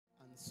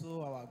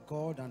So our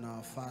God and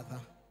our Father,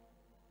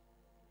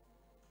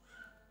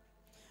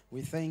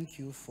 we thank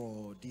you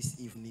for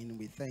this evening.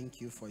 We thank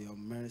you for your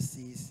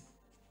mercies.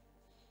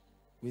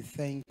 We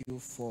thank you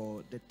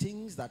for the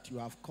things that you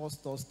have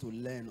caused us to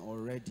learn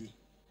already.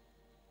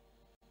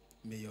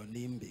 May your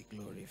name be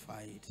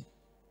glorified.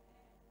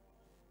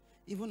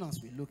 Even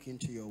as we look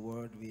into your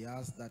word, we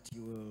ask that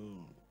you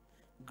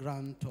will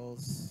grant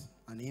us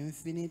an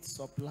infinite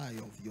supply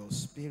of your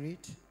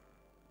spirit,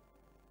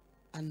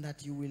 and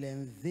that you will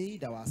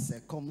invade our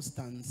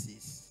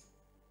circumstances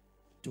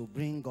to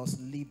bring us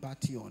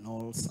liberty on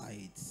all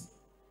sides.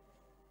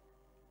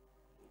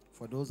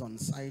 For those on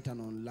site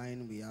and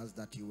online, we ask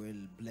that you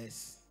will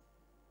bless,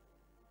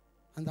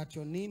 and that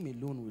your name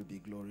alone will be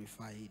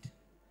glorified.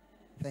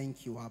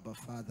 Thank you, Abba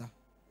Father,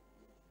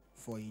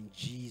 for in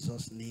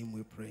Jesus' name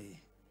we pray.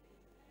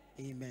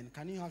 Amen.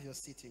 Can you have your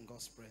seat in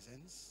God's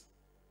presence?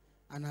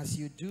 And as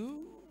you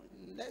do,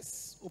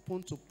 let's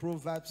open to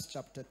Proverbs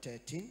chapter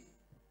 13.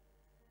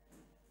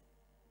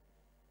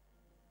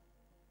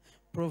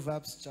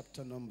 Proverbs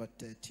chapter number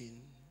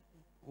 13.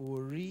 We'll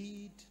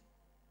read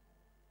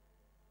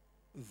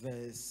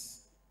verse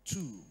 2,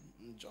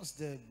 just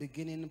the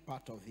beginning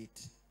part of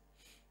it.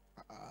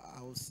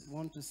 I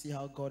want to see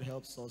how God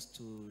helps us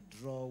to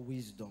draw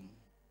wisdom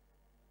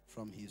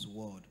from his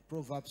word.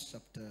 Proverbs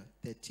chapter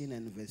 13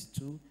 and verse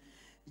 2.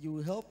 You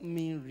will help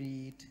me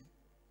read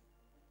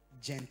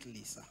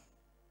gently, sir.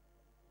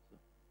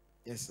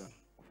 Yes, sir.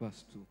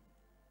 Verse 2.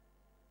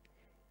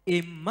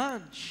 A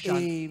man shall...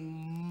 A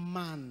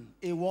man.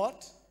 A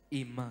what?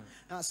 A man.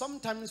 Now,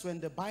 sometimes when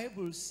the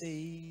Bible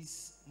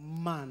says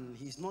man,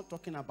 he's not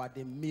talking about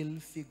the male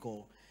figure.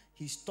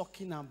 He's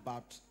talking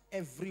about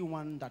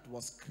everyone that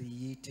was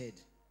created.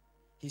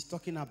 He's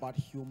talking about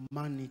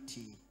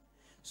humanity.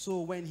 So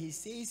when he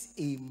says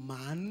a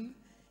man,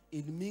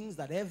 it means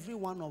that every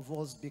one of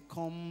us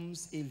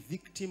becomes a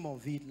victim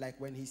of it. Like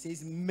when he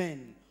says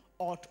men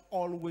ought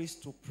always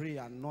to pray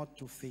and not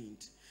to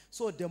faint.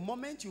 So the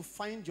moment you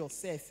find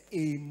yourself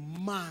a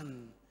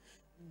man,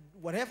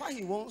 whatever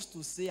he wants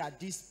to say at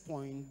this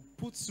point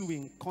puts you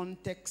in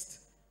context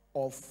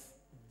of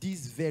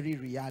this very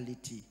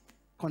reality.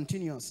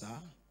 Continue, sir.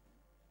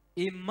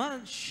 A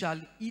man shall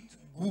eat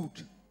good.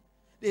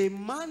 A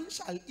man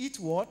shall eat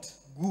what?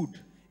 Good.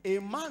 A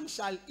man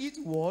shall eat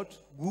what?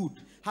 Good.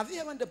 Have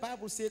you ever heard the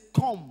Bible say,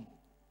 come,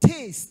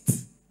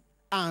 taste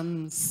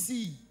and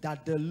see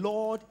that the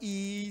Lord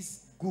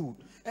is good?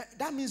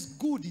 That means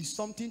good is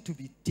something to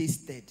be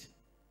tasted.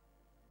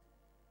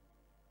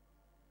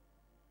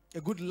 A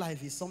good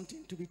life is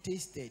something to be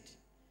tasted.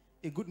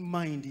 A good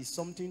mind is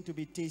something to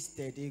be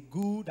tasted. A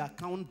good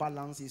account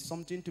balance is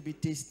something to be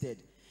tasted.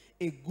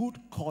 A good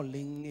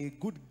calling, a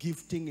good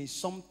gifting is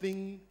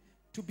something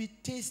to be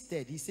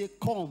tasted. He said,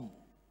 come,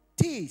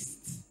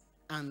 taste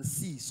and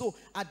see. So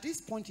at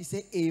this point he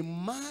said, a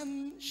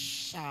man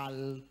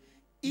shall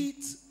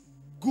eat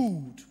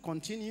good.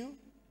 Continue.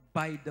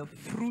 By the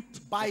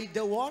fruit. By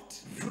the what?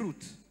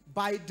 Fruit.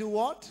 By the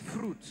what?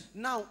 Fruit.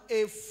 Now,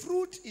 a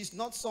fruit is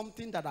not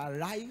something that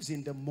arrives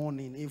in the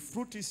morning. A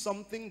fruit is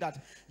something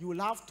that you will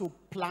have to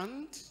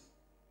plant.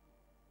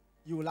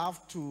 You will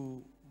have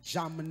to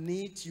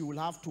germinate. You will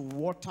have to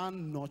water,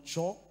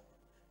 nurture.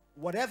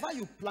 Whatever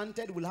you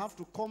planted will have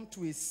to come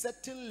to a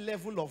certain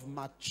level of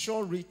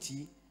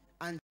maturity.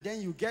 And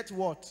then you get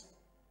what?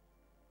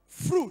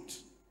 Fruit.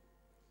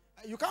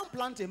 You can't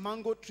plant a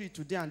mango tree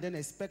today and then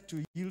expect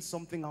to yield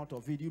something out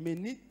of it. You may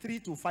need 3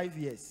 to 5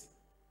 years,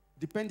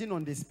 depending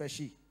on the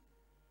species.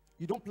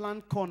 You don't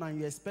plant corn and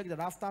you expect that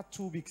after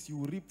 2 weeks you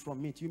will reap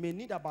from it. You may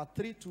need about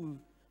 3 to,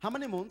 how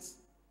many months?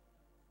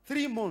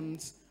 3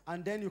 months,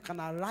 and then you can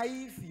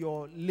arrive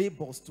your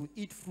labors to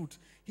eat fruit.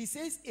 He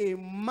says, a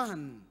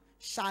man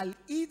shall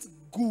eat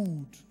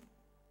good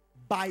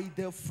by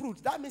the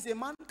fruit. That means a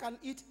man can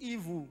eat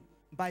evil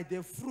by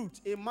the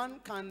fruit. A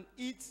man can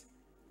eat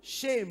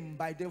shame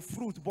by the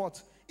fruit.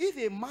 But if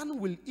a man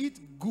will eat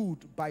good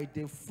by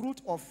the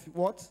fruit of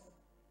what?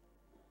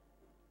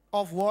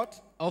 Of what?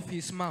 Of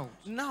his mouth.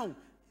 Now,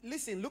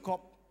 listen, look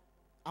up.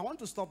 I want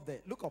to stop there.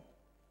 Look up.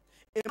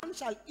 A man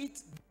shall eat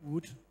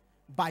good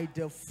by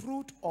the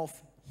fruit of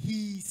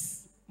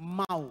his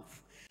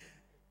mouth.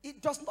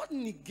 It does not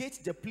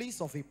negate the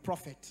place of a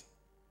prophet.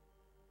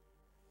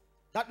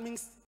 That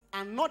means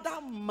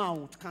another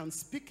mouth can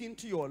speak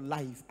into your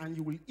life and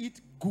you will eat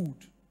good.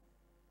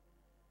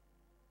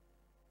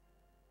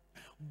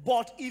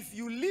 But if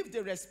you leave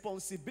the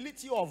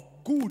responsibility of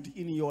good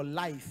in your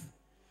life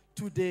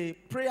to the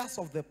prayers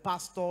of the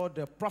pastor,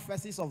 the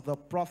prophecies of the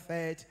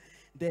prophet,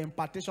 the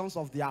impartations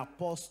of the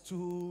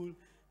apostle,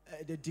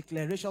 the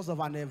declarations of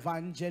an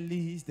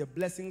evangelist, the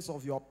blessings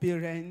of your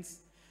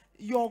parents,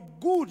 your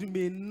good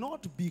may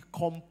not be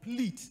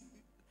complete.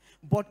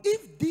 But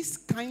if this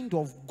kind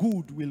of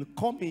good will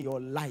come in your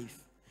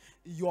life,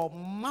 your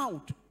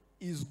mouth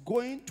is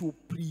going to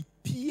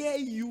prepare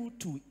you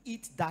to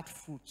eat that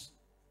fruit.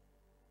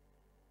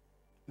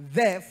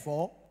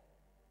 Therefore,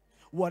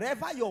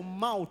 whatever your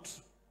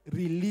mouth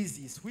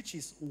releases, which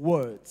is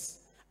words,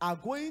 are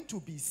going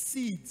to be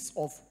seeds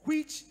of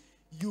which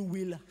you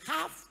will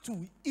have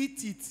to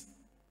eat it.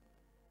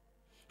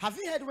 Have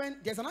you heard when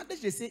there's an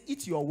adage they say,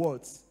 eat your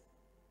words?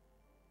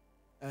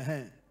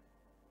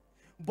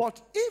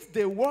 But if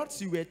the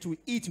words you were to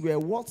eat were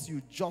words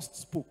you just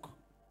spoke.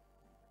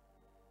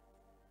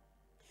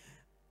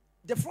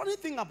 The funny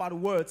thing about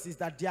words is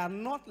that they are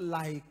not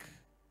like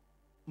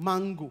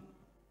mango.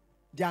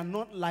 They are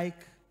not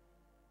like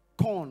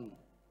corn.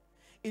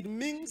 It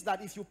means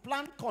that if you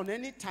plant corn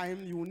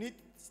anytime, you need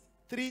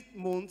 3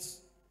 months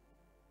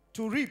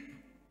to reap.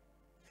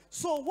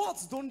 So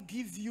words don't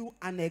give you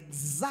an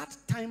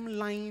exact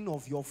timeline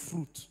of your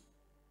fruit.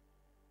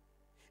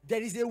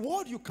 There is a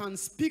word you can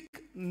speak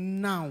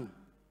now,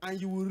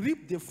 and you will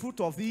reap the fruit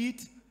of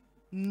it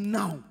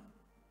now.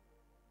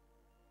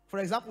 For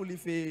example,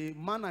 if a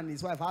man and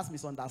his wife has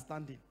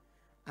misunderstanding,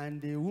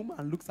 and the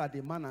woman looks at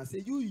the man and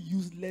says, "You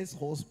useless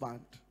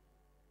husband,"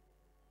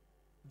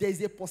 there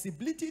is a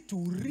possibility to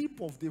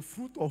reap of the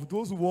fruit of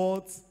those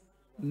words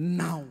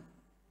now.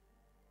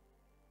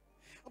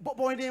 But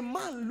when a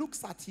man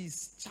looks at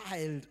his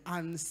child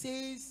and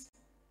says,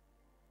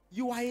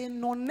 "You are a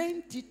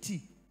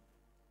non-entity,"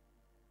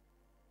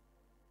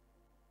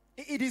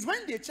 it is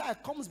when the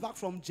child comes back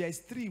from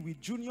JS3 with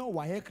junior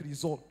WAEC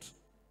result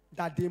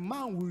that the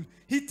man will,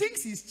 he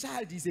thinks his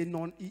child is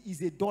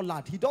a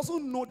dullard. He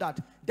doesn't know that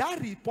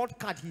that report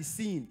card he's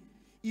seeing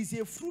is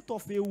a fruit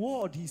of a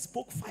word he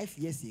spoke 5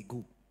 years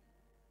ago.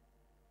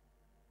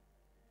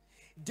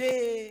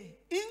 The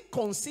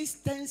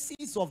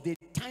inconsistencies of the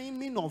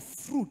timing of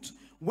fruit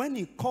when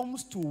it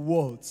comes to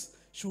words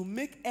should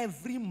make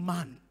every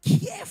man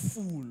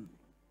careful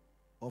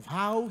of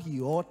how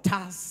he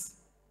utters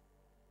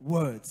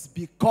words,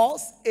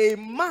 because a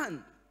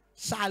man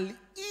shall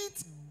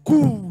eat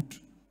good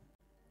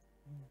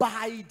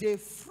by the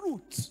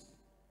fruit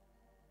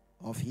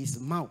of his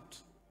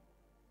mouth.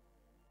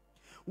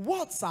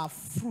 Words are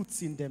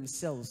fruits in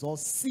themselves or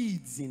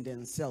seeds in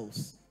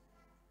themselves.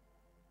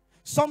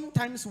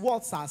 Sometimes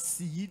words are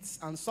seeds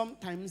and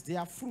sometimes they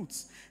are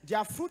fruits. They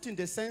are fruit in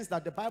the sense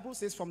that the Bible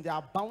says from the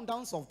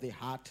abundance of the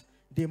heart,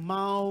 the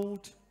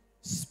mouth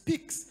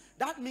speaks.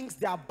 That means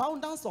the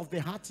abundance of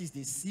the heart is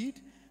the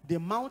seed, the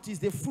mouth is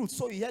the fruit.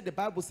 So you hear the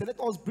Bible say, let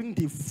us bring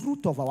the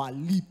fruit of our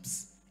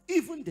lips,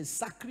 even the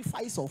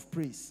sacrifice of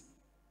praise.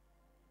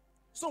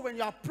 So when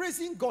you are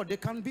praising God, there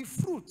can be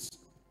fruits.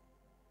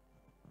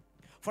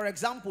 For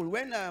example,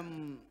 when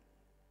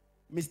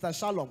Mr.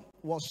 Shalom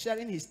was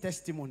sharing his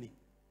testimony,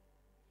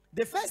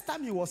 the first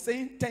time he was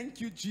saying,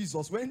 "Thank you,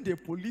 Jesus," when the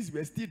police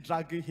were still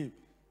dragging him,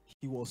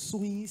 he was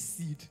sowing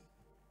seed.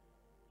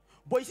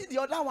 But you see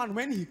the other one,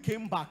 when he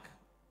came back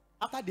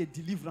after the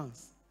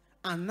deliverance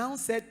and now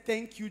said,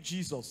 "Thank you,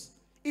 Jesus,"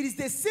 it is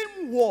the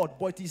same word,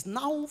 but it is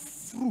now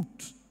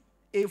fruit.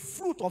 A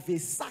fruit of a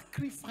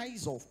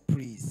sacrifice of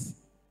praise.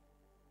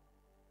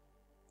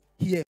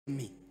 Hear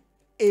me.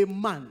 A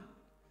man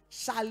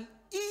shall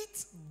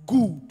eat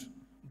good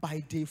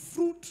by the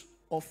fruit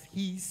of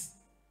his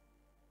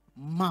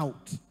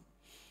mouth.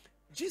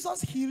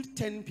 Jesus healed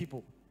 10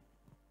 people.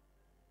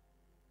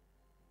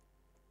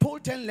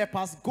 Told 10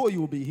 lepers, "Go,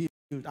 you will be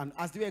healed." And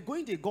as they were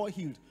going, they got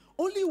healed.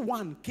 Only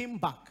one came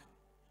back.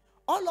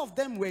 All of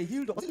them were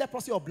healed. Was it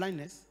leprosy or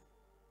blindness?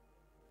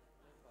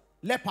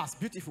 Lepers,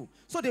 beautiful.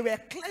 So they were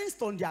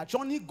cleansed on their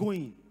journey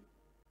going.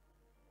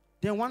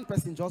 Then one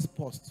person just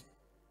paused.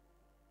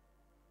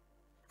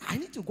 I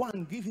need to go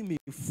and give him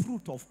a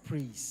fruit of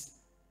praise.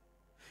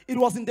 It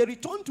was in the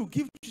return to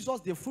give Jesus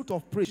the fruit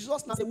of praise.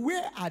 Jesus now said,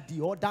 "Where are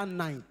the other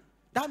 9?"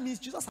 That means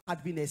Jesus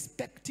had been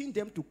expecting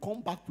them to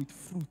come back with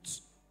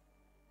fruit.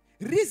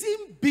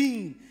 Reason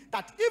being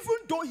that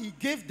even though he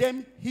gave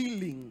them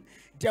healing,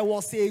 there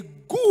was a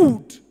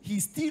good he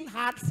still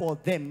had for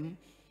them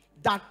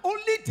that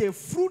only the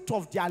fruit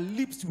of their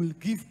lips will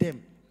give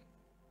them.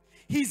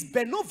 His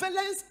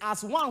benevolence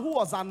as one who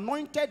was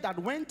anointed that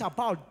went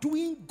about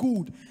doing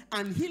good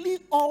and healing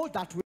all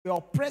that were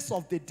oppressed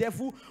of the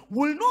devil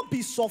will not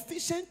be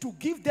sufficient to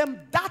give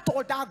them that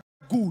other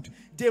good.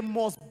 They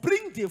must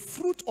bring the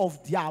fruit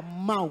of their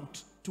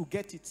mouth to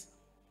get it.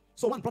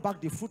 So one brought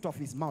back the fruit of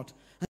his mouth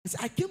and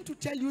said, "I came to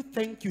tell you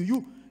thank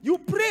you. You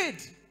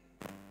prayed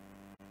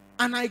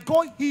and I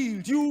got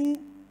healed.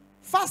 You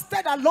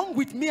fasted along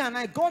with me and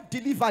I got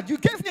delivered. You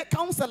gave me a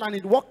counsel and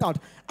it worked out.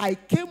 I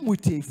came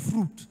with a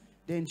fruit."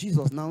 Then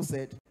Jesus now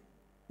said,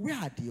 "Where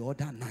are the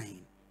other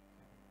 9?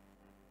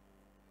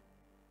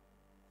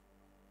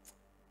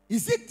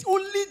 Is it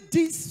only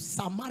this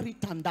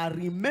Samaritan that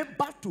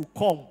remembered to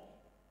come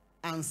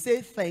and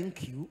say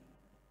thank you?"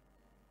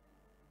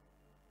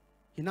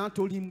 He now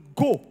told him,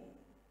 "Go,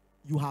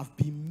 you have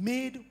been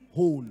made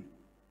whole."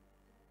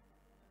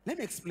 Let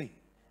me explain.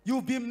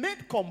 You've been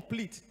made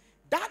complete.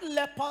 That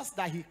lepers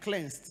that he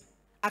cleansed,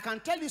 I can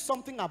tell you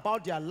something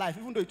about their life,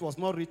 even though it was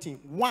not written.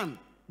 One,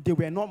 they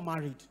were not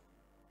married.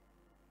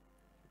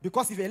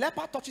 Because if a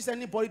leper touches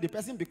anybody, the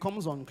person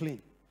becomes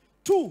unclean.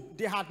 2,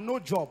 they had no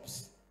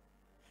jobs.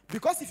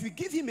 Because if you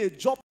give him a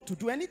job to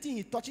do anything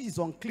he touches is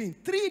unclean.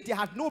 3, they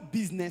had no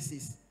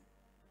businesses.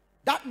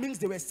 That means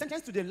they were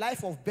sentenced to the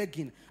life of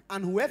begging.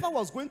 And whoever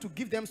was going to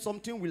give them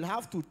something will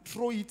have to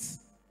throw it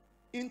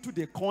into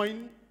the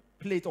coin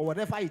plate or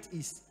whatever it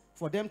is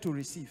for them to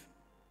receive.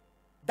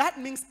 That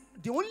means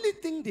the only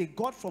thing they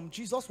got from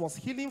Jesus was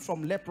healing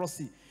from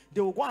leprosy.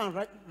 They will go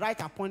and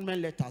write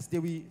appointment letters. They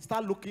will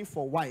start looking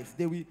for wives.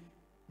 They will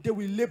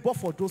labor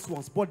for those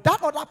ones. But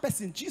that other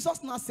person,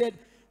 Jesus now said,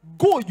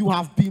 go, you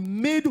have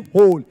been made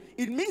whole.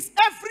 It means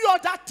every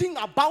other thing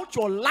about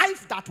your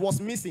life that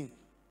was missing,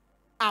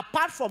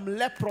 apart from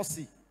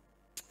leprosy,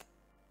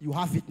 you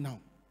have it now.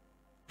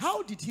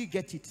 How did he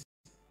get it?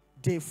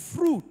 The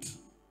fruit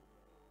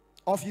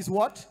of his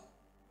what?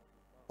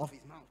 Of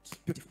his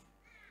mouth. Beautiful.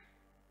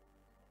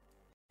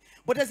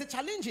 But there's a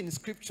challenge in the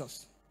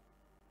scriptures.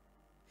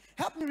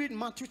 Help me read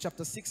Matthew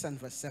chapter 6 and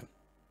verse 7.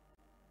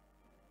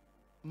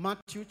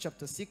 Matthew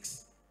chapter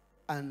 6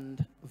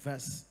 and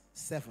verse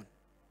 7.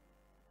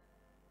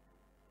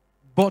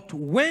 But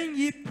when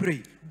ye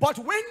pray,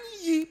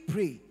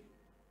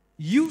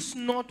 use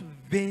not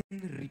vain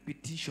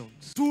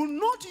repetitions. Do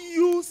not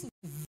use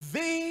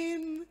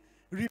vain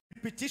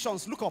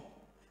repetitions. Look up.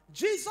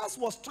 Jesus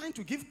was trying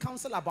to give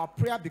counsel about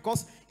prayer,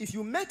 because if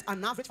you met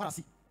an average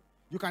Pharisee,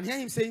 you can hear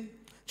him saying,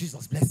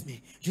 Jesus bless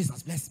me,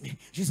 Jesus bless me,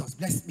 Jesus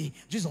bless me,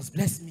 Jesus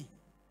bless me.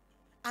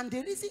 And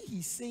the reason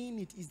he's saying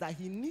it is that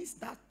he needs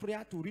that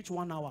prayer to reach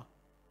 1 hour.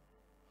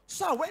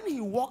 So when he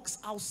walks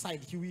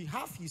outside, he will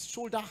have his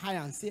shoulder high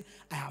and say,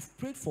 I have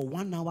prayed for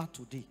 1 hour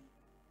today.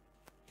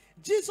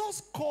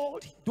 Jesus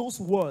called those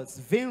words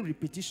vain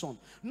repetition,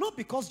 not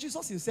because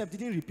Jesus himself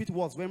didn't repeat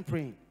words when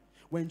praying.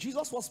 When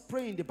Jesus was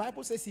praying, the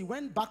Bible says he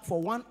went back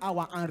for 1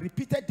 hour and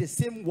repeated the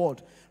same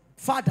word.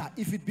 Father,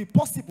 if it be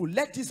possible,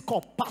 let this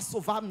cup pass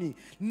over me.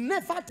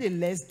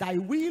 Nevertheless, thy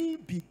will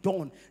be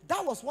done.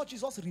 That was what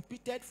Jesus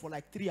repeated for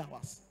like 3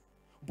 hours.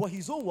 But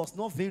his own was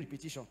not vain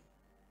repetition.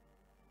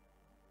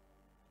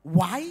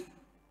 Why?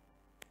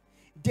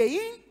 The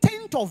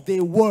intent of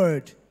the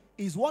word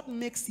is what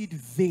makes it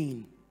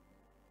vain.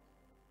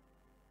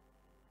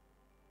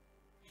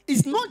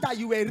 It's not that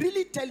you were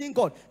really telling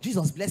God,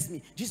 Jesus bless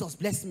me, Jesus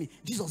bless me,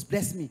 Jesus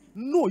bless me.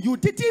 No, you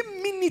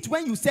didn't mean it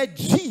when you said,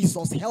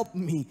 Jesus help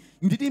me.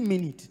 You didn't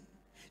mean it.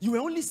 You were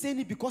only saying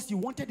it because you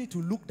wanted it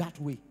to look that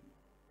way.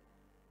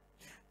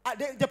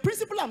 The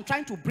principle I'm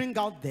trying to bring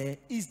out there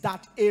is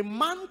that a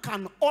man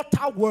can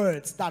utter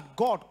words that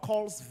God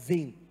calls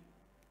vain.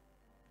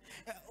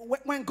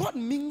 When God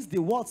means the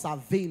words are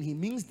vain, he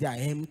means they are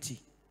empty.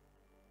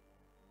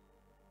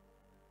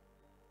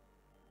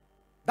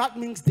 That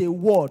means the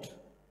word.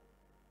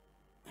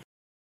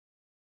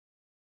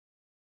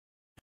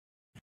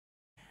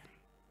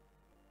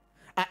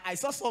 I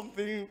saw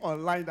something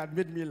online that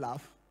made me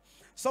laugh.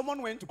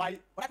 Someone went to buy,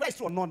 whether it's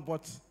true or not,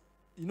 but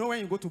you know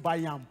when you go to buy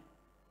yam.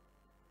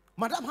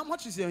 Madam, how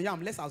much is your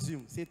yam? Let's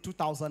assume, say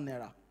 2,000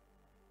 naira.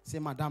 Say,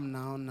 madam,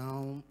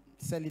 now,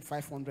 sell it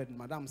 500.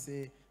 Madam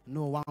say,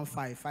 no,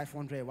 15,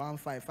 500,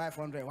 15,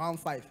 500,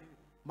 15.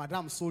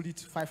 Madam sold it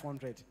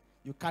 500.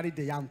 You carried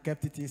the yam,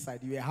 kept it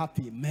inside. You were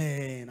happy.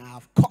 Man, I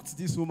have caught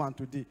this woman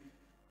today.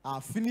 I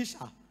have finished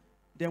her.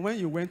 Then when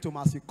you went to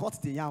mass, you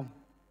caught the yam.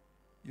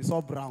 You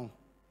saw brown.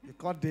 You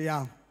cut the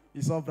yam.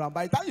 You saw brown.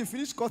 By the time you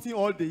finished cutting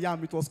all the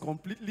yam, it was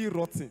completely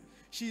rotten.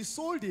 She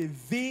sold a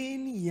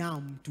vain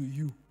yam to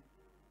you.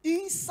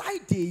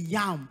 Inside the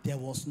yam, there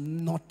was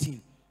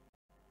nothing.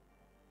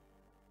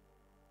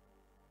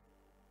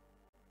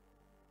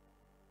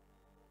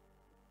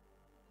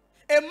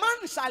 A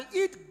man shall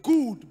eat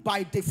good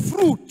by the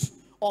fruit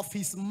of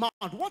his mouth.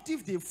 What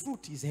if the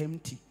fruit is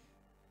empty?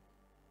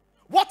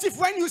 What if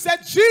when you said,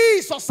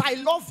 Jesus, I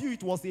love you,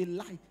 it was a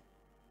lie?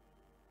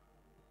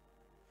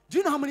 Do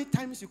you know how many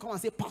times you come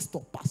and say, Pastor,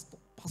 Pastor,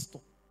 Pastor,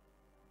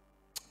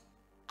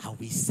 I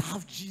will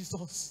serve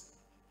Jesus?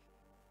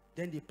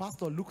 Then the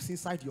pastor looks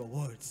inside your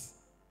words.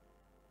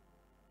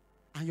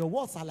 And your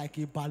words are like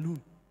a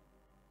balloon.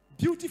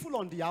 Beautiful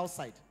on the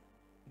outside.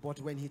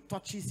 But when he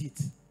touches it,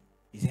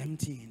 it's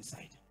empty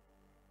inside.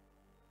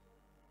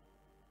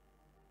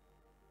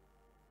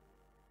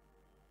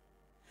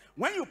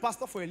 When you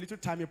pastor for a little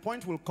time, a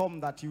point will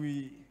come that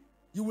you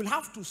will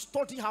have to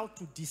study how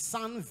to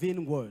discern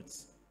vain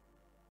words.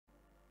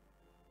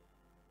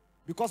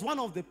 Because one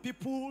of the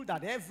people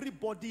that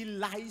everybody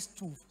lies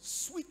to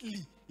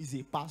sweetly is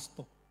a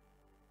pastor.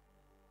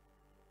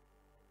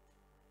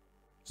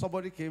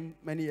 Somebody came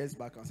many years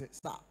back and said,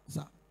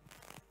 Sir,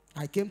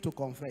 I came to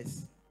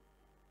confess.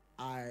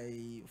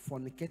 I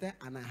fornicated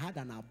and I had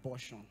an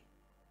abortion.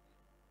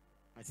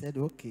 I said,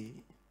 okay.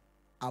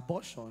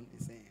 Abortion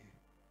is saying.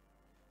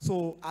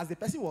 So as the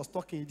person was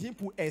talking, he didn't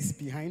put S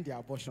behind the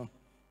abortion.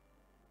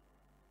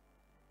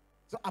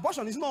 So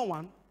abortion is not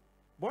one.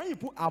 But when you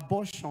put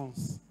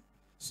abortions,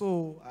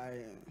 so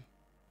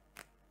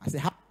I say,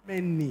 how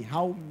many?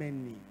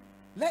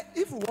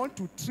 If we want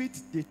to treat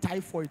the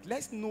typhoid,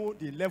 let's know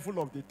the level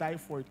of the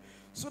typhoid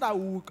so that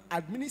we will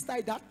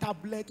administer that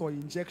tablet or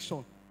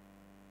injection.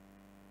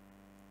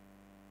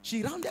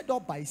 She rounded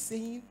up by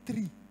saying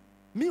 3.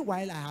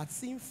 Meanwhile, I had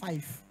seen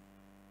 5.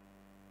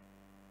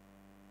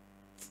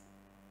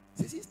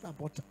 I say, sister,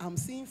 but I'm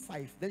seeing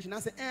 5. Then she now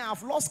say,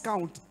 I've lost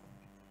count.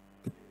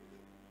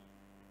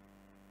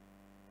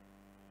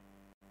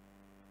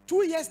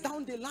 2 years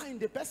down the line,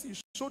 the person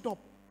showed up.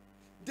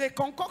 The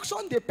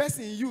concoction the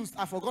person used,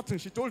 I've forgotten,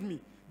 she told me.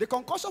 The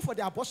concoction for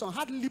the abortion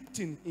had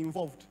Lipton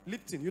involved.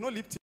 Lipton, you know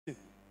Lipton?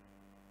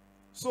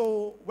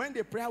 So when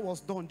the prayer was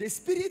done, the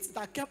spirits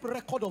that kept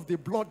record of the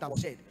blood that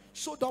was shed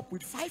showed up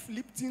with 5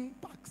 Lipton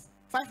packs.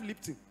 5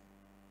 Lipton.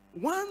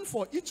 1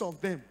 for each of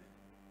them.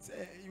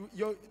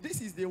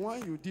 This is the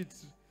one you did.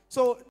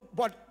 So,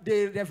 but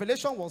the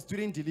revelation was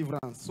during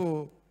deliverance.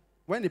 So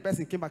when the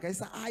person came back, I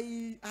said,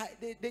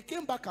 they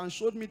came back and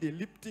showed me the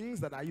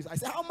Liptons that I used. I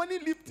said, how many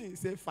Liptons? He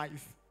said, 5.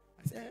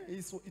 I said,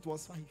 it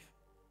was 5.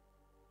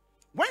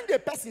 When the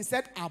person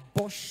said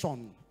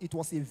abortion, it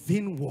was a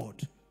vain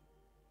word.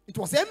 It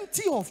was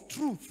empty of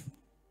truth.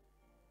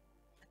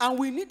 And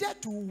we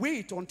needed to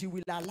wait until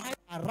we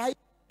arrive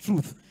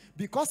truth.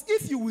 Because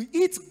if you will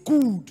eat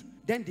good,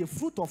 then the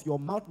fruit of your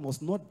mouth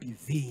must not be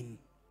vain.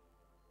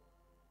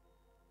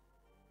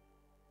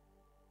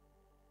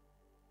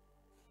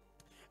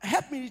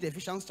 Help me read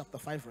Ephesians chapter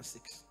 5 verse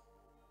 6.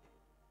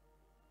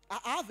 I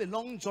have a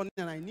long journey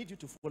and I need you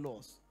to follow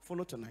us.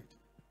 Follow tonight.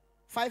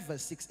 5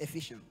 verse 6,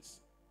 Ephesians.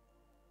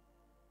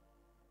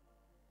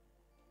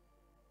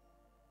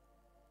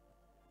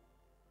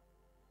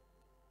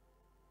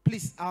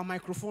 Please, our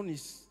microphone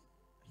is,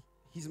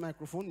 his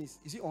microphone is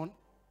he on?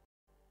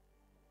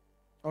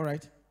 All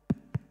right.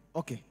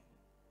 Okay.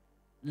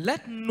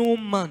 Let no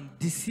man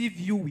deceive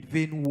you with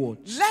vain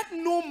words. Let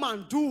no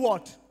man do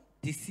what?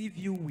 Deceive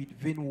you with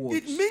vain words.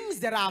 It means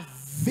there are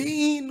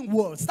vain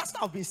words. That's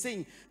what I've been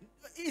saying.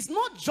 It's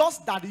not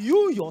just that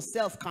you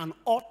yourself can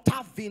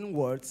utter vain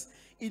words.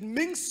 It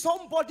means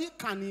somebody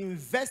can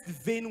invest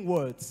vain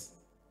words.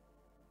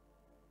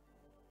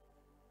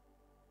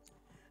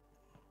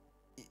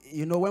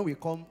 You know,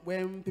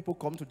 when people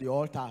come to the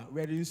altar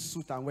wearing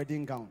suit and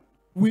wedding gown,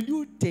 will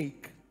you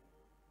take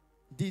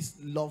this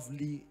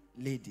lovely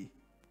lady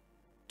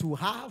to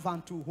have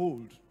and to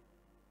hold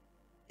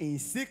in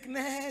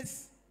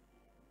sickness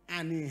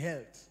and in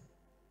health,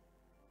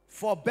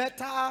 for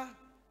better,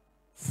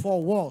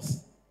 for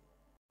worse,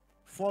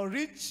 for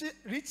richer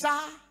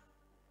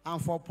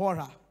and for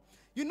poorer?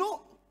 You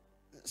know,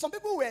 some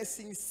people were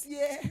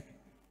sincere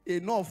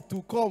enough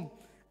to come,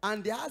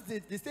 and they asked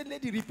they said,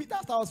 lady, repeat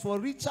after us, for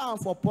richer and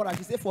for poorer.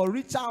 She said, for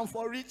richer and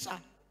for richer.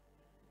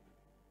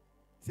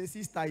 Say,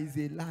 sister, is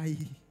a lie.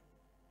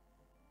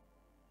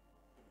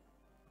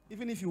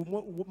 Even if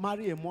you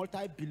marry a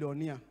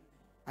multi-billionaire,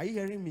 are you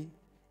hearing me?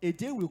 A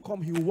day will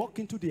come, he will walk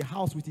into the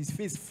house with his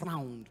face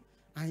frowned.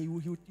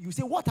 And you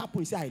say, what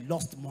happened? He say, I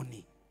lost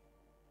money.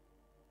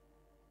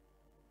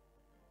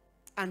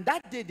 And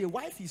that day, the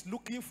wife he's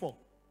looking for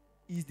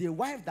is the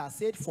wife that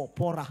said, for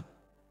poorer.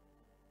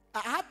 I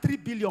had 3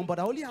 billion, but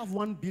I only have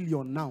 1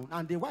 billion now.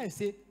 And the wife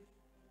said,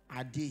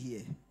 are they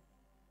here?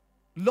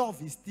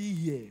 Love is still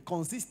here.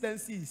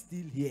 Consistency is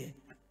still here.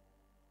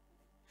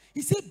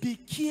 He said, be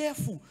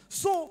careful.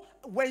 So,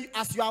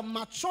 as you are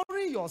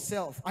maturing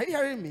yourself, are you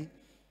hearing me?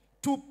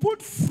 To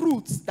put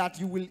fruits that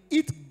you will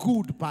eat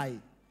good by,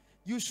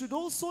 you should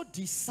also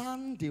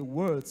discern the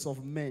words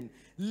of men,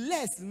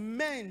 lest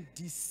men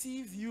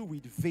deceive you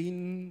with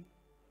vain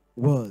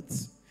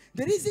words.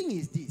 The reason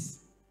is this.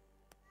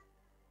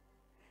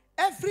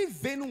 Every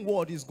vain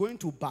word is going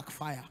to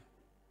backfire.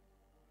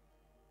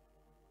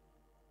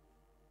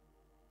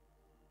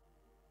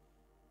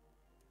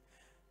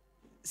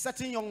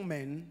 Certain young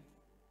men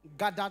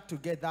gathered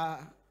together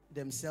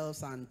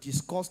themselves and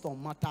discussed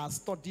on matters,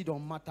 studied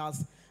on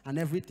matters and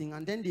everything,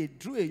 and then they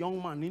drew a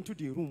young man into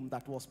the room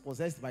that was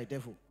possessed by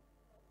devil.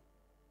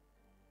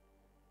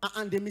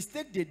 And the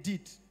mistake they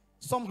did,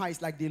 somehow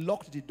it's like they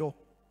locked the door.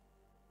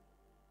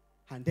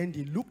 And then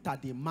they looked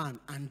at the man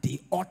and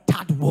they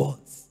uttered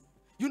words.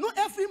 You know,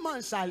 every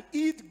man shall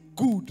eat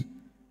good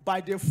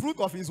by the fruit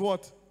of his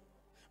what?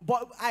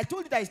 But I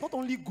told you that it's not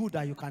only good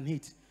that you can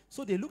eat.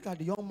 So they looked at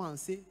the young man and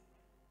said,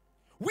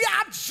 we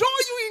adjure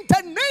you in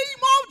the name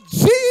of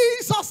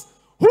Jesus,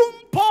 whom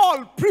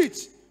Paul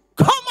preached.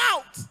 Come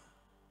out.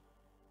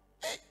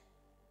 Hey.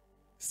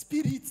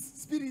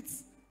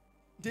 Spirits,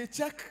 they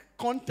check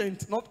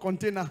content, not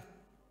container.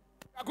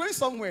 They are going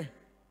somewhere.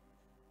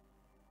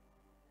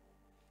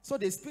 So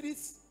the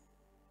spirits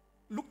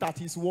looked at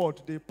his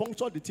word. They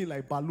punctured the thing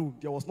like balloon.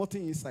 There was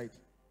nothing inside.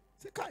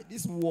 Say, God,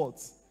 these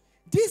words.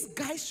 These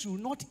guys should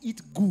not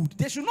eat good.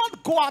 They should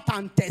not go out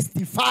and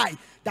testify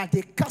that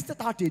they casted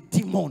out a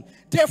demon.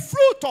 The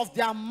fruit of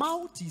their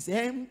mouth is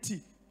empty.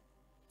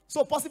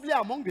 So possibly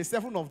among the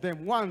 7 of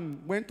them,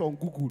 one went on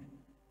Google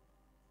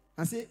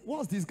and said,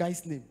 what's this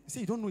guy's name? He said,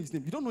 you don't know his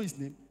name. You don't know his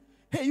name?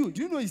 Hey, you,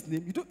 do you know his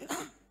name? You don't.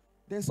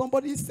 Then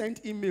somebody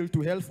sent email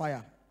to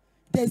Hellfire.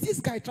 There's this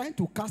guy trying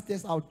to cast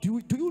us out.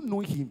 Do you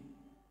know him?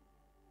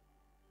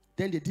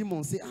 Then the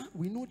demon say,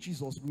 we know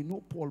Jesus, we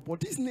know Paul, but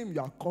this name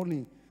you are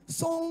calling,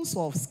 sons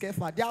of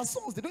Sceva, they are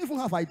sons, they don't even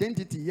have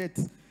identity yet.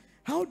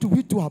 How do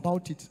we do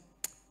about it?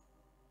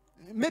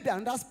 Maybe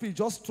another spirit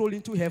just stroll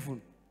into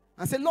heaven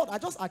and say, Lord,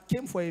 I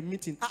came for a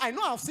meeting. I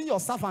know I've seen your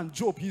servant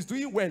Job. He's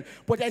doing well.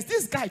 But there's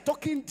this guy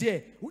talking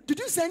there. Did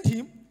you send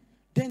him?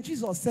 Then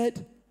Jesus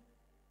said,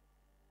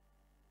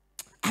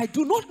 I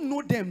do not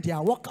know them. They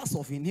are workers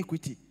of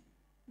iniquity.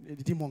 The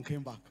demon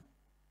came back.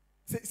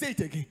 Say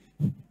it again.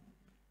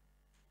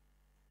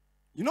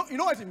 You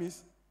know what it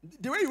means?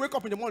 The way you wake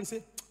up in the morning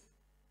and say,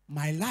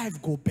 my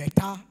life go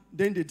better.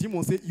 Then the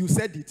demon say, you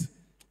said it.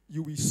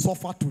 You will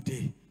suffer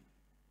today.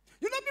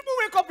 You know, people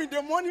wake up in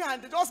the morning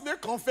and they just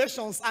make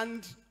confessions.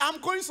 And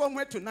I'm going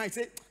somewhere tonight.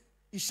 Say,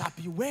 it shall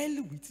be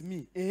well with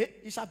me.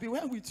 It shall be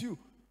well with you.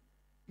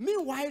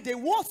 Meanwhile, the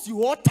words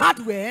you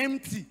uttered were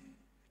empty.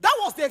 That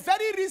was the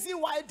very reason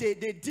why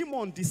the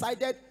demon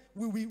decided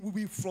we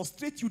will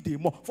frustrate you the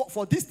more.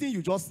 For this thing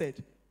you just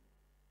said.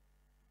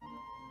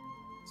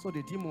 So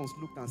the demons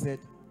looked and said,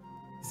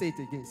 say it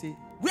again. Say,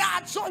 we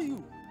adjure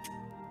you.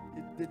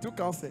 They took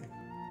counsel.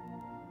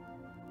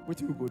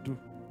 What you go do?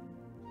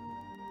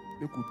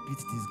 They could beat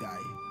this guy.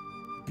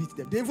 Beat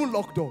them. They even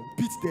locked door.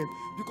 Beat them.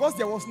 Because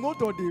there was no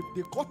door,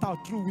 they cut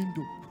out through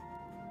window.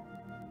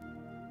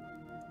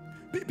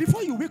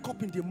 Before you wake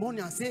up in the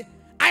morning and say,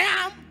 I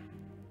am.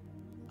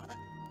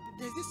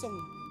 There's this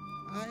song.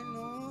 I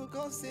know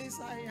God says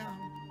I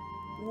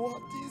am.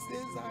 What He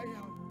says I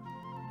am.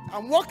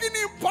 I'm walking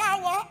in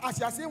power. As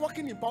you are saying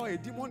walking in power, a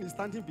demon is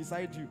standing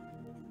beside you.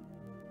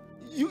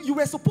 You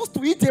were supposed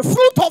to eat the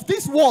fruit of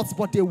these words,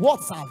 but the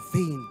words are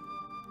vain.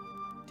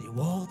 The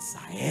words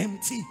are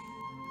empty.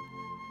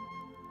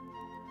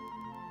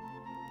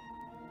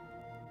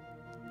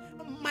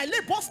 My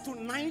labors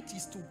tonight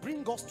is to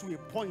bring us to a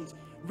point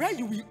where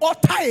you will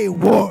utter a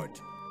word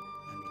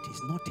and it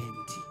is not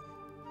empty.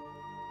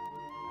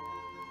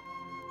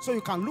 So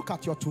you can look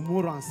at your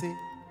tomorrow and say,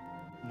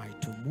 my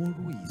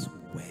tomorrow is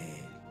well.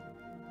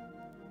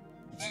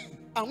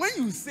 And when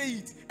you say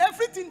it,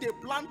 everything they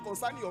plan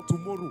concerning your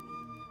tomorrow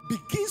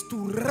begins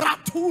to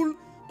rattle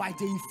by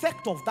the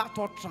effect of that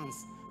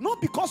utterance. Not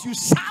because you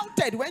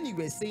shouted when you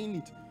were saying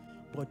it,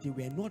 but they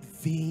were not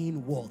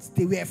vain words.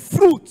 They were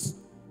fruits.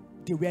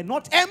 They were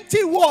not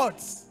empty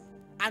words.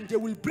 And they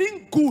will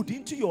bring good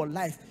into your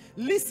life.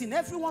 Listen,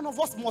 every one of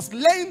us must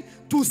learn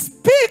to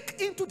speak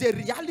into the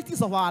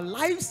realities of our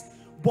lives.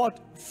 But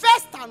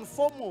first and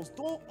foremost,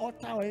 don't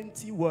utter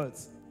empty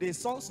words. The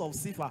sons of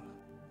Sceva,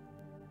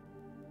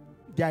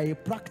 they are a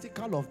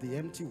practical of the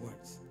empty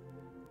words.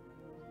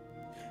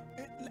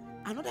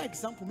 Another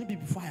example, maybe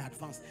before I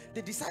advance.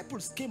 The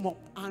disciples came up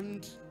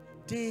and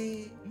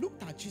they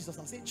looked at Jesus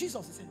and said,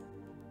 Jesus, he said,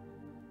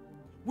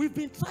 we've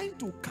been trying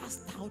to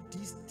cast out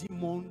these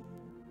demon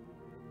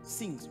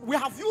things. We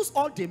have used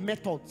all the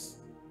methods.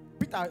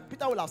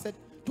 Peter will have said,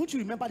 don't you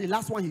remember the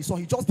last one he saw?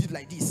 He just did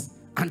like this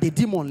and the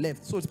demon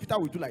left. So Peter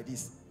will do like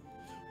this.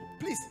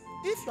 Please,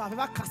 if you have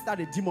ever cast out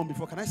a demon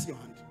before, can I see your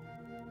hand?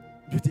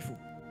 Beautiful.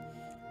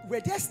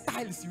 Were there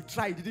styles you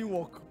tried, it didn't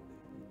work?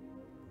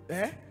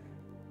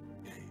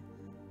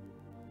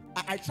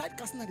 I tried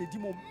casting out a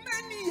demon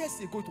many years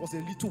ago. It was a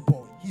little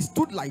boy. He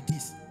stood like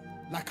this,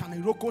 like an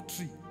iroko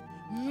tree.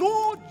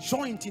 No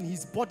joint in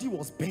his body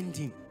was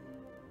bending.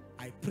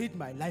 I prayed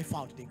my life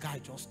out. The guy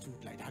just stood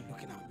like that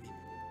looking at me.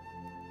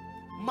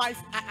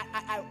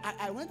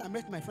 I went and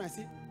met my friend and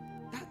said,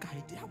 that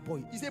guy, that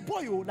boy, he's a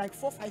boy, like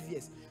 4 or 5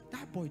 years.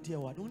 That boy there,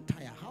 I don't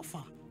tire. How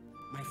far?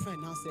 My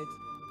friend now said,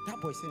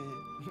 that boy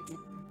said,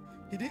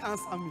 he didn't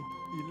answer me.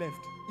 He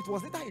left. It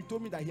was later he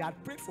told me that he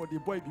had prayed for the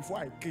boy before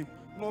I came.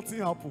 Nothing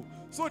happened.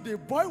 So the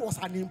boy was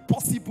an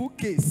impossible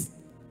case.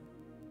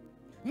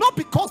 Not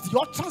because the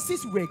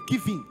utterances we were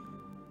giving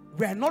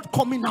were not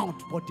coming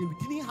out, but they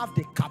didn't have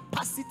the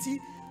capacity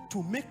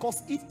to make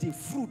us eat the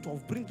fruit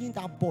of bringing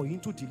that boy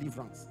into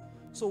deliverance.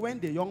 So when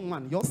the young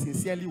man, yours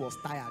sincerely, was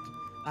tired,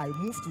 I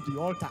moved to the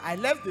altar. I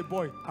left the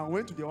boy and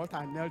went to the altar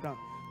and knelt down.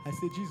 I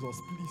said, Jesus,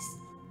 please,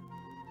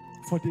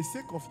 for the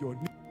sake of your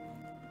name,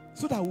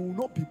 so that we will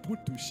not be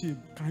put to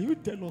shame, can you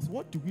tell us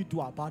what do we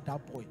do about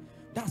that boy?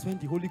 That's when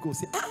the Holy Ghost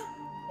said,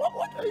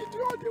 what are you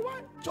doing all the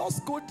while?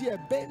 Just go there,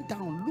 bend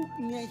down, look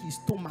near his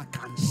stomach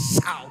and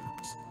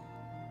shout.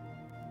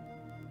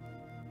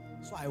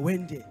 So I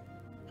went there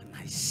and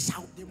I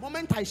shouted. The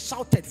moment I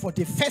shouted for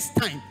the first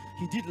time,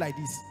 he did like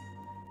this.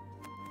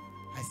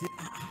 I said,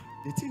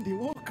 the thing they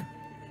work.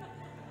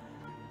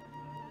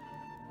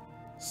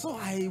 So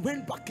I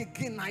went back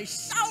again. I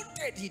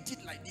shouted. He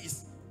did like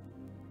this.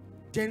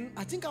 Then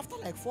I think after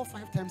like 4 or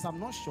 5 times, I'm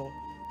not sure,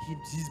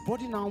 his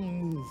body now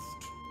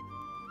moved.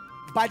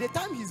 By the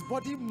time his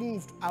body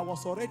moved, I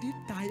was already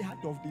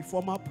tired of the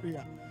former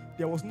prayer.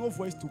 There was no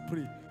voice to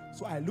pray.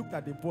 So I looked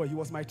at the boy. He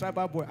was my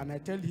tribal boy. And I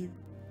tell him,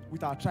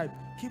 with our tribe,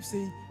 keep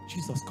saying,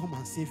 Jesus, come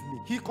and save me.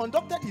 He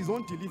conducted his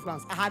own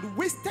deliverance. I had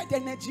wasted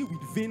energy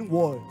with vain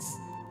words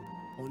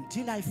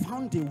until I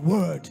found a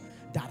word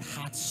that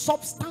had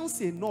substance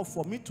enough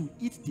for me to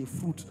eat the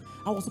fruit.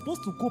 I was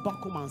supposed to go back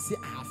home and say,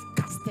 I have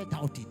casted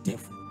out the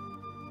devil.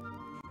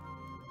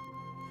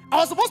 I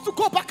was supposed to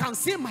go back and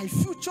say, my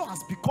future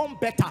has become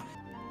better.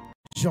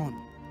 John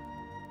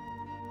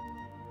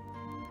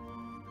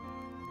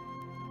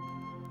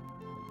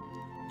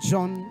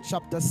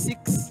chapter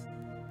 6,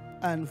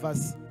 and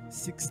verse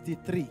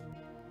 63.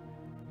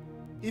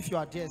 If you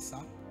are there, sir.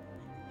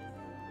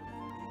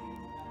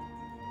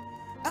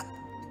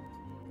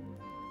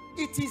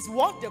 It is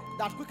what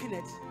that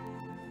quickeneth.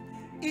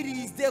 It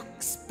is the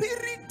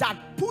spirit that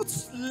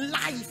puts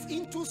life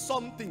into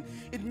something.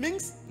 It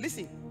means,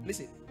 listen.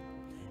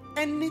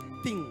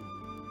 Anything,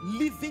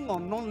 living or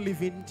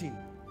non-living thing,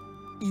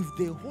 if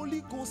the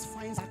Holy Ghost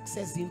finds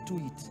access into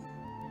it,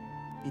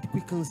 it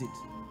quickens it.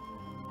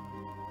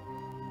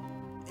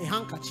 A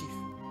handkerchief,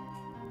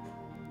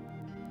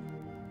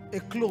 a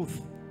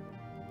cloth,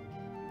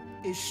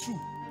 a shoe,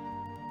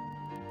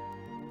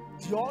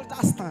 the altar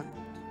stand,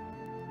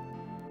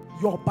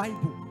 your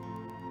Bible.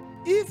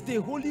 If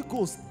the Holy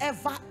Ghost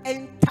ever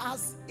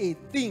enters a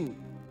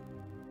thing,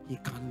 he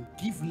can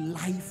give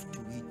life to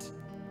it.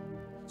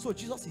 So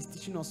Jesus is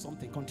teaching us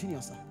something. Continue,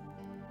 sir.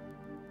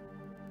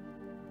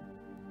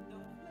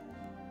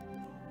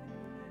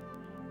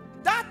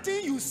 That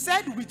thing you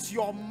said with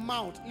your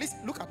mouth.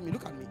 Listen, look at me.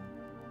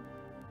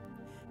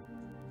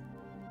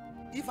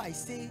 If I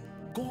say,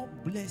 God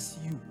bless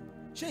you,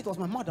 sure, it was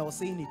my mouth that was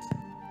saying it.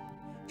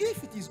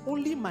 If it is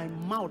only my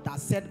mouth that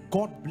said,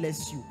 God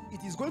bless you,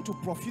 it is going to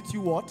profit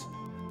you what?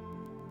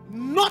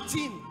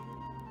 Nothing.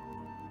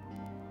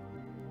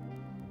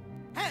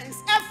 Hence,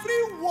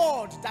 every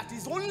word that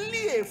is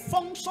only a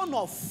function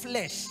of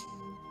flesh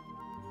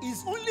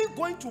is only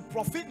going to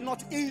profit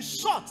not. In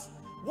short,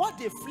 what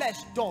the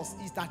flesh does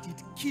is that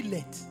it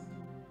killeth.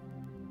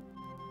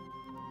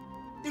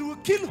 It will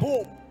kill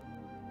hope.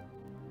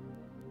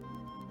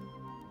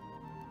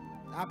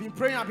 I've been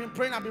praying,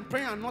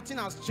 and nothing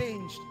has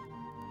changed.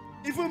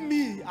 Even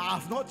me, I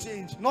have not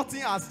changed.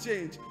 Nothing has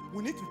changed.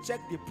 We need to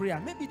check the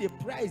prayer. Maybe the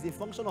prayer is a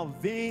function of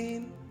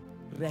vain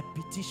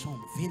repetition,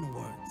 vain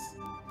words.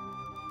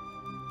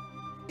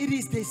 It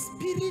is the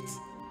spirit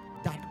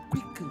that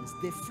quickens.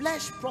 The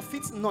flesh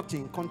profits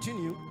nothing.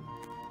 Continue.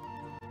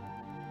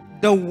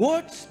 The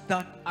words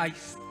that I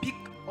speak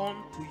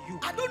unto you.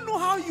 I don't know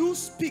how you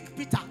speak,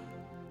 Peter.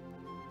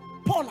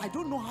 Paul, I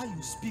don't know how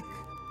you speak.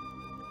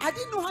 I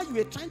didn't know how you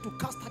were trying to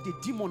cast out a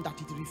demon that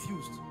it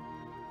refused.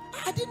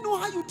 I didn't know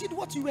how you did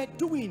what you were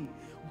doing.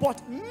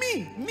 But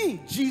me,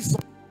 Jesus.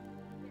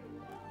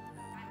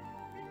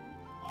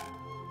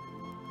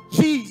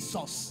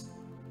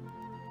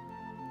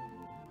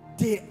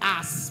 They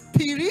are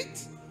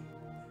spirit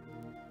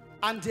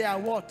and they are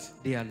what?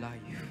 They are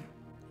life.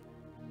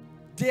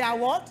 They are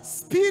what?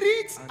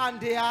 Spirit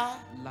and they are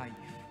life.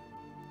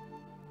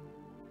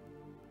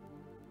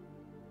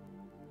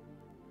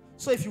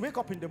 So if you wake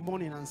up in the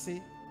morning and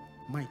say,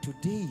 my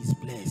today is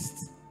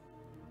blessed.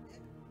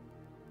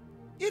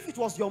 If it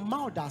was your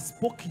mouth that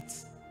spoke it,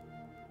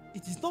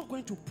 it is not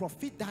going to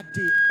profit that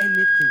day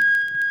anything.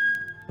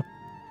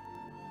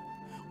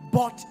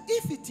 But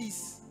if it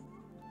is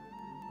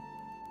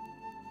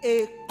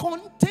a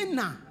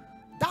container,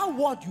 that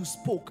word you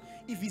spoke,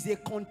 if it's a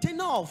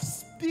container of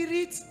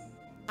spirit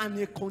and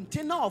a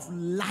container of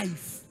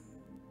life,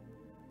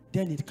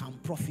 then it can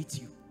profit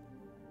you.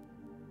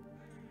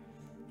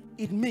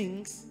 It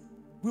means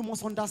we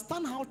must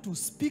understand how to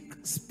speak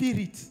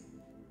spirit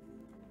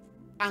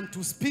and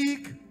to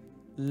speak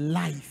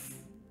life.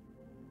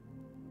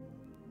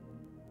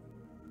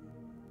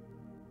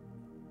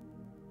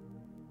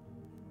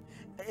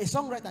 A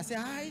songwriter said,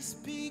 I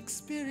speak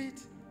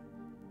spirit,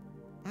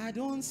 I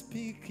don't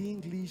speak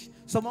English.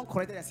 Someone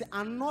corrected and said,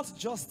 and not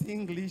just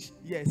English.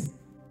 Yes,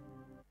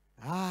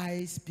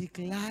 I speak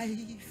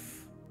life.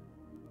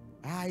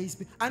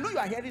 I know you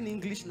are hearing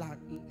English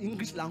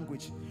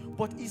language,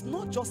 but it's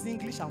not just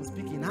English I'm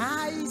speaking.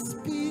 I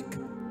speak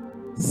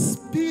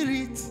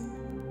spirit.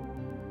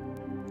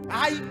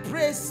 I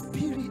pray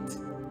spirit.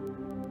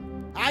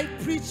 I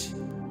preach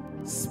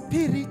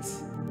spirit.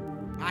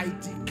 I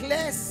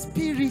declare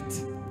spirit.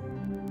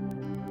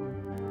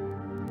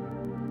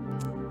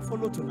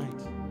 Follow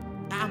tonight.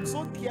 I am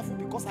so careful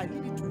because I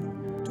need it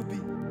to be.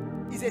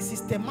 It's a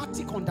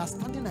systematic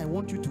understanding I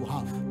want you to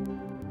have.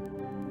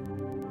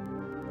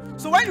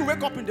 So when you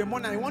wake up in the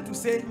morning, I want to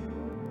say,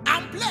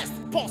 I'm blessed.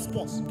 Pause.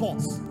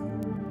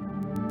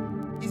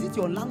 Is it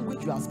your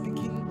language you are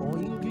speaking, or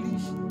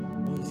English,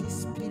 or is it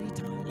spirit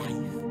and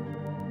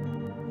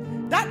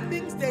life? That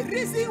means the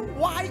reason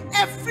why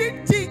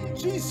everything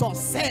Jesus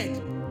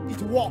said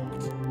it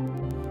worked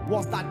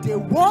was that the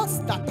words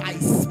that I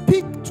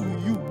speak to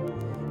you,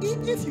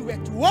 if you were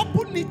to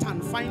open it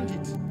and find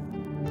it,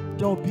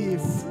 there will be a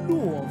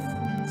flow of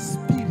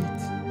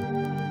spirit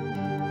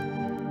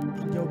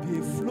and there will be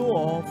a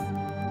flow of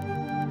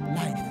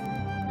life.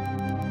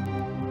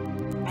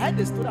 I heard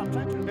the story. I'm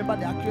trying to remember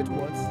the accurate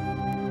words.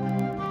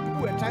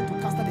 People were trying to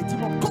cast out the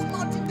demon. Come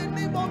out in the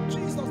name of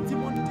Jesus.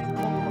 Demon didn't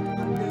come out.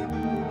 And then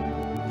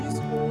this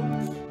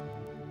old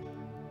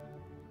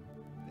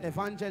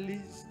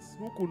evangelist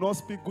who could not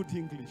speak good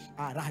English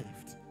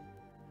arrived.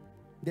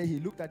 Then he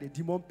looked at the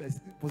demon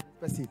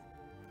person.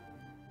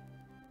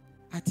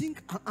 I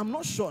think, I'm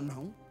not sure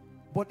now,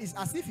 but it's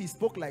as if he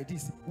spoke like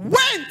this.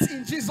 Went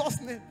in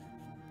Jesus' name.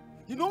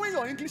 You know when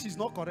your English is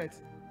not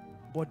correct,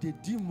 but the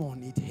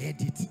demon, it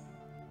heard it.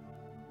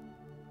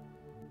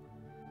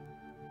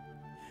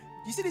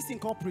 You see this thing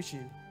called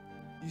preaching?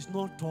 It's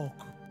not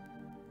talk.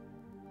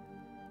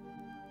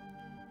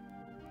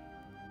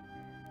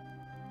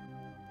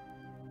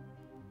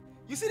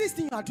 You see this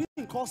thing you are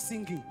doing called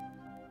singing?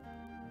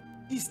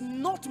 It's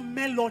not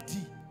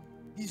melody.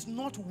 It's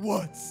not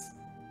words.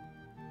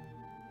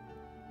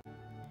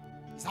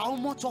 It's how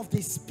much of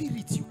the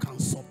Spirit you can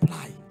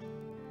supply.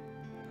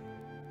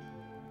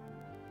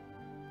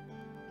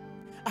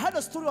 I heard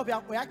a story of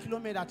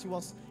EKKLESIA that he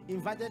was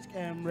invited,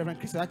 Reverend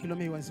Chris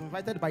EKKLESIA was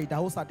invited by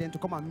Dahosa then to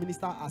come and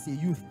minister as a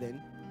youth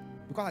then.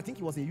 Because I think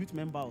he was a youth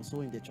member or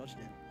so in the church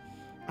then.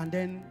 And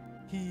then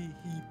he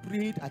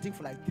prayed, I think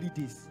for like 3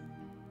 days.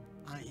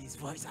 And his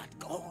voice had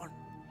gone.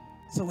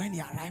 So when he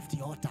arrived at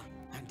the altar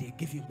and they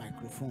gave him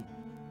microphone,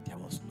 there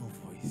was no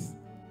voice.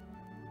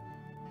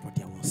 But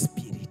there was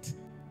spirit.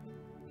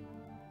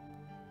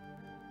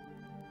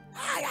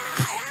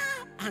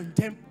 And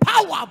then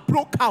power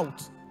broke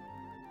out.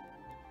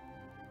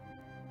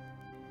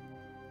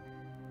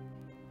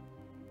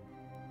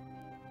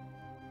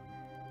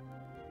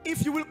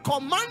 If you will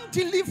command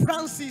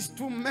deliverances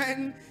to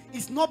men,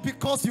 it's not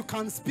because you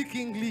can speak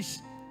English.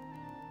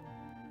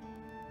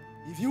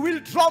 If you will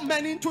draw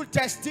men into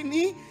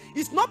destiny,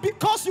 it's not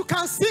because you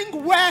can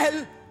sing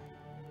well.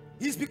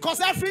 It's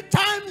because every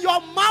time your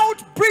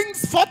mouth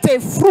brings forth a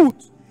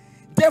fruit,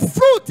 the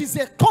fruit is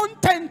a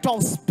content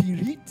of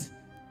spirit.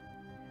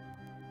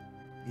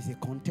 It's a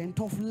content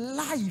of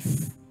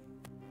life.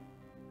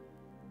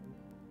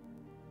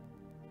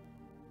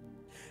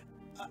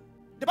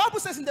 The Bible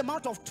says in the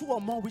mouth of 2 or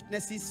more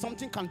witnesses,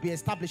 something can be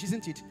established,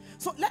 isn't it?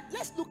 So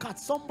let's look at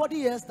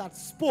somebody else that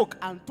spoke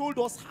and told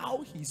us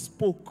how he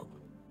spoke.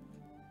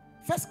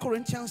 1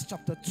 Corinthians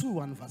chapter 2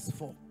 and verse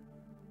 4.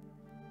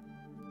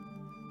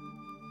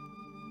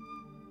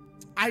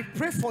 I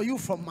pray for you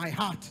from my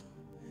heart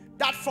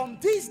that from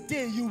this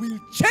day you will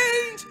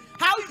change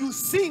how you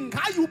sing,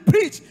 how you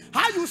preach,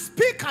 how you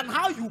speak, and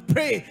how you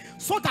pray,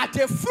 so that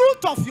the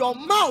fruit of your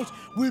mouth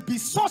will be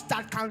such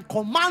that can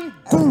command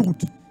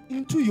good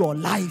into your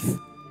life.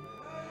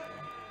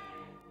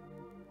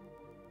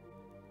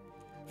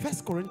 1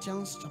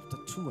 Corinthians chapter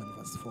 2 and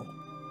verse 4.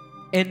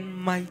 And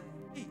my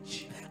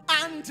speech.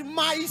 And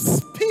my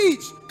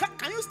speech.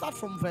 Can you start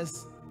from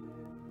verse?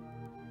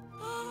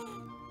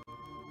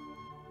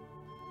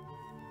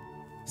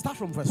 Start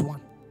from verse 1.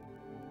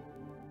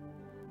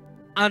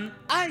 And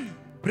I,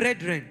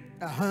 brethren,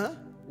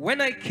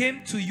 when I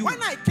came to you,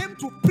 when I came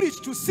to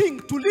preach, to sing,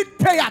 to lead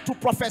prayer, to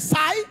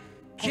prophesy,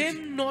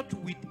 came not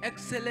with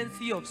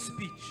excellency of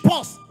speech.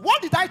 Pause.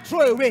 What did I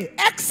throw away?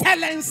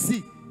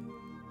 Excellency.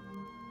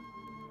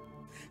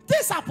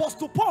 This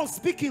Apostle Paul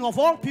speaking of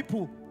all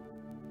people.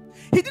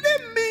 He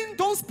didn't mean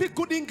don't speak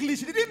good English.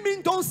 He didn't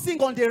mean don't sing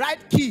on the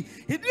right key.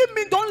 He didn't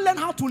mean don't learn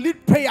how to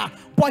lead prayer.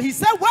 But he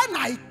said when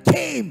I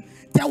came,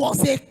 there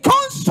was a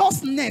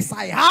consciousness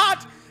I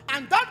had.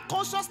 And that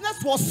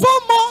consciousness was so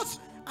much,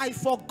 I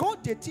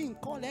forgot the thing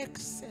called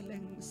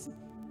excellence.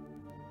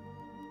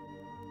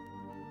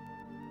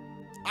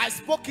 I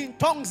spoke in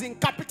tongues in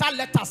capital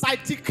letters. I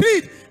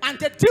decreed, and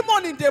the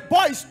demon in the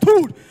boy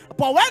stood.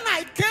 But when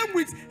I came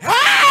with,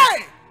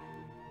 hey!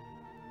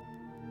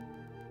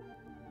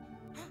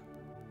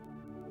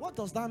 What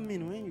does that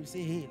mean when you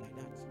say hey like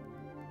that?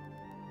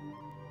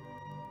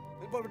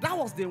 But that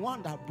was the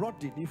one that brought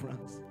the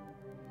difference.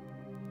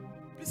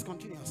 Please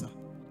continue, sir.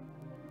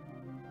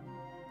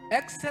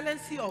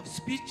 Excellency of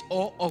speech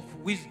or of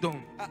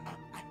wisdom.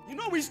 You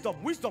know wisdom.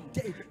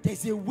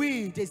 There's a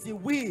way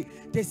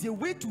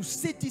to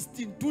say this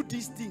thing, do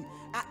this thing.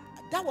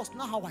 That was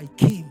not how I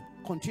came.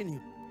 Continue.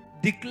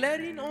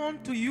 Declaring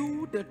unto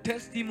you the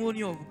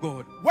testimony of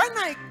God. When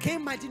I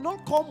came, I did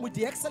not come with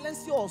the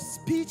excellency of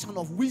speech and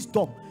of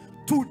wisdom,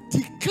 to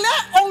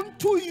declare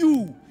unto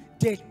you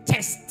the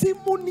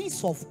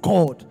testimonies of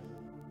God.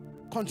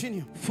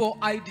 Continue. For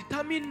I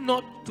determined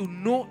not to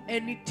know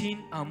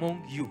anything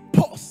among you.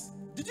 Pause.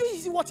 Did you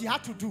see what he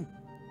had to do?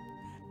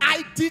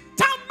 I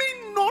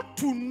determined not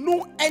to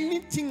know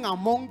anything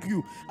among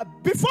you.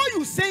 Before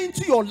you say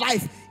into your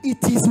life,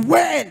 it is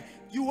well,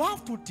 you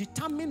have to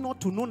determine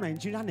not to know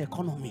Nigerian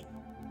economy.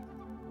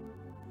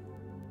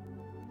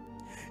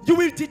 You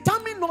will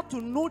determine not to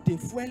know the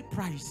fuel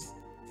price.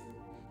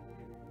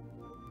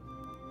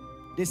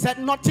 They said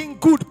nothing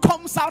good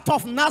comes out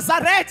of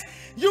Nazareth.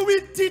 You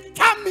will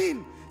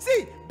determine.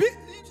 See,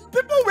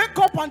 people wake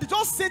up and they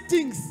just say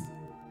things.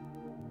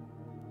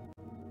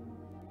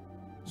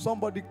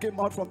 Somebody came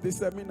out from the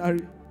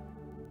seminary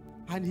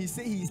and he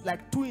said he's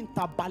like 2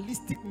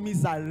 interballistic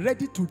missiles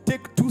ready to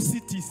take 2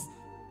 cities.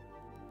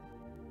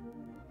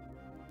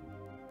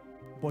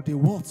 But the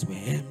words were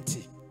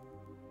empty.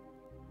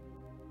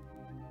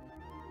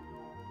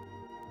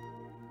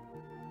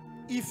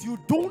 If you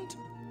don't,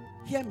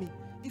 hear me,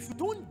 if you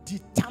don't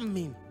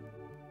determine,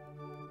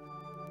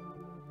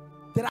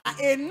 there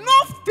are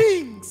enough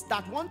things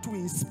that want to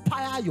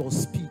inspire your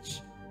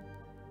speech.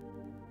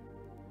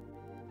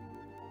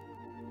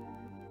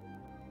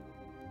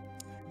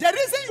 The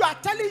reason you are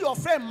telling your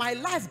friend, my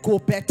life go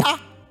better,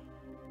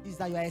 is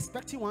that you are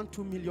expecting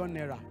 1-2 million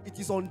naira. It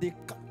is on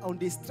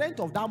the strength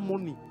of that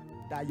money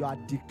that you are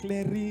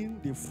declaring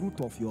the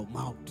fruit of your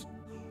mouth.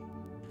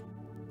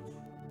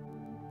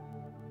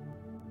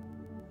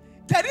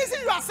 The reason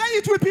you are saying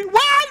it will be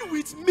well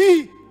with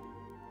me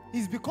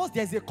is because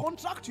there's a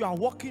contract you are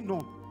working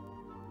on.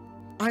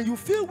 And you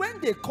feel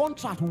when the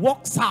contract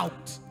works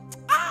out,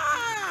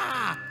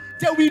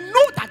 then we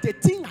know that the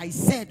thing I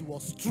said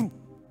was true.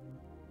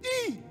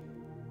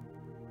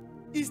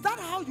 Is that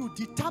how you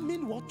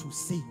determine what to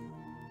say?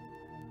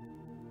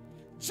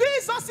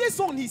 Jesus'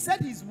 own, he said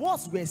his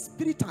words were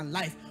spirit and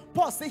life.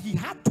 Paul said he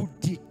had to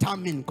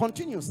determine.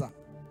 Continue, sir.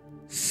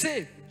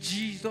 Save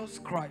Jesus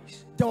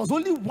Christ. There was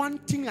only one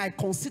thing I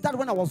considered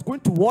when I was going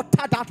to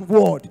utter that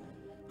word.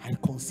 I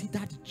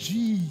considered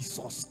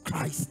Jesus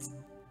Christ.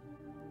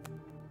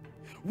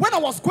 When I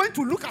was going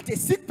to look at a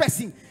sick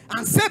person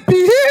and say, be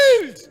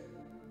healed,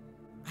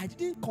 I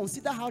didn't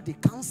consider how the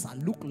cancer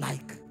looked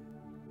like.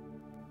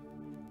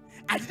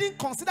 I didn't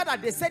consider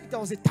that they said there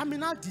was a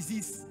terminal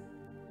disease.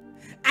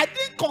 I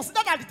didn't consider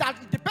that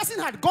the person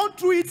had gone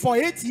through it for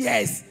 8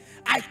 years.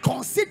 I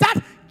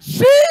considered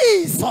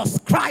Jesus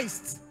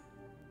Christ.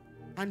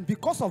 And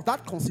because of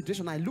that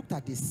consideration, I looked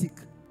at the sick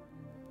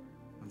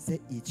and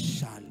said, it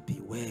shall be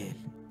well.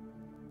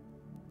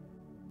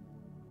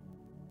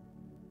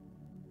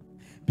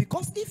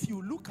 Because if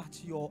you look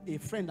at a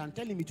friend and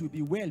tell him it will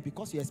be well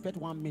because you expect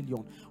 1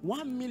 million,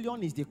 1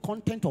 million is the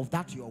content of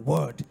that your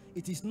word.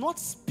 It is not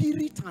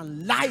spirit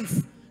and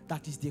life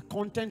that is the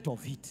content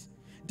of it.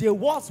 The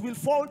words will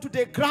fall to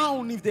the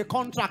ground if the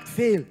contract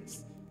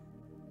fails.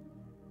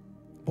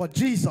 But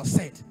Jesus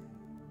said,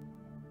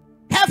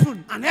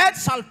 heaven and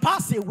earth shall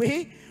pass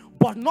away,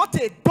 but not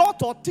a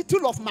dot or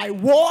tittle of my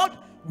word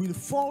will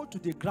fall to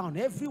the ground.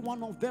 Every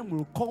one of them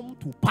will come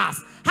to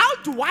pass. How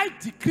do I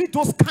decree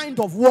those kind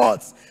of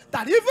words?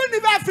 That even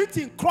if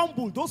everything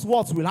crumbles, those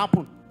words will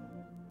happen.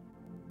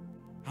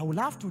 I will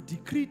have to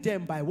decree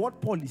them by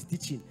what Paul is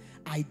teaching.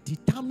 I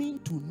determine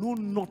to know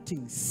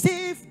nothing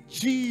save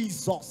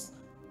Jesus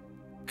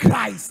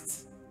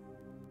Christ.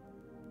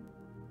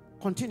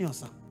 Continue,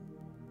 sir.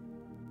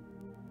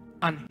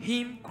 And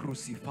him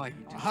crucified.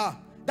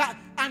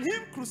 And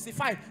him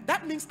crucified.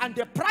 That means, and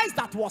the price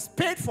that was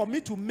paid for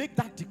me to make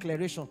that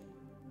declaration.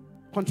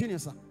 Continue,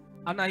 sir.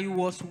 And I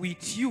was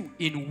with you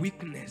in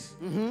weakness,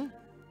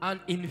 and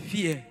in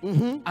fear,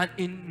 and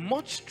in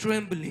much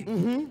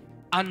trembling,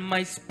 and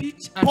my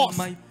speech and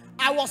my...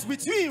 I was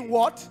with you in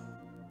what?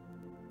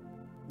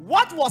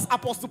 What was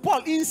Apostle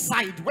Paul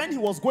inside when he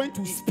was going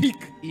to speak?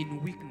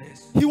 In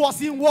weakness. He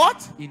was in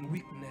what? In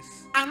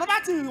weakness.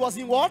 Another thing, he was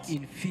in what?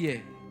 In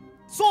fear.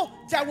 So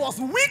there was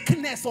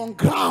weakness on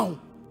ground.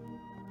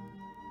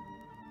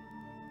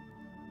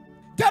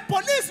 The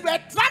police were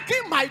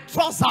tracking my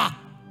trouser.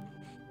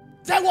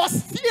 There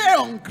was fear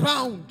on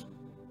ground.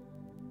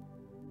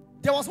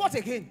 There was what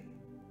again?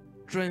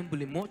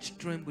 Trembling, much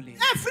trembling.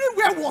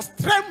 Everywhere was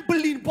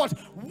trembling, but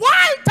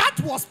while that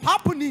was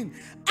happening,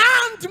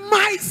 and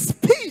my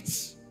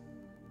speech,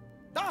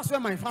 that's where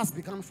my fast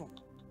began from.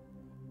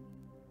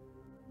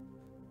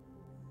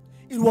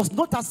 It was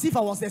not as if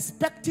I was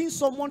expecting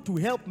someone to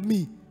help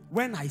me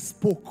when I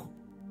spoke.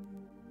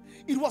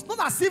 It was not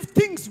as if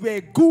things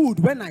were good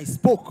when I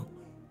spoke.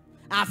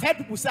 I've heard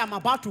people say, I'm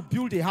about to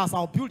build a house.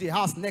 I'll build a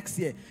house next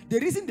year. The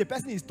reason the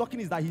person is talking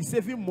is that he's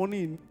saving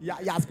money. He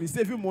has been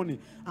saving money.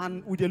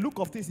 And with the look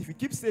of things, if you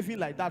keep saving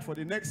like that for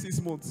the next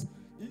 6 months,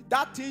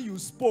 that thing you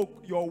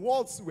spoke, your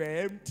words were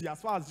empty as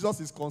far as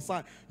Jesus is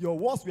concerned. Your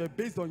words were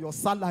based on your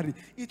salary.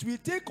 It will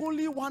take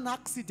only one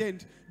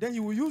accident. Then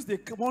you will use the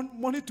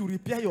money to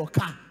repair your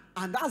car.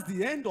 And that's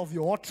the end of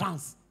your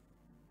utterance.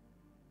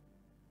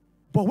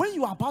 But when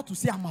you are about to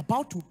say, I'm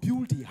about to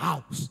build a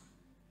house,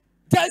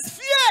 there's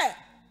fear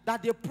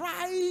that the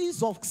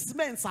price of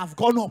cements have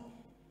gone up.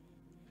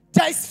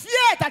 There is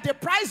fear that the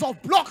price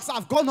of blocks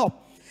have gone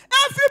up.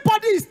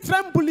 Everybody is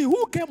trembling.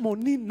 Who came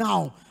on in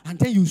now? And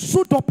then you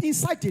showed up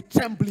inside the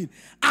trembling.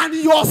 And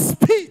your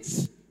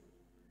speech,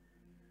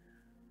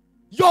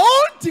 your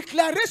own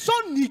declaration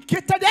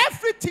negated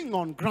everything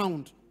on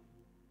ground.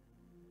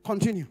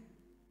 Continue.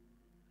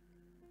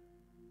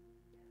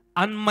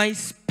 And my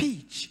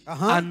speech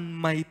and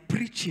my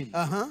preaching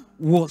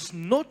was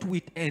not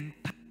with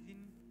enticing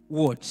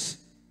words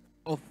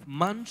of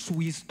man's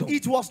wisdom.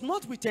 It was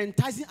not with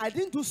enticing. I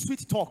didn't do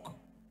sweet talk.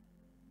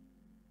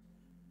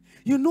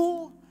 You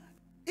know,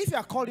 if you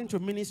are called into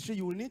ministry,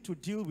 you will need to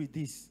deal with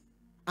this.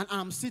 And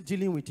I'm still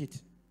dealing with it.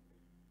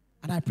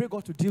 And I pray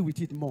God to deal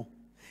with it more.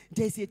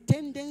 There's a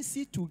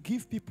tendency to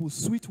give people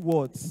sweet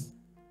words.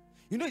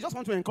 You know, you just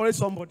want to encourage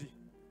somebody.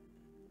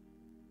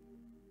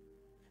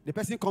 The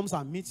person comes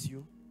and meets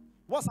you.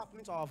 What's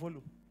happening to our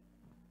volume?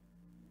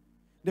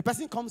 The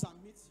person comes and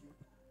meets you.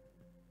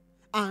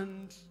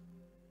 And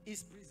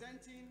is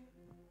presenting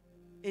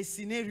a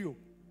scenario.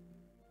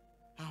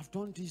 I've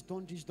done this,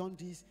 done this, done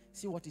this.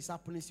 See what is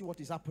happening, see what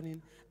is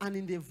happening. And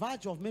in the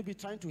verge of maybe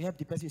trying to help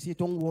the person, you say,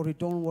 don't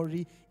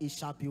worry, it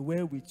shall be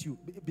well with you.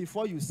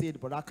 Before you say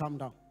it, brother, calm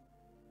down.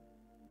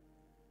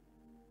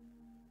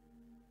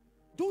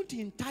 Don't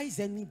entice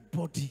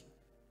anybody.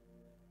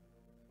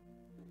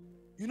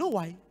 You know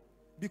why?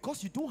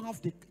 Because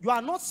you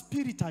are not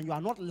spirit and you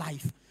are not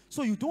life.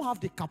 So you don't have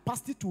the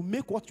capacity to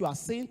make what you are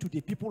saying to the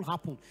people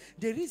happen.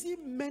 The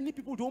reason many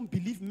people don't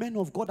believe men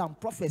of God and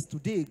prophets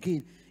today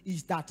again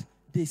is that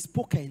they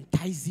spoke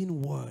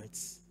enticing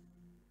words.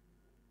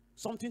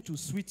 Something to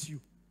sweet you.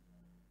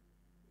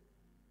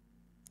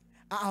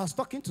 I was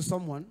talking to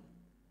someone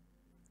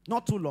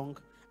not too long,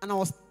 and I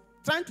was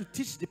trying to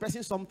teach the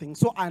person something.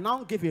 So I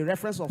now gave a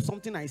reference of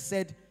something I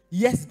said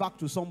years back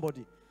to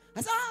somebody.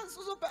 I said,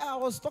 I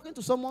was talking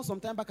to someone some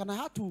time back, and I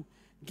had to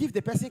give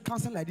the person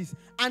counsel like this.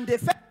 And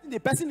the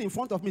person in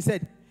front of me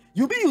said,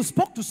 you mean you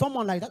spoke to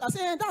someone like that? I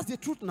said, that's the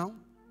truth now.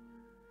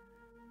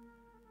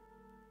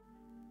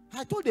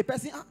 I told the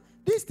person,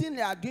 this thing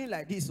they are doing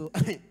like this, so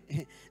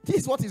this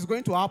is what is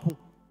going to happen.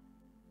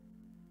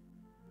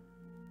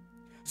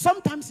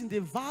 Sometimes in the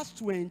verse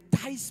to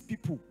entice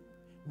people,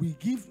 we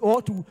give,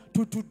 or to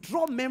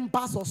draw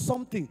members or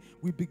something,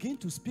 we begin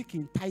to speak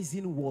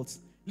enticing words.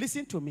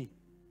 Listen to me.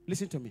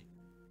 Listen to me.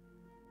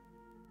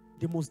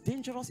 The most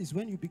dangerous is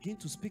when you begin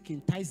to speak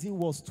enticing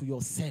words to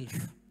yourself.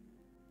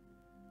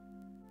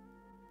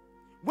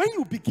 When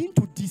you begin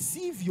to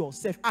deceive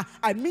yourself,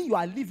 I mean you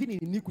are living in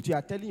iniquity, you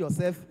are telling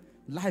yourself,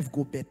 life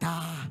go better.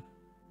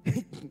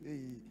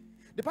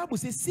 The Bible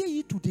says, say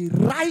it to the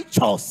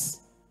righteous,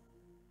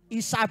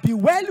 it shall be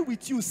well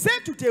with you. Say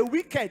to the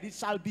wicked, it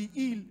shall be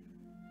ill.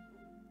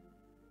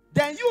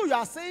 Then you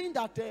are saying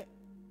that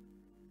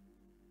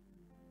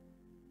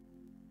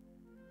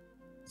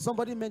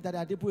somebody meant that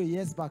Adebo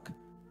years back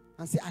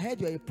and say, I heard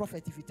you're a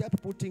prophet. If you tell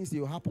people things, they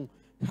will happen.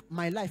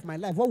 My life,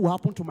 what will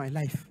happen to my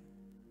life?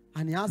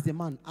 And he asked the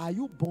man, are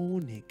you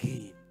born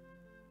again?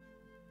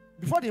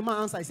 Before the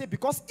man answered, I said,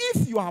 because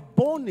if you are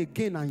born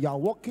again and you are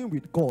walking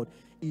with God,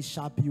 it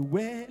shall be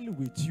well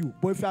with you.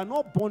 But if you are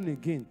not born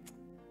again,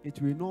 it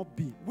will not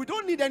be. We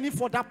don't need any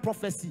further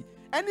prophecy.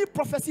 Any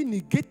prophecy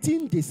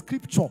negating the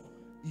scripture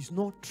is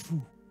not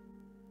true.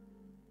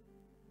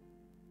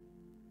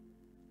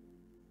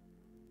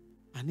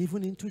 And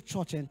even into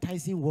church,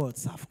 enticing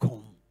words have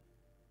come.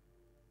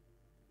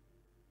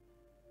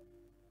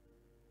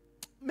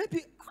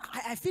 Maybe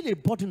I feel a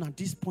burden at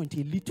this point,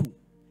 a little.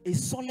 A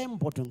solemn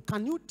burden.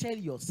 Can you tell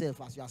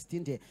yourself as you are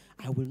standing there,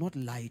 I will not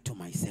lie to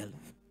myself?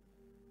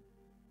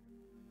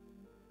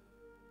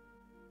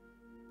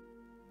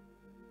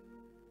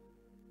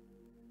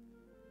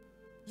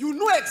 You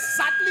know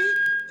exactly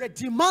the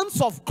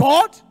demands of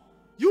God.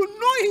 You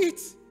know it.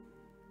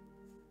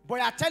 But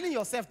you are telling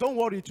yourself, don't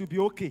worry, it will be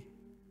okay.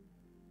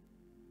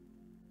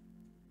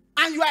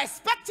 And you are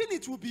expecting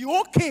it will be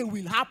okay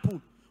will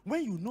happen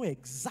when you know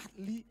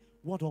exactly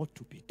what ought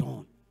to be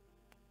done.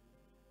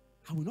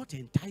 I will not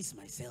entice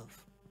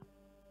myself.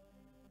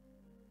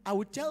 I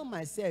will tell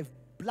myself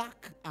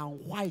black and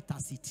white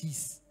as it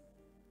is.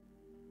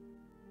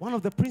 One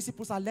of the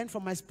principles I learned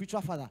from my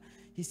spiritual father,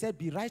 he said,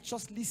 be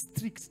righteously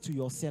strict to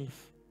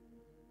yourself.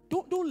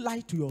 Don't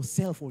lie to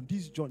yourself on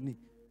this journey.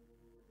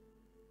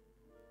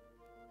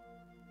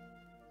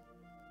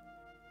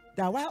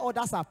 That while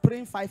others are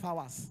praying 5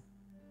 hours,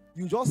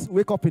 you just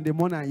wake up in the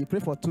morning and you pray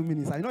for 2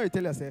 minutes. I know you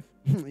tell yourself,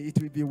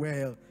 it will be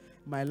well.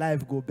 My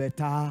life go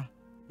better.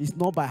 It's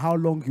not by how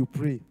long you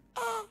pray.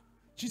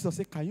 Jesus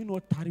said, can you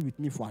not tarry with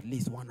me for at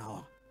least 1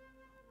 hour?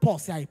 Paul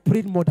said, I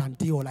prayed more than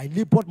day all. I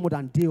labored more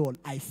than day all.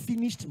 I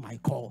finished my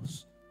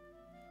course.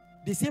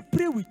 They say,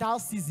 pray without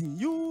ceasing.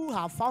 You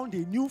have found a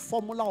new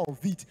formula of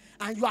it.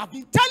 And you have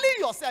been telling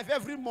yourself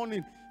every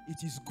morning,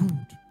 it is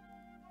good.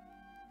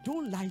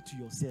 Don't lie to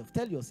yourself.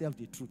 Tell yourself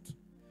the truth.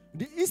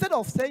 Instead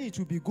of saying it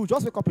will be good,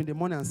 just wake up in the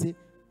morning and say,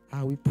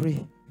 I will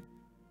pray.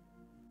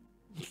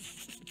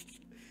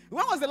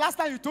 When was the last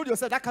time you told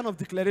yourself that kind of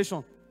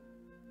declaration?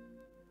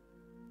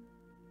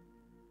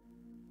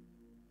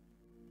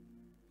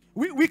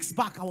 Weeks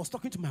back, I was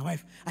talking to my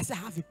wife. I said, I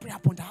have a prayer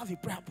point.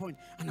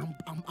 And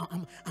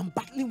I'm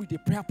battling with the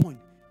prayer point.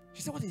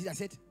 She said, what is it? I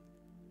said,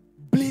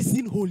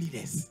 blazing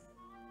holiness,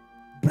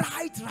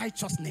 bright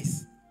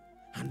righteousness,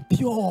 and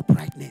pure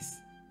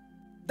uprightness.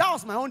 That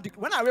was my own.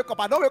 When I wake up,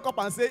 I don't wake up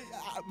and say,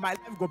 my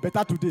life go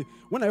better today.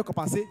 When I wake up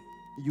and say,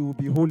 you will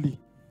be holy,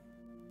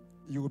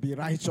 you will be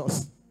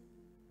righteous,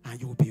 and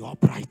you will be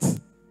upright.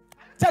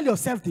 Tell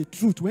yourself the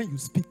truth when you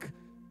speak.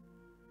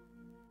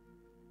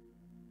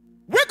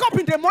 Wake up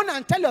in the morning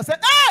and tell yourself,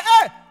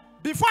 hey,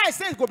 before I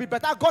say it will be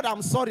better, God,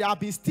 I'm sorry, I've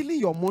been stealing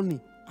your money.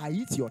 I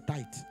eat your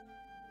tithe.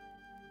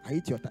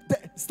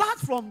 Start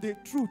from the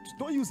truth.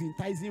 Don't use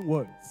enticing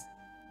words.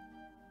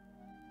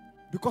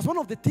 Because one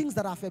of the things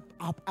that have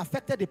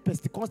affected the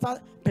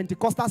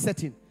Pentecostal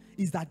setting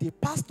is that the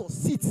pastor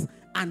sits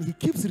and he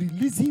keeps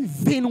releasing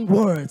vain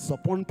words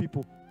upon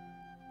people.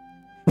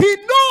 He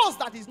knows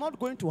that it's not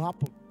going to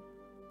happen.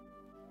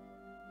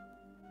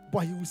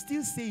 But he will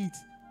still say it.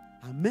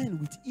 And men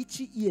with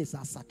itchy ears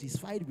are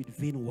satisfied with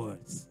vain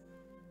words.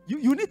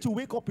 You need to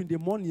wake up in the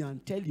morning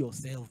and tell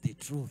yourself the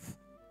truth.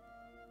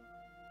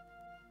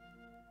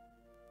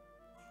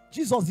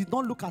 Jesus did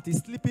not look at his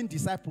sleeping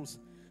disciples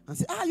and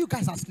say, you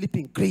guys are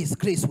sleeping. Grace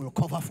will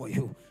cover for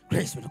you.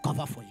 Grace will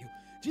cover for you.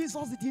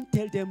 Jesus didn't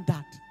tell them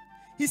that.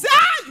 He said,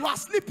 you are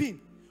sleeping.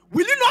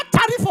 Will you not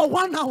tarry for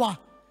 1 hour?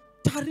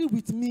 Tarry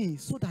with me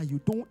so that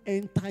you don't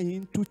enter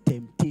into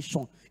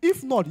temptation.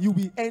 If not, you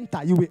will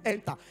enter. You will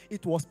enter.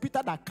 It was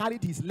Peter that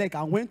carried his leg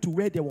and went to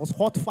where there was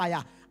hot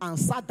fire and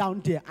sat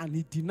down there, and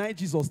he denied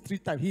Jesus 3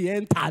 times. He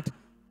entered.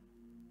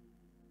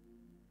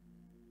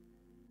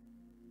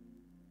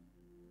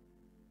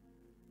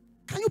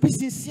 Can you be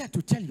sincere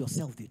to tell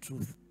yourself the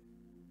truth?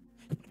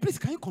 Please,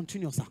 can you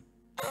continue, sir?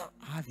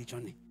 I have a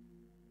journey.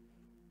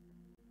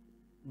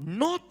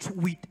 Not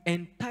with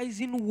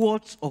enticing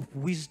words of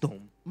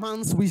wisdom.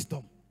 Man's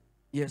wisdom.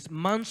 Yes,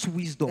 man's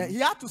wisdom. He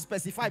had to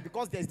specify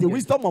because there's the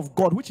wisdom of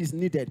God which is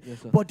needed. Yes,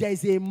 but there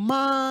is a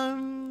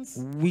man's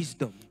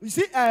wisdom. You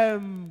see,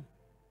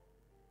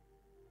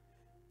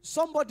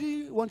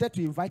 somebody wanted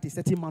to invite a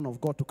certain man of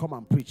God to come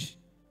and preach.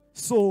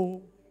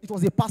 So it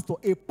was a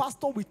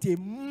pastor with a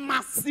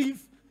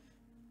massive,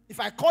 if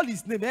I call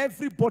his name,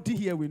 everybody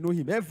here will know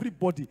him.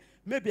 Everybody.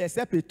 Maybe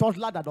except a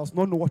toddler that does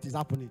not know what is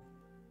happening.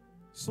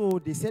 So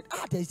they said,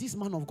 there's this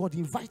man of God,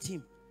 invite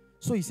him.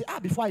 So he said,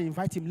 before I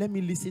invite him, let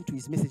me listen to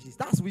his messages.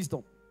 That's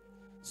wisdom.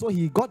 So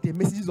he got the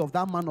messages of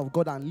that man of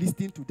God and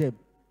listened to them.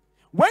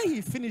 When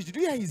he finished, did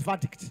you hear his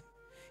verdict?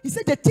 He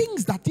said, the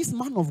things that this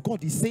man of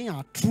God is saying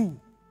are true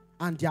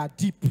and they are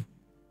deep.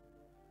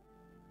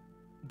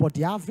 But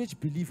the average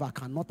believer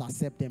cannot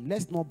accept them.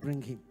 Let's not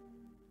bring him.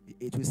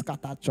 It will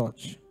scatter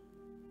church.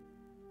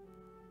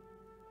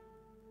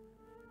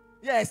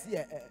 Yes,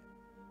 yeah.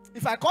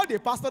 If I call the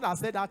pastor that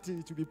said that,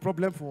 it will be a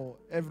problem for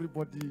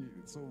everybody.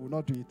 So we'll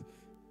not do it.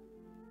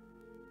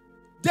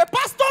 The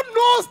pastor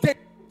knows that,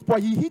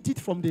 but he hid it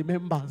from the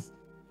members.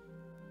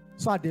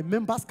 So that the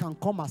members can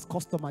come as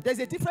customers. There's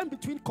a difference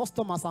between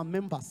customers and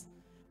members.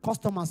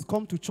 Customers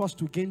come to church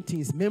to gain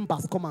things.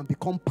 Members come and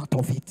become part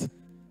of it.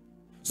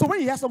 So when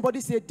you hear somebody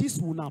say, this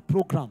will not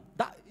program,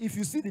 that if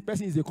you see the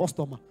person is a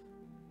customer.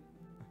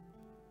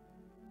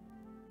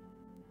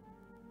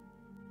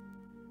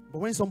 But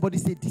when somebody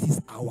says, this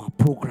is our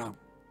program,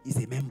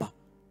 he's a member.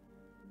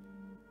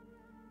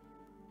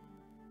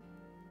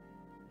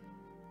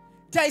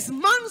 There is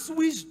man's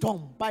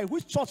wisdom by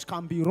which church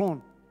can be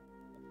run.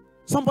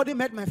 Somebody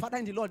met my father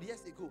in the Lord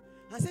years ago.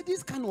 I said,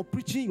 this kind of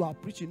preaching you are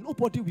preaching,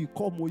 nobody will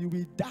come or you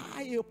will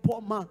die a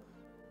poor man.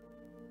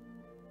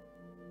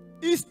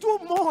 It's too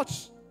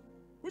much.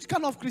 Which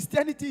kind of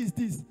Christianity is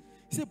this?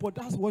 He said, but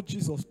that's what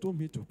Jesus told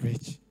me to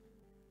preach.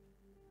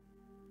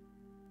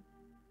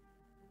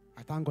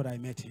 I thank God I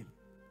met him.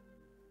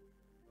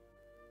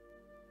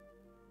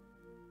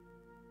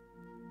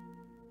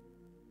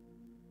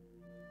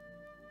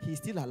 He's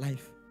still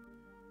alive.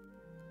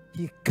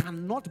 He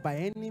cannot by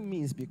any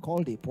means be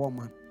called a poor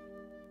man.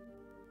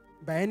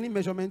 By any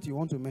measurement you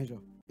want to measure,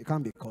 you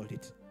can't be called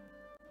it.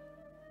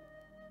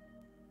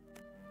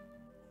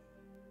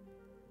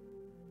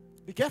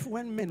 Be careful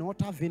when men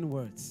utter vain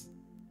words.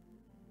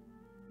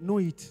 Know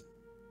it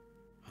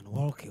and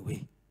walk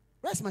away.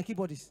 Where's my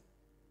keyboardist?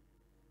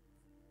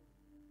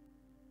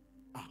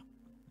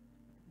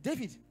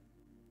 David,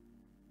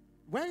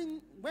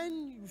 when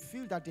you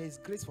feel that there is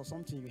grace for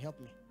something, you help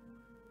me.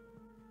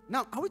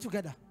 Now, are we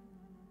together?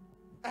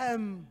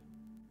 AY.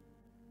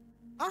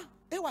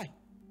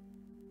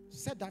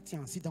 Set that thing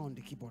and sit down on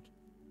the keyboard.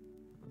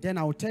 Then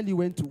I will tell you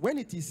when to. When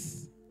it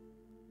is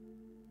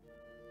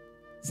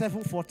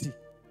 7:40,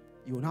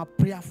 you will now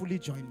prayerfully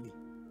join me.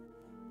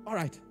 All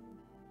right.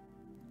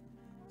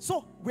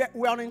 So, we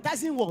are on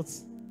enticing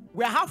words.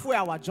 We are halfway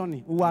our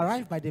journey. We will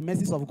arrive by the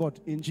mercies of God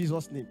in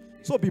Jesus' name.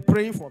 So, be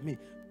praying for me.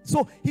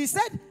 So, he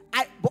said,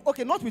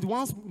 okay, not with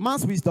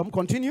man's wisdom.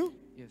 Continue.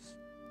 Yes.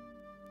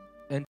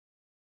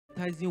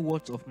 Enticing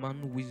words of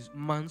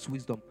man's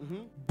wisdom.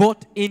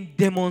 But in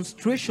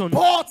demonstration.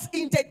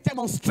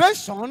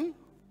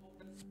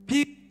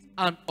 Speak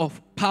and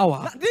of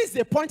power. Now, this is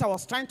the point I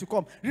was trying to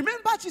come.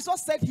 Remember,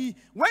 Jesus said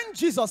when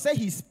Jesus said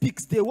he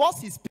speaks, the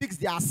words he speaks,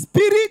 they are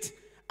spirit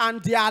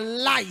and they are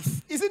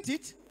life. Isn't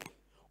it?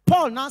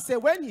 Paul now said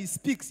when he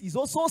speaks, he's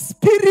also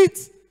spirit.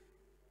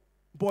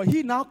 But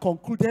he now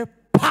concluded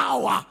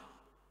power.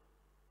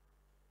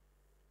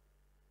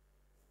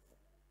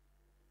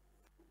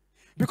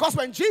 Because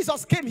when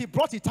Jesus came, he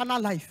brought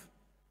eternal life.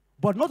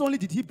 But not only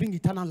did he bring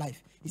eternal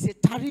life, he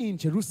said, tarry in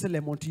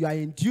Jerusalem until you are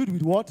endued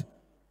with what?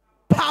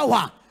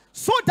 Power.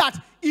 So that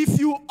if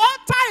you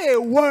utter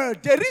a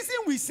word, the reason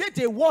we say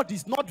the word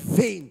is not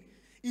vain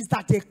is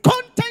that the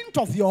content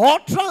of your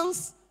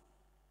utterance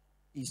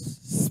is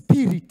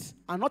spirit.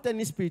 And not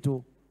any spirit,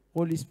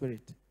 Holy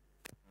Spirit.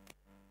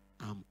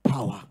 And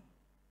power.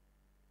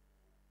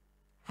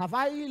 Have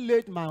I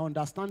laid my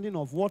understanding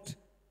of what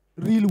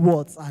real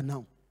words are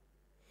now?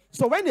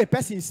 So when a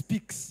person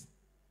speaks,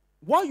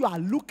 what you are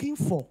looking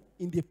for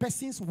in the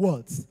person's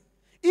words,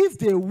 if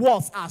the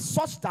words are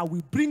such that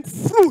will bring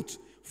fruit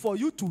for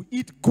you to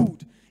eat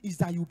good, is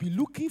that you'll be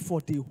looking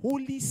for the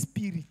Holy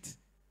Spirit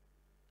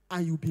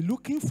and you'll be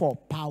looking for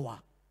power.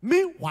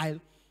 Meanwhile,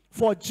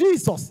 for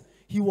Jesus,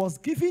 he was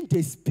given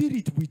the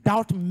Spirit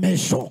without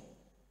measure.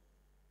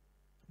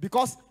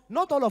 Because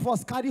not all of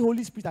us carry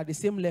Holy Spirit at the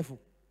same level.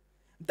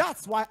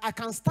 That's why I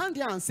can stand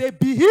here and say,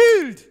 be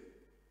healed.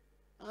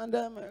 And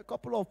a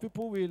couple of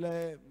people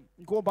will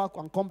go back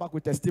and come back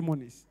with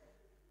testimonies.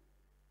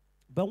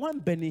 But when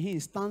Benny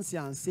Hinn stands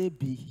here and say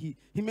be,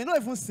 he may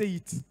not even say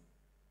it.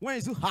 When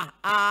he says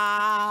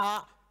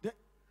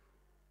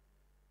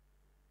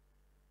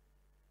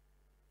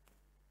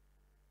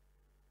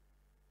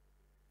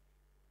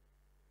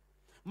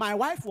my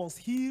wife was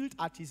healed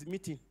at his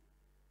meeting.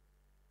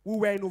 We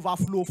were in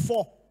overflow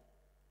 4.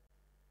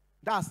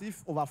 That's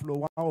if overflow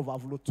 1,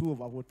 overflow 2,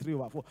 overflow 3,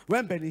 overflow.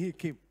 When Benny Hinn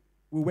came,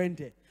 we went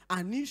there.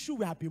 An issue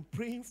we have been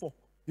praying for.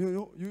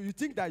 You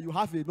think that you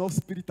have enough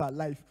spirit and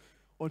life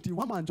until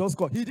one man just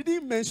got. He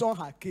didn't mention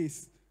her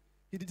case.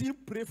 He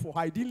didn't pray for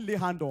her. He didn't lay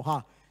hand on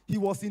her. He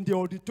was in the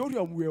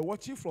auditorium. We were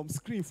watching from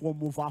screen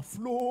from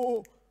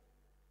overflow.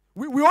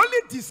 We only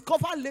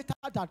discovered later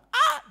that,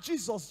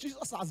 Jesus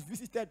has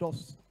visited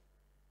us.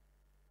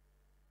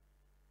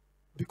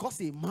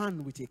 Because a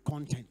man with a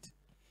content.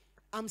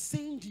 I'm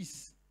saying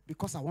this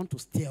because I want to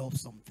stir up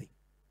something.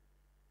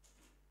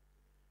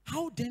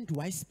 How then do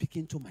I speak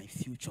into my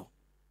future?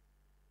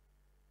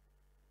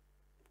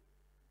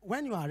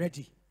 When you are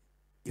ready,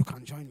 you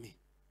can join me.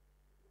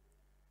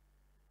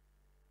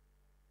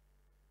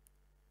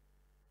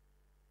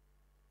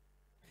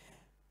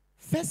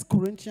 First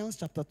Corinthians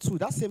chapter 2,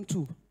 that same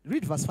 2.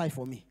 Read verse 5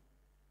 for me.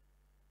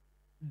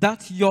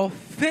 That your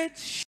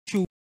faith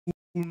should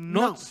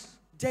not... Now,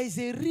 there is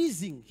a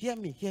reason. Hear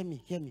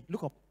me.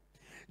 Look up.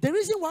 The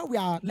reason why we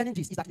are learning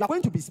this is that you are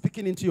going to be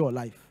speaking into your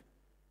life.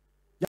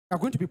 You are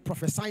going to be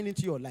prophesying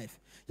into your life.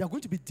 You are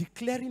going to be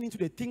declaring into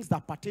the things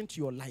that pertain to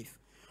your life.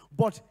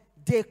 But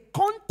the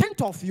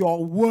content of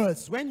your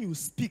words when you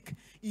speak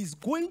is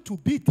going to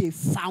be the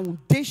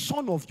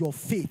foundation of your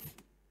faith.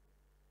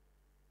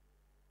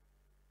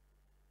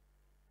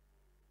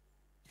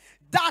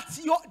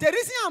 The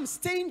reason I'm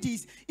saying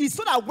this is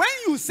so that when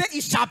you say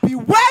it shall be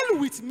well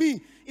with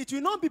me, it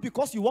will not be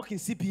because you work in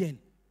CBN.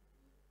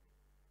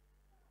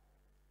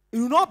 It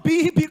will not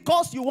be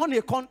because you won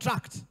a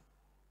contract.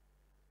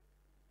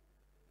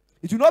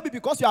 It will not be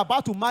because you are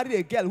about to marry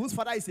a girl whose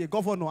father is a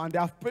governor and they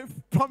have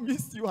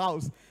promised you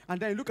house. And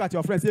then you look at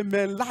your friend and say,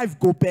 man, life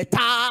go better.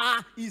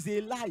 Is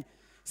a lie.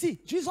 See,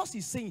 Jesus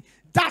is saying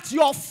that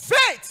your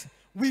faith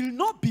will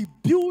not be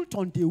built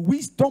on the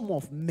wisdom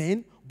of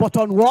men, but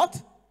on what?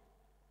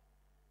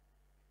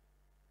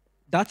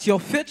 That your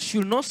faith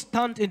should not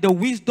stand in the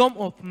wisdom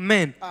of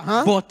men,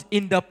 but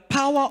in the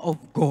power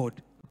of God.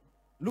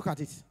 Look at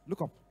it.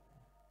 Look up.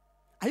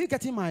 Are you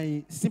getting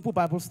my simple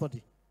Bible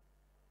study?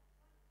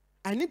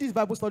 I need this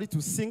Bible study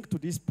to sink to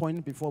this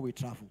point before we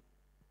travel.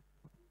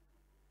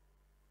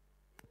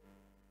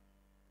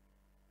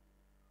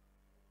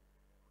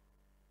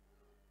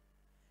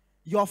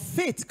 Your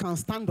faith can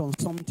stand on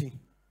something.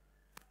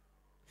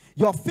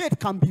 Your faith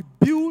can be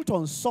built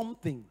on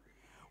something.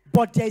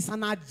 But there is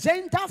an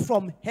agenda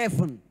from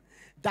heaven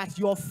that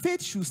your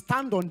faith should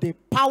stand on the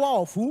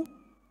power of who?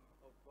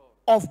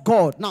 Of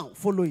God. Now,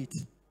 follow it.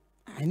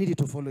 I need you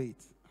to follow it.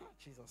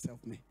 Jesus,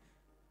 help me.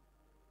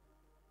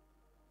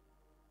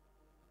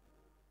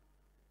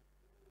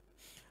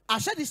 I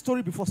shared this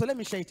story before, so let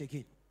me share it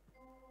again.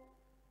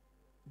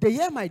 The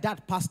year my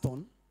dad passed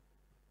on,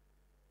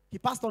 he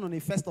passed on the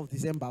 1st of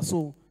December,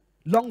 so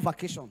long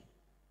vacation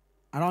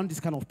around this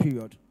kind of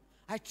period.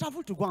 I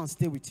traveled to go and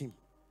stay with him.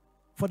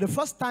 For the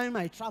first time,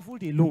 I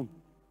traveled alone.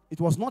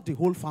 It was not the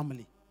whole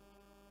family.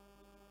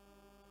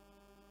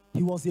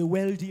 He was a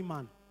wealthy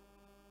man.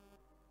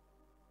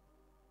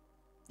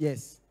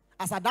 Yes.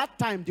 As at that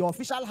time, the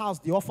official house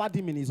they offered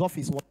him in his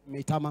office was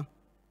Maitama.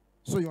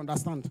 So you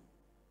understand?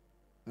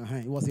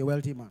 He was a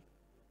wealthy man.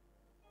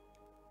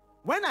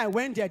 When I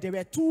went there, there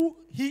were two,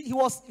 he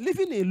was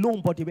living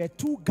alone, but there were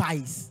 2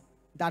 guys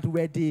that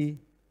were the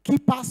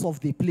keepers of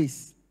the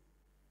place.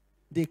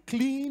 They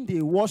cleaned,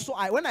 they washed. So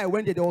when I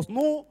went there was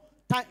no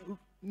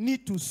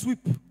need to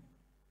sweep.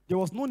 There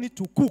was no need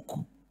to cook.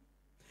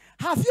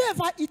 Have you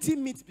ever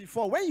eaten meat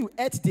before? When you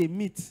ate the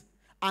meat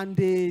and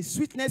the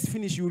sweetness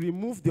finished, you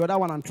remove the other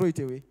one and throw it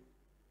away?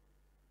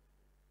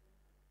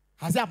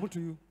 Has it happened to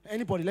you?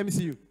 Anybody? Let me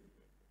see you.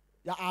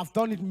 Yeah, I've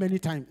done it many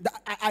times.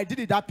 I did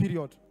it that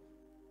period.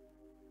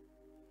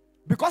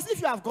 Because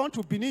if you have gone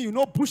to Benin, you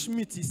know bush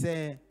meat is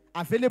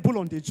available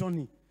on the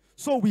journey.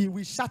 So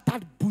we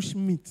shattered bush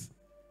meat.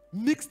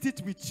 Mixed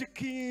it with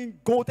chicken,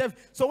 goat.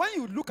 So when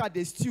you look at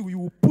the stew, you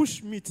will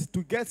push meat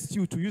to get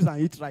stew to use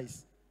and eat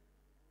rice.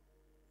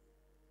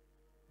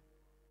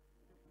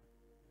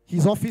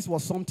 His office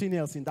was something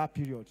else in that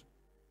period.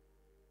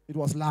 It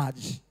was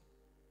large.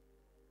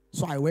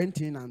 So I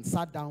went in and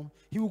sat down.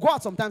 He would go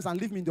out sometimes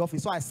and leave me in the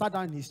office. So I sat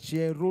down in his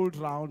chair, rolled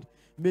around,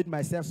 made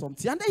myself some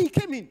tea. And then he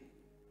came in.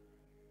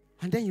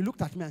 And then he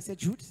looked at me and said,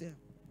 Jude,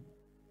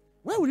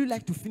 where would you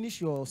like to finish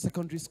your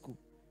secondary school?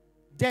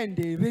 Then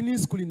the reigning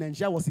school in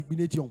Nigeria was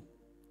Igbinedium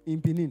in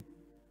Benin.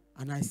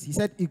 And he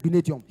said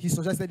Igbinedium. He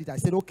suggested it. I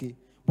said, okay,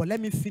 but let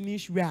me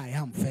finish where I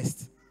am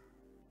first.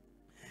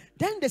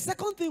 Then the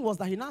second thing was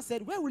that he now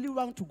said, where will you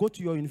want to go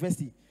to your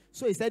university?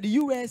 So he said,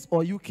 US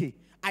or UK.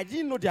 I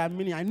didn't know their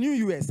meaning. I knew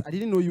US. I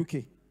didn't know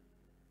UK.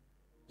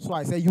 So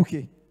I said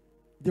UK.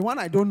 The one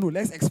I don't know,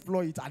 let's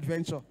explore it,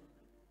 adventure.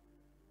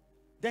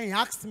 Then he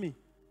asked me,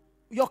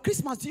 your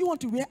Christmas, do you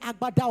want to wear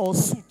agbada or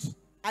suit?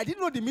 I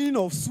didn't know the meaning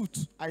of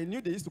suit. I knew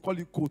they used to call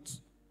it coat.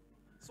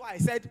 So I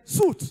said,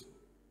 suit.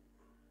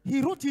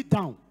 He wrote it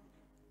down.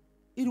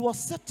 It was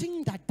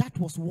certain that that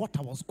was what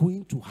I was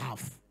going to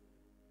have.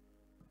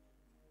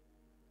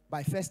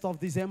 By 1st of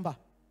December,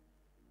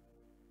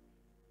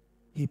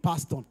 he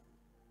passed on.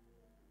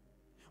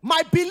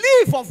 My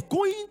belief of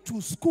going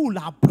to school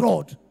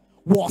abroad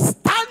was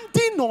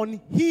standing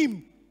on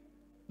him,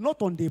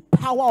 not on the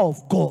power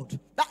of God.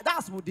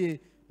 That's what the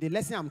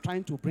lesson I'm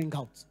trying to bring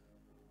out.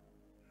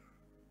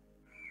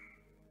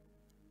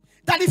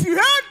 That if you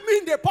heard me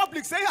in the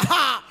public say,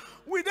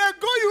 we then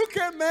go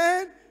UK,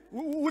 man,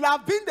 we would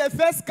have been the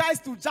first guys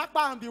to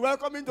jackpot and be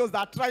welcoming those that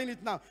are trying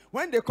it now.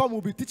 When they come,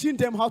 we'll be teaching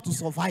them how to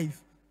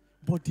survive.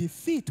 But the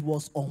faith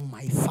was on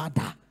my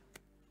father,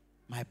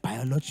 my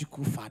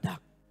biological father.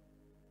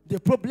 The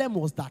problem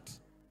was that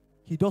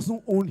he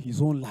doesn't own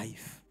his own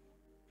life.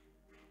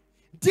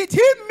 Did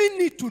he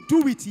mean it to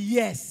do it?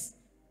 Yes.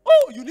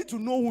 Oh, you need to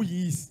know who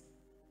he is.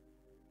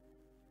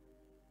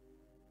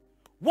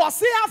 Was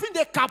he having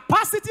the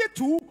capacity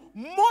to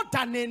more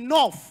than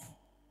enough?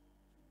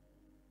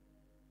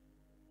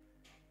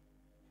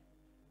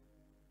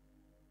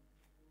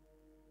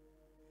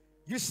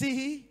 You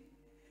see,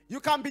 you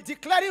can be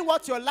declaring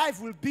what your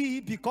life will be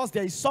because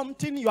there is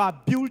something you are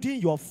building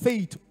your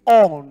faith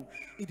on.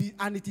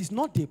 And it is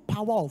not the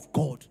power of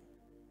God.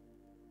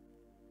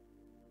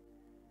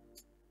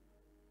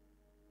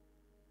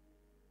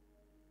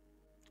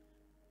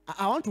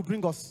 I want to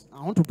bring us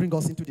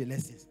into the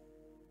lessons.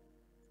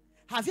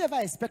 Have you ever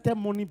expected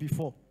money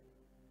before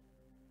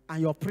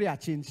and your prayer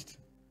changed?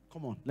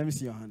 Come on, let me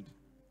see your hand.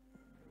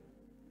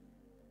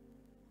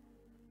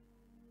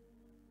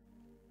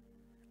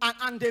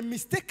 And they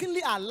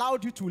mistakenly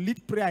allowed you to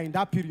lead prayer in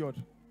that period.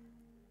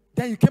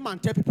 Then you came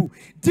and tell people,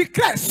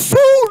 declare,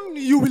 soon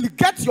you will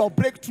get your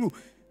breakthrough.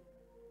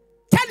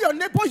 Tell your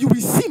neighbor, you will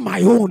see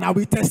my own, I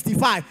will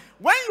testify.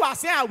 When you are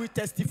saying I will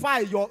testify,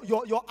 your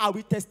I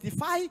will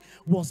testify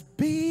was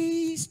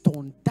based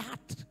on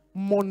that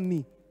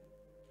money.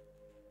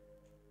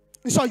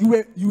 So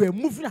you were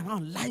moving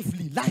around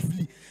lively.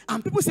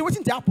 And people say, what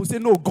in the apple? Say,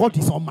 no, God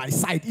is on my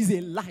side. It's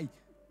a lie.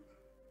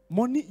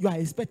 Money, you are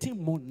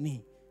expecting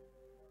money.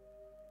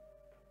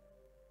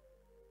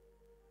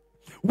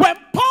 When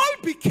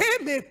Paul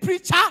became a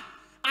preacher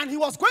and he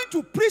was going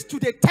to preach to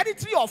the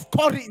territory of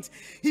Corinth,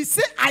 he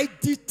said, I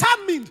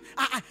determined,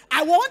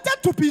 I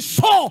wanted to be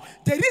sure.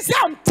 The reason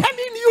I'm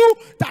telling you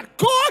that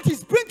God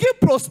is bringing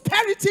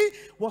prosperity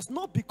was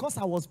not because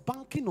I was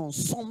banking on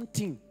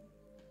something.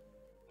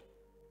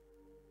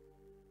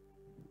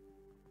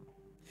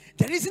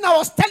 The reason I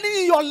was telling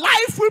you your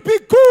life will be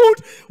good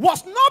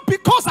was not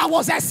because I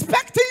was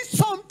expecting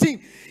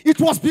something. It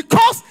was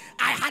because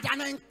I had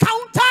an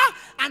encounter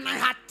and I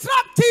had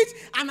trapped it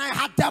and I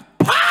had the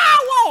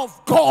power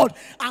of God.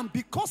 And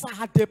because I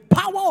had the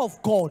power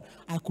of God,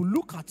 I could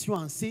look at you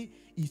and say,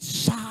 it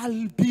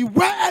shall be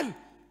well.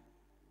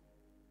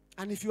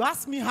 And if you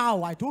ask me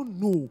how, I don't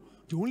know.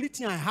 The only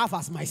thing I have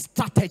as my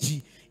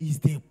strategy is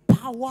the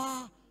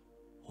power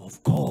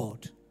of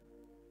God.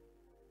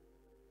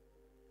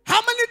 How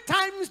many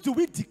times do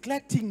we declare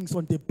things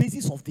on the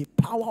basis of the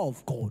power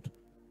of God?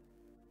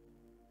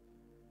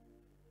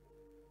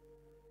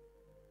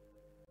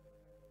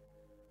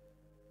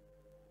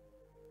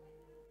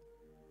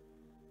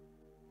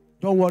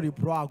 Don't worry,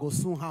 bro, I'll go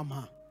soon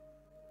hammer.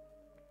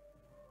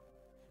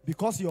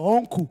 Because your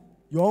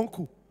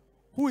uncle,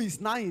 who is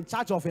now in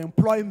charge of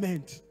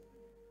employment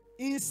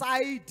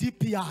inside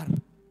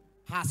DPR,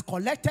 has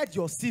collected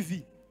your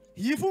CV.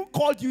 He even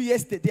called you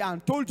yesterday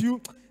and told you,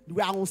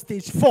 we are on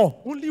stage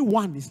 4. Only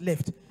one is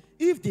left.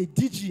 If the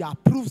DG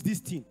approves this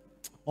thing,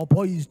 oh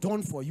boy, it's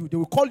done for you. They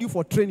will call you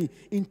for training.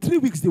 In 3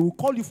 weeks, they will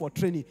call you for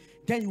training.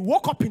 Then you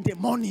woke up in the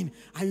morning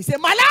and you say,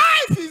 my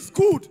life is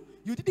good.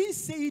 You didn't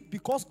say it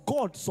because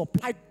God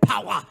supplied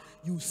power.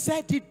 You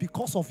said it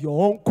because of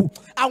your uncle.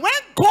 And when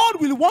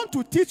God will want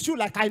to teach you,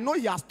 like I know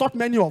he has taught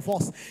many of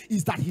us,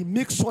 is that he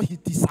makes sure he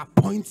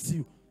disappoints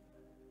you.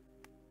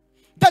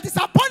 The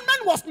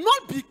disappointment was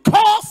not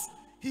because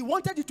he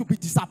wanted you to be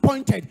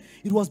disappointed.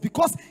 It was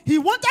because he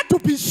wanted to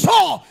be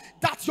sure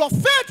that your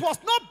faith was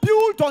not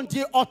built on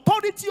the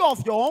authority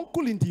of your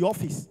uncle in the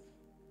office.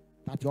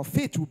 That your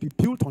faith will be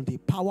built on the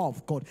power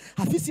of God.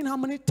 Have you seen how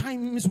many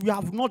times we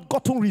have not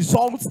gotten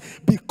results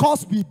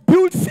because we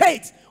build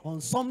faith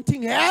on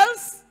something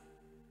else?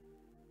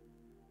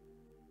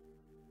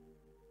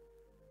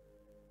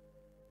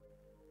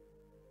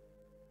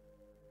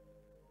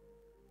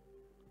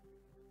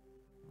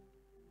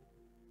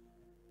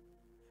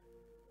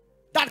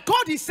 That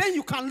God is saying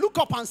you can look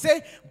up and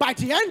say, by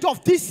the end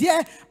of this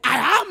year,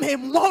 I am a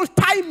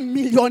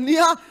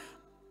multi-millionaire.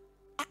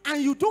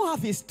 And you don't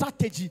have a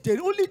strategy. The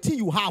only thing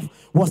you have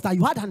was that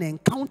you had an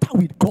encounter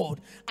with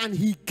God. And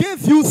he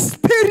gave you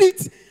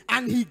spirit.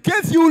 And he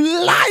gave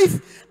you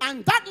life.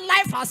 And that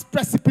life has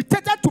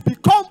precipitated to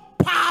become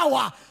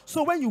power.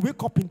 So when you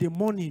wake up in the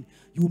morning,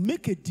 you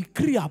make a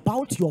decree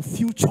about your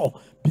future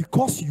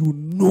because you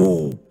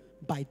know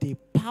by the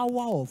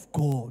power of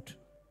God.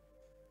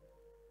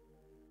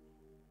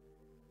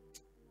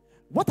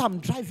 What I'm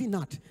driving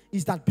at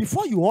is that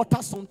before you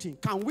utter something,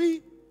 can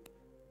we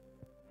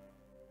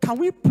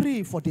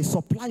pray for the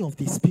supply of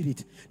the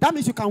Spirit? That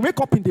means you can wake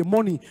up in the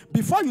morning.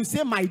 Before you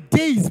say, my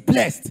day is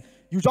blessed,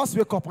 you just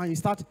wake up and you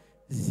start.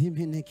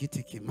 And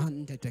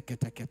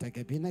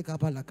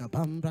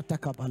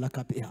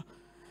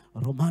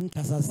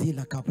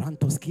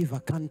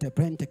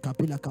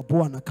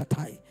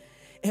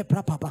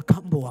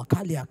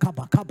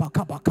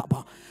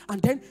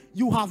then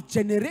you have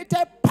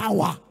generated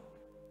power.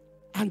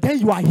 And then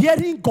you are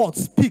hearing God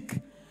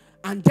speak.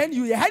 And then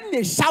you are hearing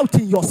a shout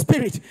in your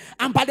spirit.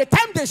 And by the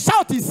time the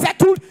shout is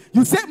settled,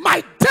 you say,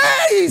 my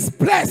day is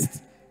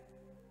blessed.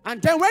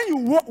 And then when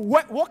you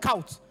walk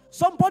out,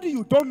 somebody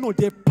you don't know,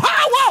 the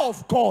power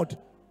of God.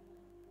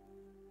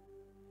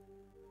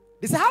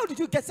 They say, how did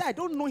you get? Say, I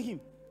don't know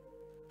him.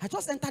 I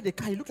just entered the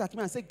car. He looked at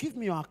me and said, give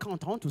me your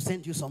account. I want to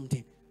send you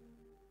something.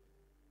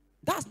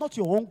 That's not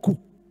your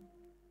uncle.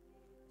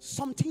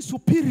 Something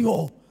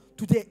superior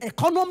to the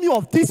economy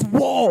of this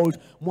world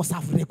must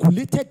have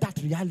regulated that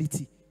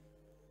reality.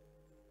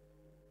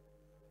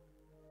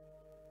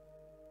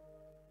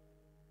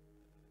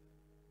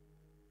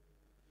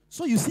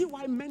 So you see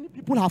why many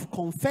people have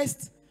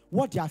confessed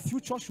what their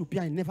future should be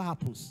and it never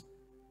happens.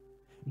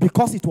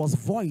 Because it was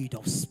void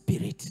of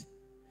spirit.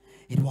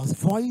 It was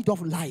void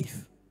of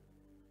life.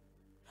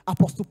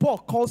 Apostle Paul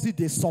calls it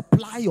the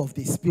supply of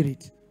the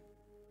Spirit.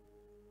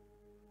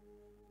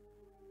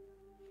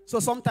 So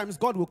sometimes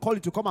God will call you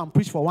to come and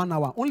preach for 1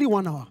 hour. Only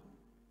 1 hour.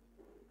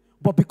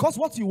 But because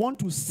what you want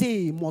to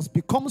say must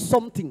become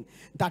something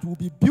that will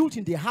be built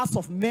in the hearts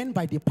of men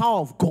by the power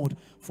of God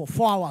for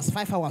 4 hours,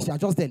 5 hours, you are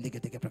just there. And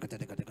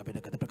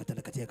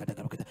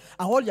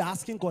all you're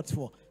asking God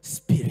for,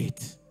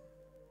 Spirit,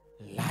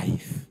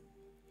 life,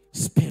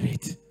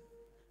 Spirit,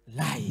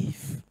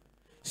 life,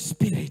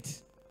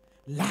 Spirit,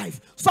 life.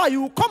 So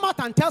you will come out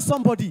and tell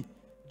somebody,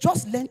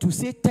 just learn to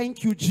say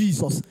thank you,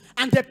 Jesus.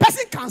 And the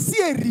person can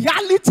see a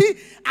reality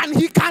and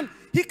he can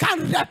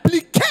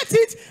replicate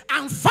it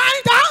and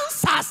find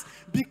answers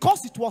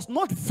because it was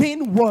not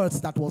vain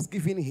words that was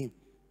given him.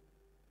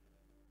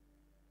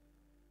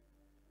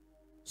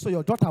 So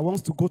your daughter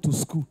wants to go to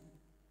school.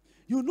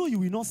 You know you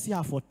will not see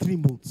her for 3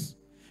 months.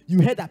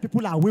 You heard that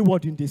people are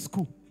wayward in the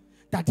school.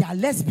 That there are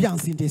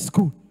lesbians in the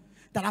school.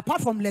 That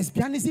apart from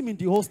lesbianism in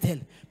the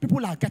hostel,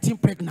 people are getting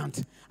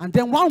pregnant. And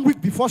then 1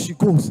 week before she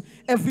goes,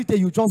 every day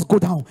you just go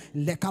down.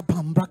 And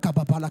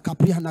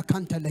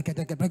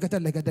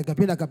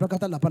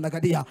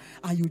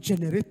you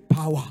generate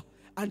power.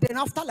 And then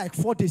after like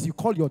 4 days, you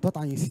call your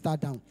daughter and you sit her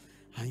down.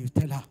 And you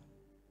tell her,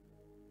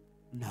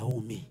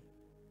 Naomi,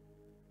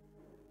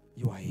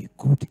 you are a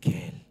good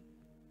girl.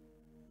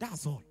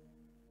 That's all.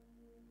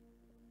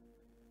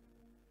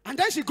 And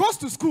then she goes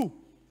to school.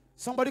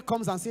 Somebody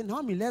comes and says,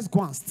 Naomi, let's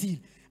go and steal.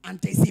 And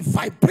there's a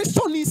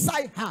vibration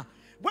inside her.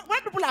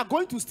 When people are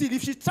going to steal,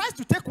 if she tries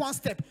to take 1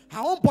 step,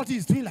 her own body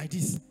is doing like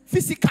this,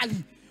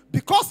 physically.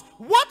 Because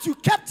what you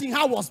kept in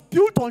her was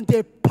built on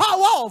the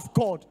power of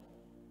God.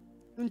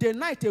 In the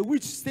night, a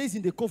witch stays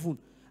in the coven.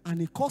 And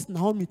it caused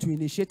Naomi to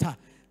initiate her.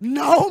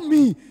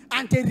 Naomi!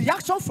 And the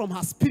reaction from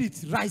her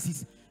spirit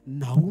rises.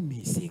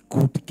 Naomi is a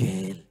good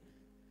girl.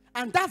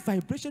 And that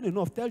vibration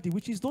enough tell the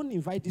witches, don't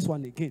invite this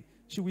one again.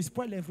 She will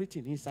spoil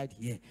everything inside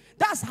here.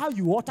 That's how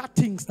you utter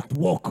things that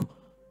work.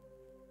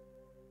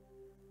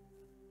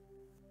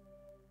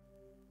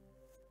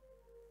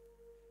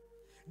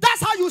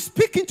 That's how you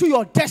speak into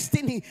your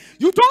destiny.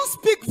 You don't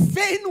speak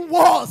vain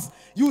words.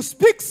 You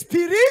speak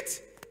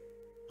spirit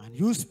and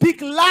you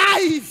speak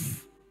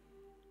life.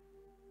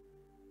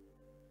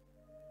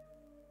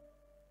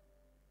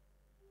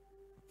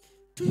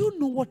 Do you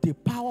know what the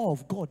power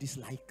of God is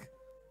like?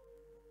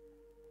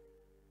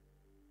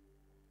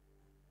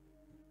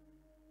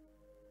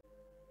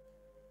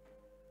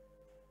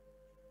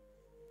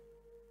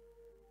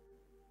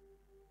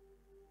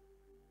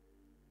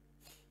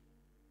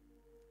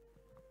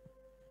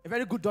 A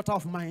very good daughter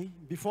of mine,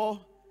 before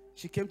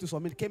she came to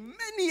Summit, came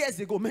many years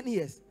ago, and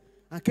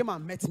came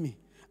and met me,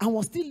 and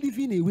was still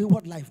living a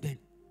wayward life then.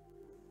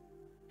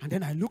 And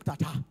then I looked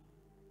at her.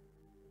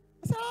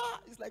 I said,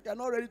 it's like you're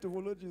not ready to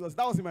follow Jesus.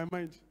 That was in my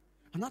mind.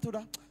 And I told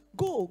her,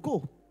 go.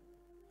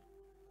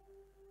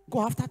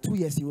 Go, after 2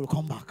 years, you will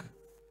come back.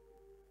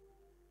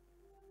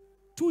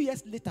 2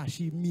 years later,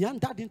 she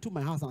meandered into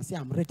my house and said,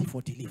 I'm ready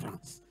for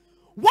deliverance.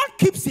 What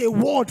keeps a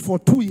word for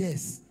 2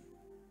 years?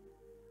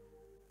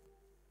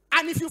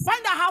 And if you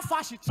find out how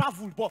far she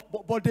traveled,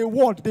 but the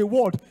word.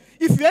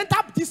 If you enter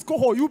this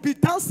cohort, you'll be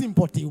dancing,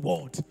 but the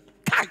word.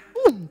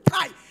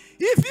 If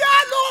you're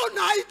alone,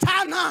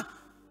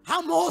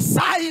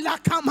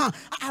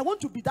 I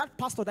want to be that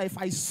pastor that if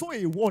I saw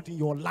a word in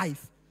your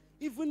life,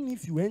 even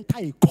if you enter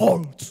a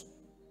cult,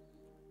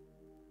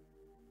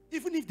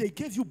 even if they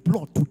gave you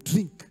blood to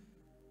drink,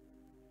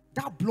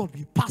 that blood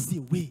will pass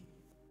away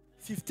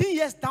 15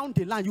 years down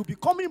the line, you'll be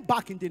coming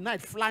back in the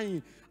night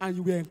flying, and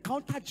you will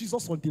encounter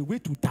Jesus on the way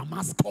to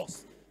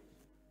Damascus.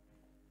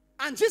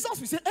 And Jesus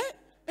will say,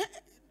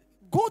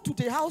 go to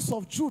the house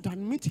of Jude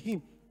and meet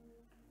him.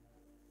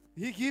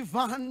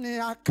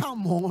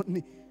 Come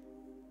on.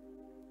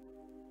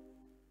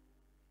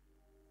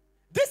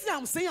 This thing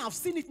I'm saying, I've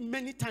seen it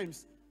many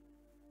times.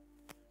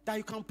 That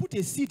you can put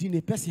a seed in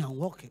a person and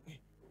walk away.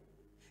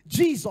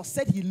 Jesus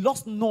said he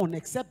lost none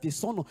except the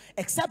son,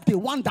 except the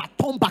one that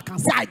turned back and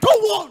said, I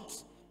don't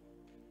want.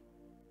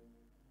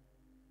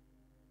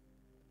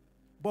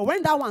 But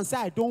when that one said,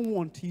 I don't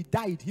want, he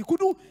died. He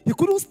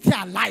couldn't stay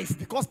alive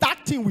because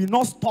that thing will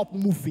not stop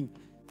moving.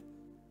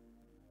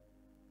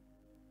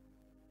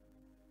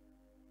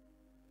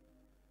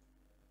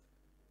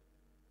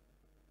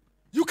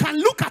 You can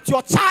look at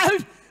your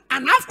child,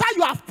 and after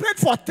you have prayed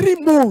for 3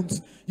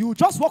 months, you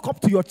just walk up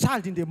to your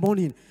child in the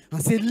morning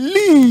and say,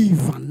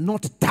 live and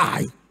not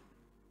die.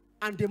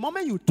 And the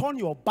moment you turn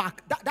your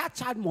back, that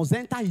child must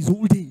enter his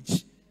old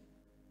age.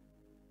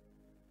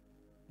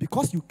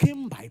 Because you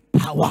came by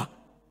power.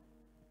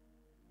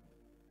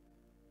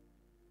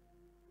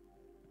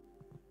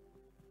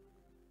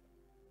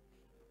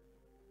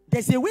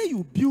 There's a way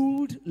you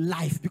build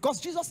life. Because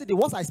Jesus said, the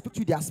words I speak to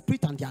you, they are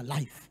spirit and they are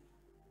life.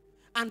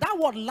 And that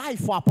word life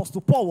for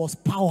Apostle Paul was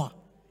power.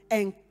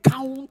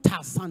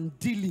 Encounters and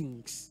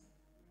dealings.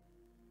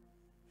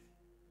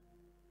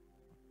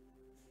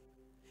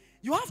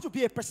 You have to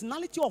be a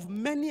personality of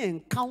many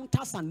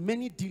encounters and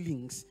many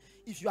dealings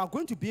if you are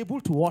going to be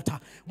able to utter.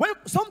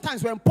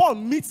 Sometimes when Paul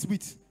meets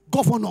with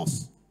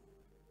governors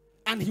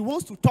and he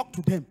wants to talk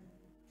to them,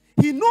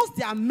 he knows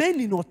there are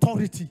men in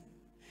authority.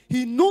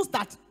 He knows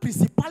that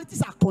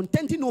principalities are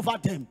contending over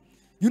them.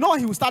 You know what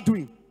he will start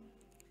doing?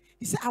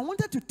 He said, I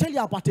wanted to tell you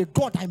about a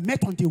God I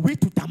met on the way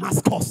to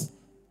Damascus.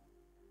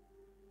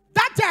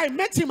 That day I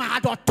met him, I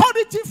had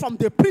authority from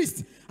the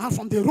priest and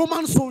from the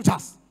Roman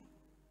soldiers.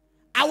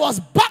 I was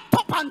backed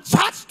up and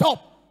charged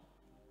up.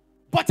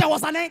 But there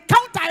was an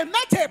encounter. I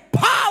met a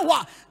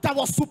power that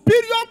was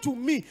superior to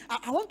me.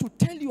 I want to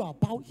tell you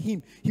about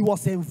him. He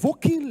was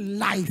invoking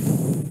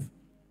life.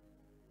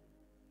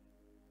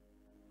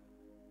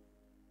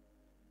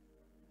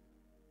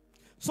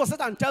 So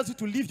Satan tells you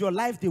to live your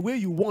life the way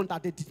you want,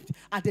 at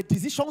the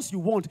decisions you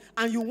want.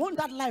 And you want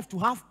that life to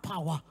have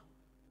power.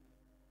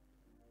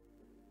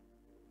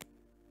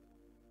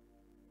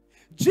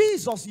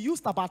 Jesus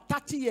used about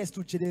 30 years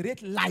to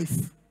generate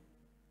life.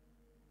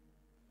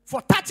 For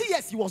 30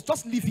 years, he was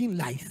just living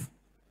life.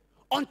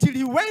 Until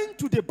he went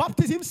to the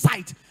baptism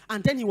site,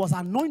 and then he was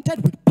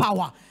anointed with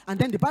power. And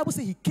then the Bible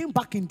says he came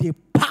back in the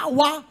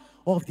power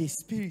of the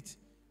Spirit.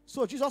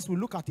 So Jesus will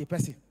look at a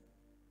person.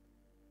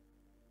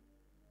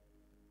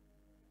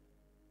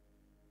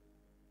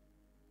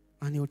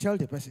 And he will tell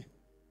the person,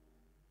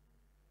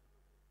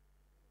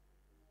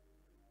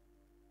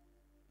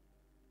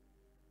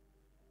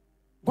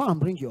 go and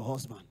bring your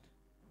husband.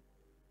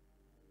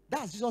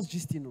 That's Jesus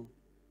just, you know.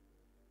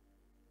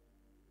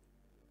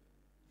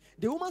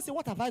 The woman said,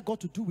 what have I got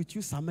to do with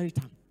you,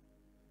 Samaritan?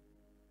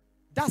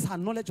 That's her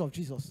knowledge of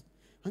Jesus.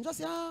 And just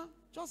say,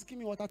 just give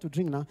me water to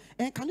drink now.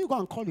 And can you go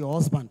and call your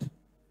husband?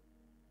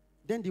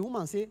 Then the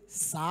woman said,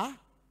 sir?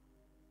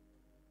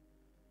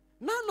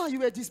 No, you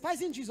were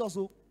despising Jesus.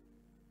 Oh.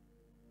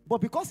 But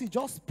because he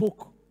just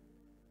spoke,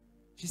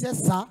 she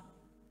says, sir.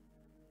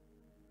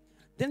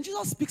 Then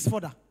Jesus speaks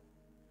further.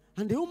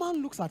 And the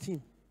woman looks at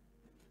him.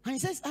 And he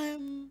says,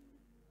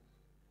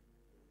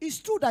 it's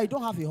true that you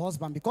don't have a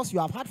husband because you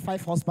have had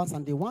 5 husbands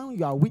and the one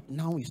you are with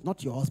now is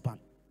not your husband.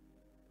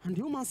 And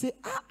the woman says,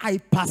 I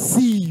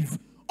perceive.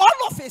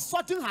 All of a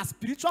sudden her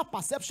spiritual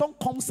perception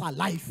comes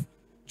alive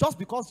just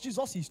because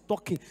Jesus is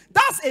talking.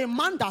 That's a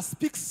man that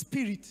speaks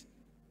spirit.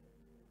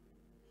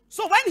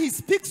 So when he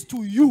speaks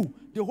to you,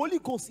 the Holy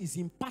Ghost is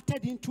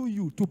imparted into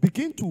you to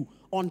begin to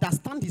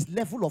understand his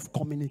level of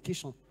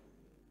communication.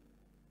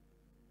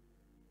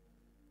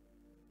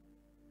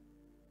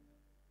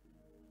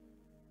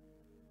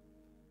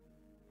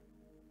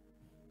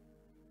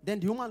 Then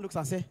the woman looks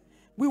and says,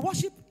 we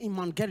worship in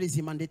Mount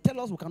Gerizim, and they tell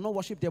us we cannot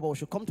worship there, but we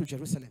should come to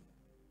Jerusalem.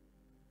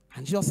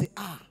 And Jesus said,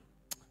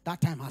 that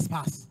time has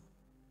passed.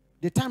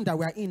 The time that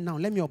we are in now,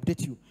 let me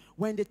update you.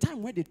 We're in the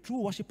time where the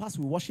true worshipers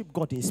will worship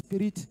God in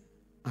spirit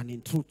and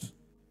in truth.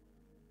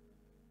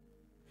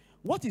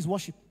 What is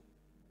worship?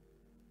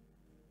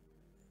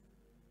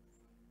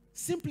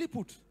 Simply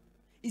put,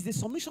 is the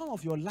submission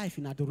of your life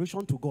in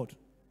adoration to God.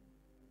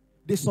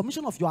 The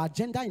submission of your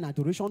agenda in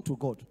adoration to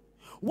God.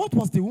 What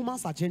was the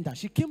woman's agenda?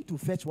 She came to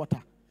fetch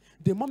water.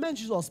 The moment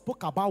Jesus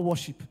spoke about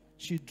worship,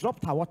 she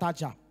dropped her water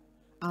jar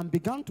and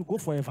began to go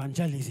for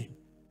evangelism.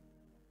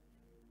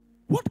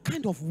 What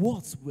kind of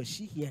words was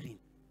she hearing?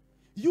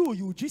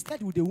 You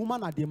gisted with the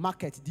woman at the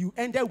market. You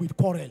ended with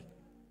quarrel.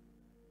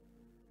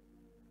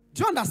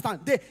 Do you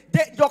understand?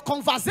 Your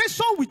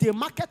conversation with the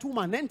market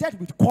woman ended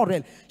with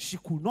quarrel. She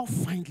could not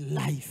find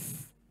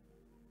life.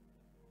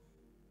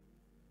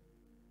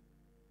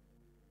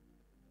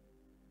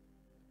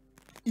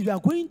 If you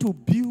are going to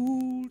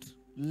build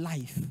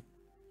life,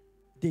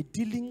 the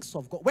dealings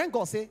of God. When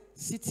God says,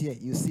 sit here,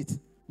 you sit.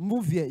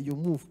 Move here, you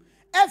move.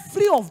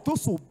 Every of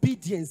those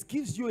obedience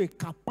gives you a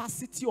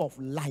capacity of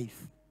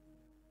life.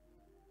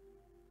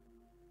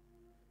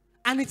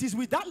 And it is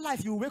with that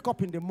life you wake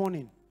up in the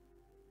morning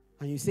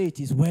and you say, it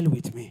is well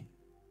with me.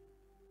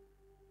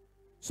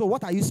 So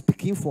what are you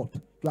speaking for?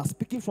 You are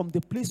speaking from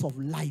the place of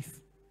life,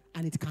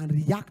 and it can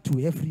react to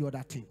every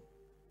other thing.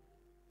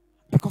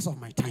 Because of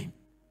my time.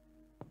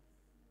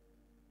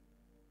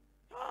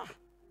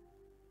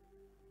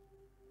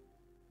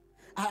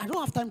 I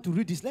don't have time to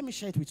read this. Let me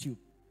share it with you.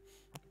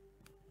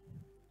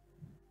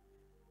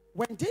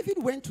 When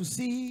David went to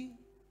see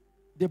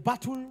the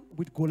battle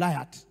with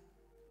Goliath,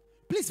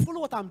 please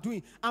follow what I'm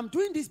doing. I'm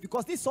doing this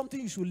because this is something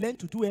you should learn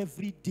to do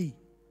every day.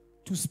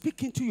 To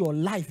speak into your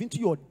life, into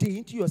your day,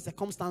 into your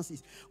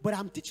circumstances. But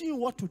I'm teaching you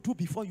what to do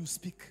before you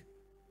speak.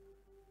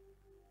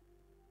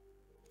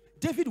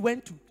 David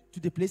went to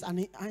the place and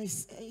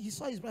he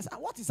saw his brothers.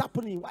 What is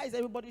happening? Why is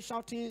everybody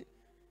shouting?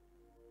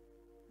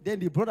 Then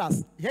the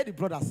brothers,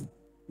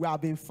 we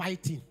have been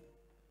fighting.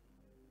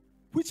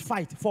 Which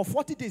fight? For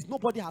 40 days,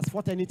 nobody has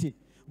fought anything.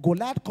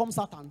 Goliath comes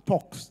out and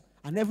talks,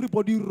 and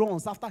everybody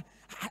runs after.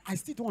 I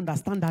still don't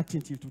understand that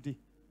thing till today.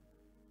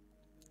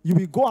 You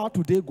will go out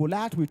today,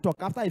 Goliath will talk.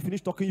 After you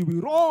finish talking, you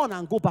will run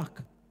and go back.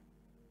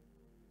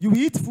 You will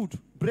eat food,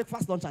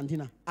 breakfast, lunch, and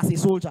dinner as a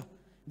soldier.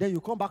 Then you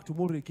come back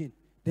tomorrow again.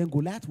 Then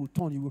Goliath will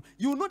turn.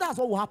 You know that's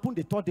what will happen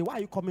the third day. Why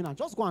are you coming out?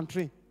 Just go and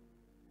train.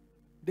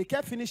 They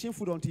kept finishing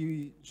food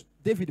until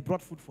David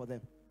brought food for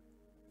them.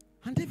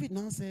 And David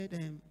now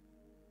said,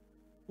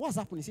 what's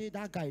happened? He said,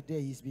 that guy there,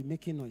 he's been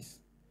making noise.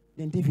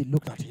 Then David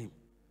looked at him.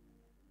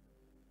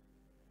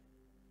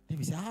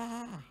 David said,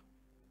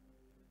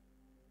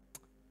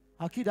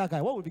 I'll kill that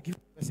guy. What will be given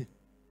to the person?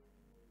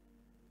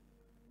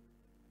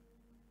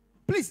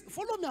 Please,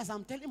 follow me as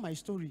I'm telling my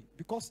story.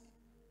 Because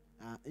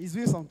he's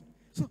doing something.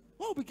 So,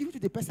 what will be given to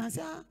the person? I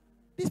said,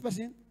 this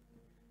person,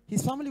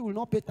 his family will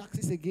not pay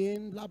taxes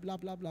again, blah, blah,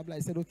 blah, blah, blah.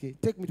 He said, okay,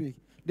 take me to it.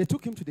 They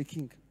took him to the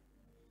king.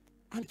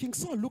 And King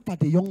Saul looked at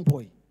the young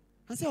boy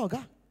and said,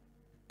 Oga,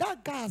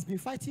 that guy has been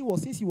fighting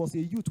since he was a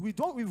youth. We've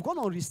gone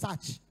on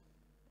research.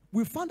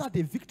 We found out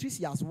the victories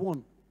he has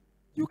won.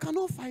 You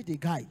cannot fight a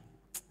guy.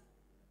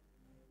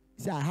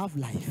 He said, I have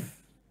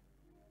life.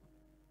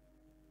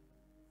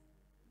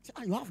 He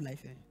said, you have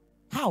life, eh?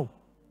 How?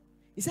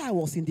 He said, I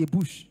was in the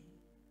bush.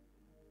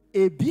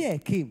 A bear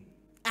came.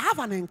 I have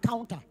an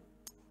encounter.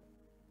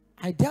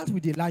 I dealt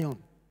with a lion.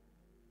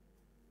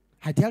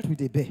 I dealt with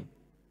a bear.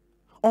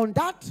 On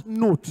that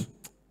note,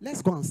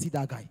 let's go and see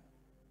that guy.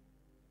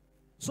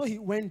 So he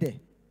went there.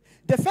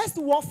 The first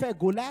warfare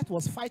Goliath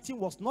was fighting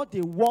was not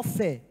the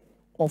warfare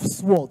of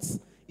swords.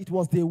 It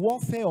was the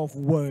warfare of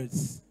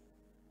words.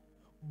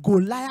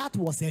 Goliath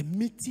was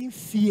emitting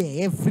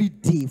fear every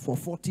day for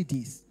 40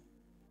 days.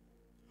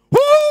 Who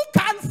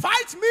can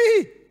fight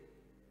me?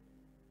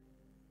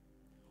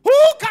 Who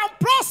can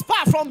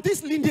prosper from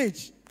this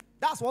lineage?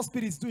 That's what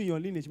spirits do in your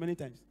lineage many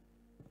times.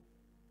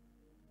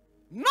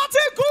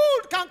 Nothing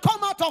good can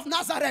come out of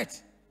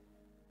Nazareth.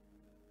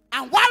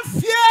 And while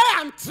fear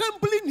and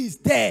trembling is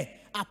there,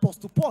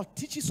 Apostle Paul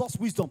teaches us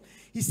wisdom.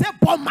 He said,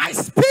 but my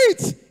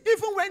speech,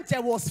 even when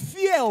there was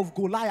fear of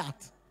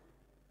Goliath,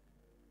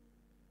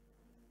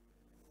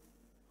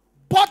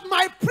 but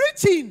my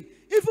preaching,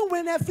 even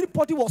when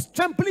everybody was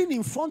trembling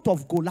in front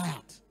of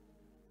Goliath,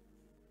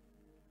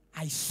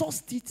 I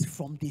sourced it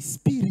from the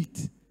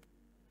spirit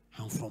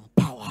and from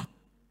power.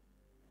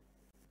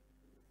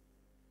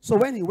 So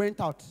when he went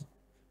out,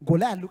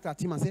 Goliath looked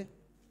at him and said,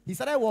 he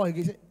started walking.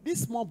 He said,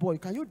 this small boy,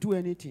 can you do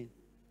anything?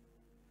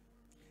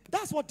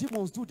 That's what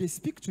demons do. They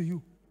speak to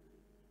you.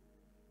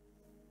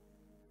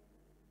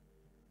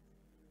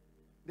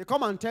 They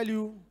come and tell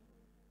you,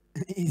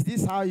 is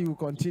this how you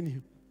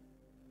continue?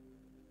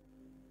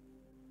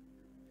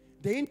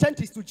 The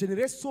intent is to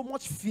generate so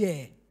much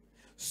fear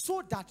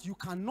so that you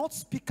cannot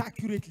speak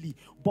accurately.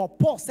 But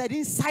Paul said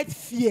inside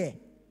fear,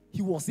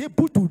 he was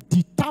able to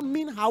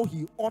determine how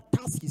he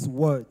utters his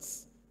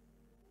words.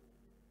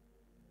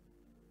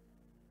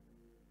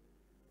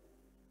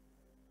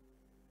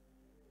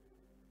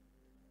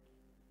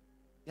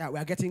 Yeah, we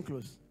are getting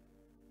close.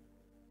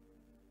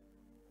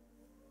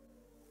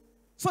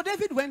 So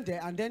David went there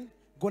and then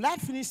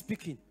Goliath finished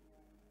speaking.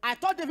 I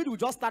thought David would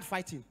just start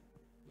fighting.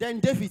 Then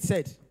David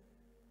said,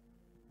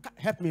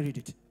 help me read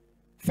it.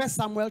 1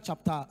 Samuel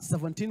chapter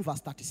 17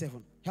 verse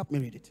 37. Help me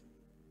read it.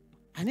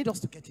 I need us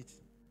to get it.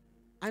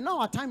 I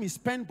know our time is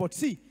spent, but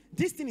see,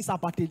 this thing is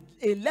about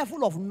a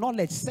level of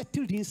knowledge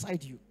settled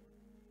inside you.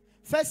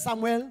 1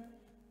 Samuel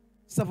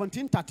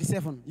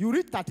 17:37. You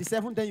read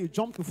 37, then you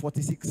jump to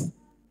 46.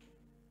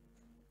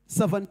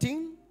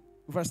 17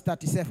 verse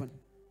 37.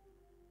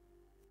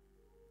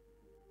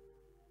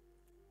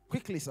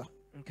 Quickly, sir.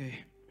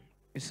 Okay.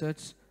 It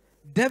says,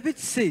 David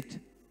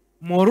said,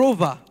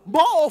 Moreover,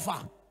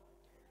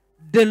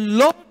 the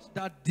Lord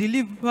that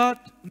delivered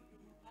me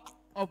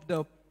of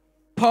the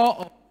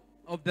paw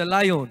of the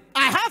lion.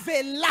 I have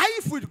a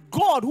life with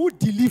God who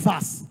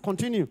delivers.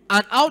 Continue.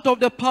 And out of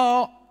the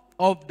paw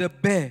of the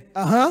bear.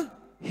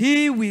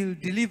 He will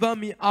deliver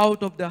me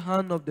out of the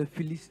hand of the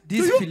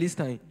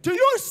Philistine. Do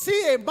you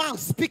see a man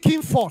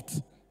speaking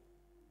forth?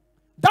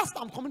 That's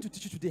what I'm coming to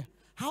teach you today.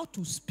 How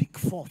to speak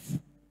forth.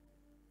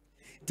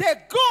 The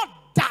God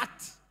that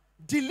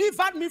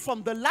delivered me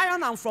from the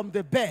lion and from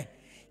the bear,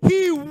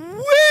 he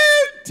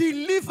will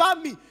deliver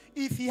me.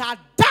 If he had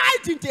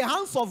died in the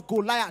hands of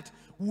Goliath,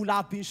 we would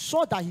have been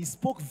sure that he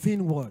spoke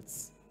vain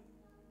words.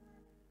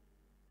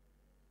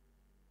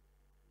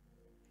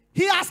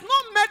 He has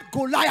not met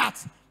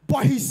Goliath,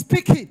 but he's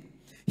speaking.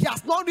 He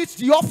has not reached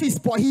the office,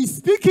 but he's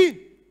speaking.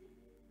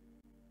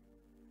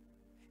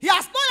 He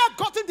has not yet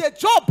gotten the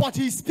job, but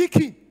he's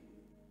speaking.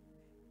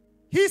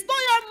 He's not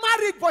yet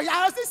married, but he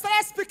has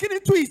started speaking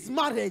into his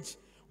marriage.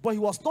 But he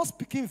was not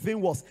speaking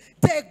vain words.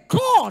 The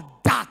God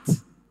that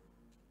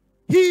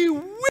he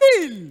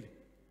will.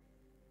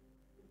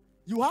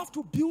 You have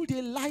to build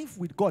a life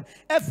with God.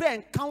 Every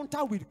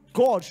encounter with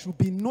God should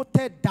be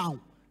noted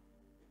down.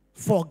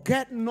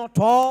 Forget not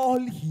all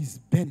his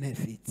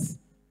benefits.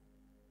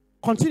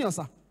 Continue,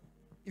 sir.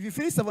 If you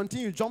finish 17,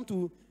 you jump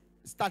to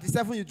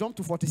 37, you jump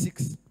to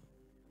 46.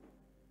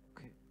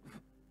 Okay.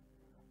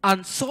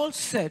 And Saul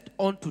said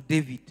unto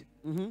David,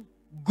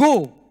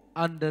 Go,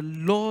 and the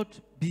Lord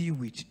be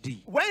with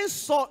thee. When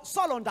Saul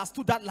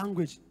understood that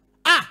language,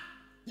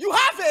 you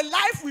have a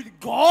life with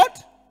God,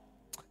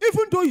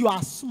 even though you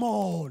are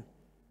small.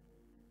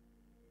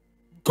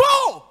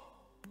 Go.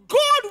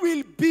 God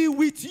will be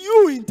with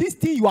you in this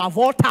thing you have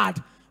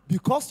uttered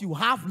because you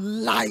have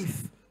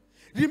life.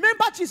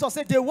 Remember, Jesus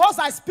said, the words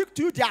I speak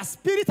to you, they are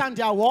spirit and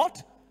they are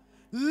what?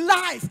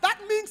 Life. That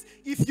means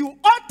if you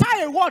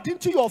utter a word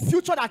into your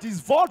future that is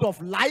void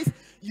of life,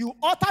 you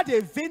utter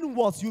the vain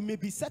words, you may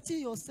be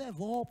setting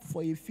yourself up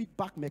for a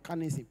feedback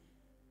mechanism.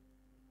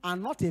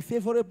 And not a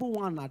favorable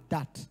one at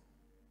that.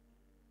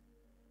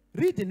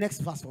 Read the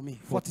next verse for me.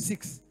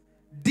 46.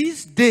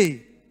 This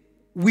day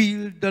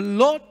will the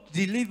Lord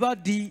deliver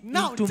thee into my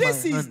hand. Now,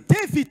 this is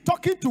David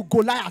talking to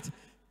Goliath.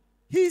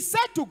 He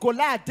said to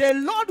Goliath, the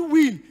Lord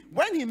will.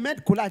 When he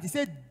met Goliath, he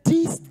said,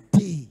 this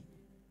day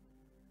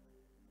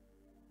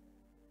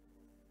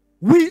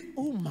will,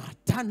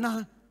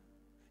 Matana.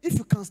 If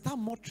you can start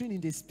muttering in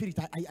the spirit,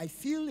 I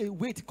feel a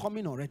weight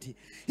coming already.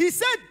 He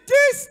said,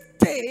 this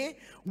day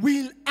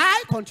will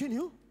I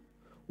continue.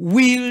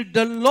 Will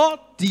the Lord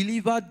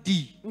deliver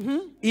thee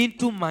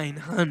into mine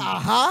hand,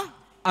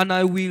 and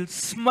I will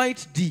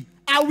smite thee.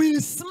 I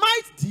will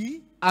smite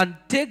thee. And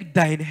take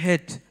thine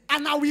head.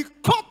 And I will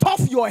cut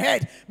off your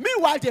head.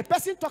 Meanwhile, the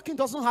person talking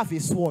doesn't have a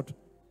sword.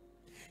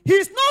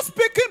 He's not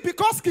speaking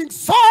because King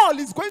Saul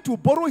is going to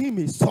borrow him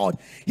a sword.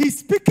 He's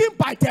speaking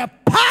by the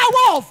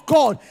power of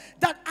God.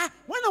 That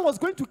when I was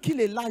going to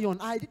kill a lion,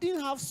 I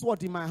didn't have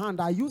sword in my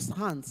hand. I used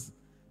hands.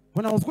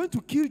 When I was going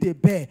to kill the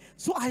bear.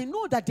 So I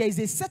know that there is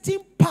a certain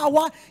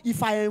power.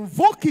 If I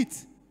invoke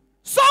it,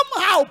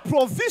 somehow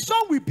provision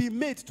will be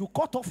made to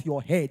cut off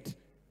your head.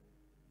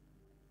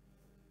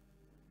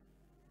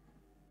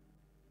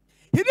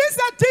 He didn't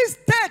say this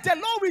day the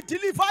Lord will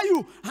deliver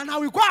you and I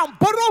will go and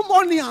borrow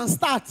money and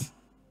start.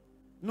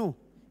 No.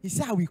 He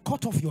said I will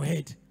cut off your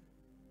head.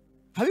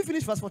 Have you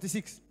finished verse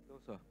 46? No,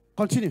 sir.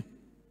 Continue.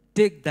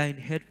 Take thine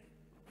head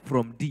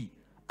from thee,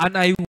 and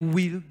I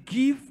will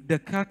give the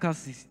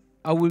carcasses.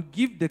 I will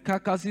give the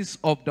carcasses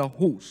of the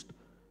host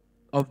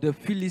of the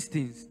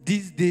Philistines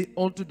this day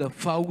unto the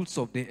fowls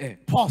of the air.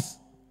 Pause.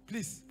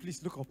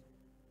 Please look up.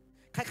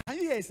 Can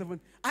you hear 7?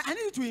 I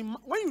need you to,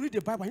 when you read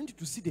the Bible, I need you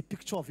to see the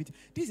picture of it.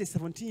 This is a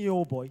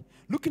 17-year-old boy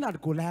looking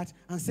at Goliath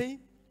and saying,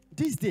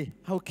 this day,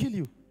 I'll kill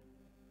you.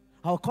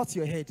 I'll cut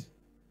your head.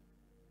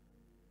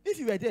 If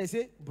you were there,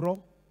 say,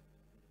 bro,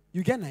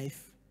 you get a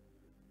knife.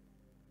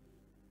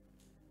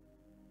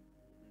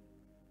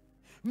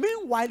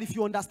 Meanwhile, if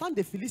you understand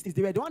the Philistines,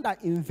 they were the one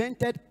that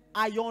invented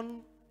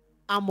iron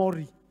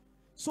armory.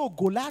 So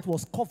Goliath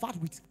was covered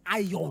with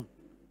iron.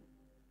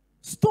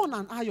 Stone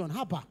and iron,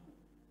 haba.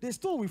 The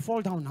stone will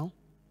fall down now.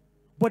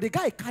 But the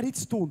guy carried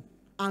stone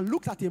and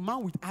looked at a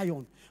man with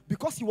iron.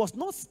 Because he was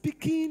not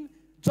speaking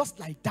just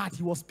like that.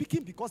 He was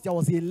speaking because there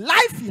was a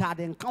life he had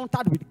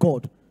encountered with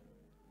God.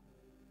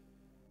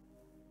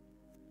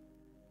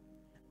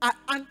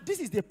 And this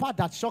is the part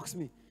that shocks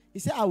me. He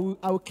said, I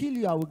will kill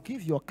you. I will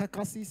give your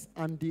carcasses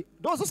and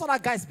those other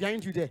guys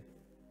behind you there.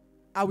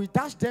 I will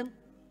dash them.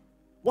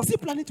 Was he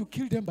planning to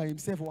kill them by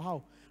himself or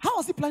how? How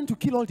was he planning to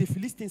kill all the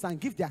Philistines and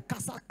give their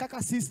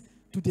carcasses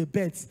to the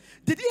birds?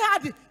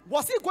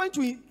 Was he going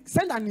to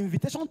send an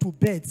invitation to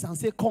birds and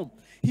say, come?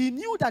 He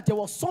knew that there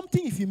was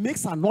something if he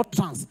makes an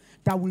utterance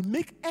that will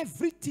make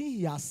everything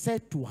he has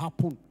said to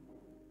happen.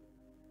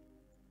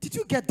 Did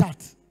you get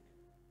that?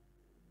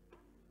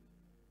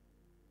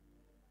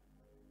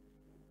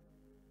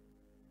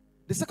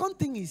 The second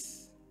thing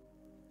is,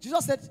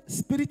 Jesus said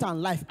spirit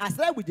and life. I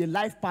started with the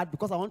life part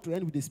because I want to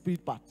end with the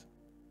spirit part.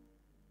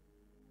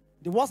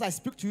 The words I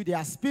speak to you, they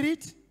are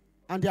spirit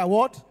and they are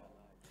what?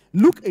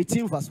 Luke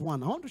 18 verse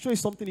 1. I want to show you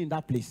something in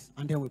that place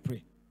and then we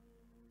pray.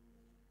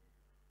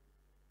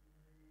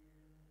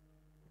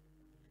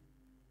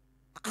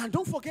 And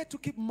don't forget to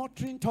keep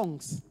muttering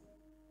tongues.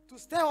 To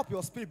stir up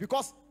your spirit.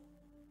 Because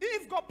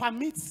if God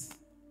permits,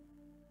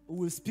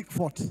 we will speak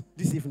forth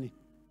this evening.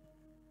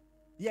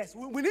 Yes,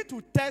 we need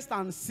to test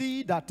and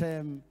see that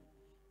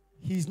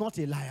he's not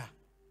a liar.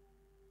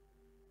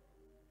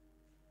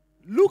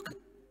 Luke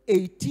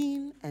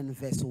 18 and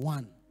verse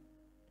 1.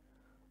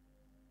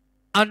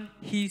 And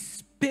he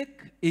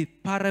spake a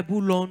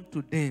parable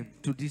unto them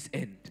to this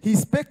end. He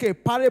spake a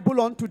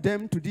parable unto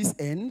them to this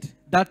end.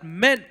 That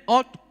men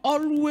ought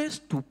always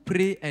to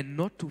pray and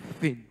not to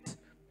faint.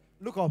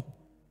 Look up.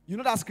 You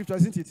know that scripture,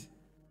 isn't it?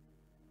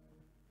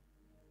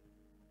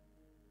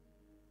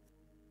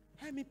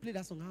 Let me play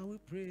that song. I will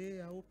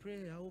pray, I will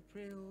pray, I will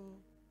pray, oh,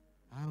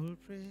 I will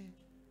pray.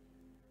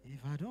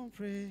 If I don't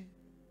pray.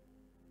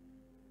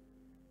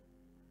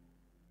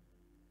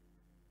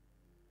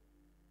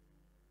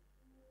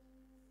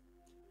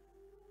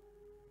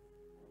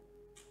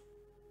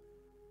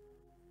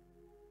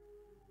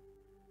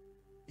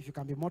 If you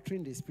can be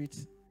muttering the spirit,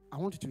 I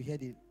want you to hear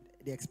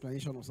the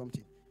explanation of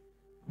something.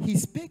 He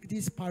spake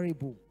this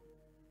parable.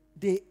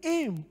 The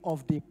aim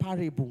of the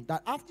parable,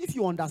 that if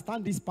you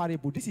understand this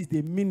parable, this is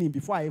the meaning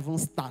before I even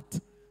start.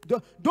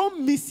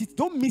 Don't miss it.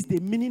 Don't miss the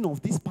meaning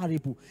of this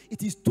parable.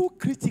 It is too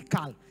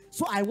critical.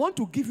 So I want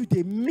to give you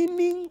the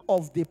meaning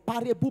of the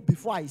parable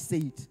before I say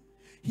it.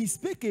 He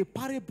spake a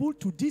parable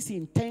to this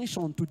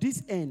intention, to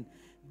this end,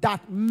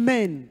 that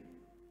men.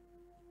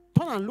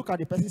 Turn and look at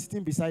the person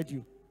sitting beside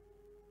you.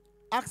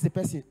 Ask the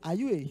person, are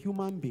you a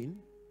human being?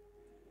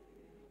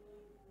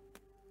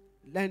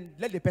 Then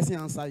let the person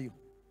answer you.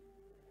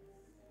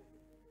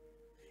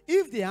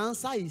 If the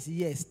answer is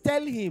yes,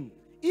 tell him,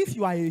 if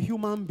you are a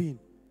human being,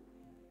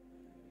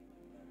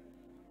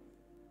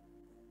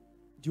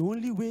 the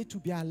only way to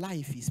be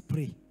alive is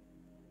pray.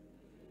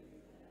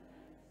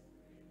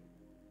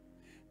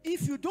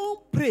 If you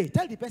don't pray,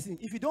 tell the person,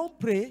 if you don't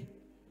pray,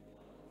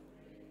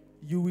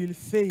 you will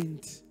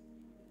faint.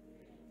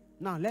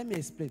 Now, let me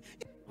explain.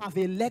 If you have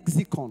a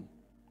lexicon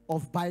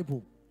of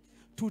Bible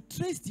to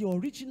trace the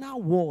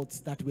original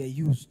words that were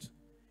used,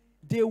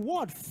 the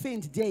word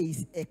faint there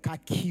is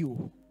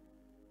EKKLESIA.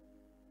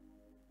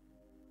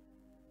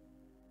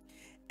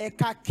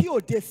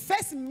 EKKLESIA, the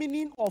first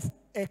meaning of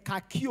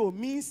EKKLESIA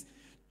means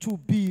to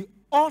be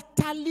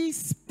utterly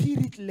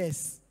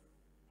spiritless.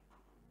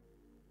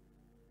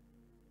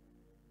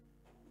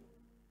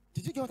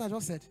 Did you get what I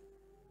just said?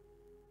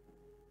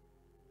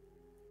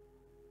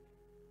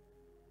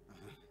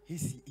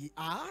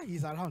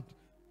 He's around.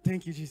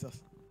 Thank you,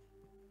 Jesus.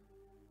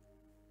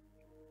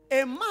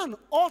 A man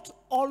ought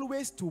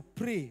always to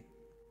pray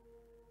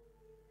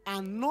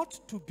and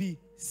not to be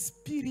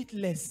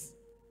spiritless.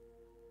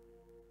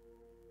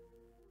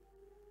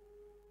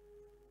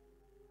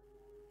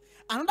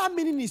 Another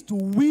meaning is to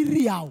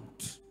weary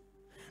out.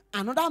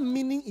 Another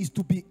meaning is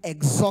to be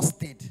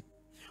exhausted.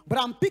 But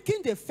I'm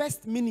picking the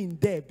first meaning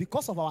there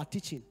because of our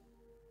teaching.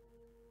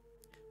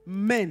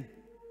 Men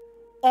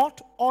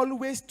ought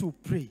always to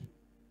pray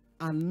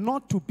and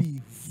not to be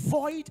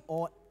void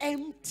or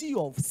empty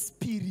of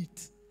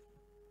spirit.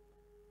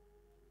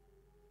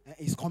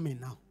 It's coming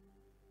now.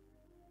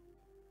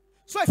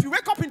 So if you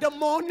wake up in the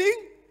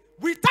morning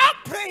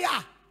without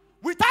prayer,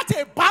 without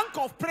a bank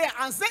of prayer,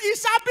 and say, it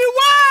shall be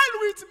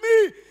well with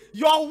me,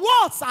 your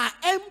words are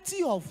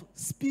empty of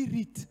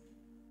spirit.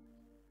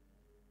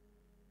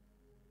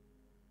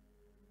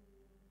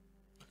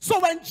 So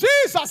when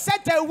Jesus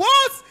said, the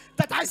words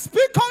that I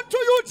speak unto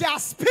you, they are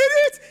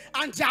spirit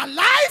and they are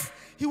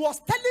life, he was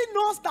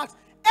telling us that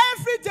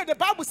every day, the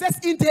Bible says,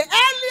 in the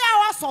early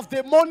hours of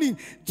the morning,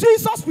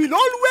 Jesus will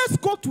always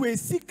go to a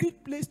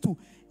secret place to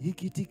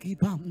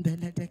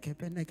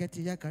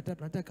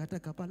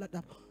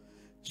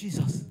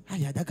Jesus.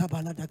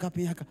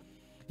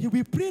 He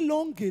will pray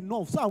long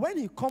enough. So when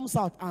he comes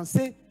out and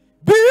say,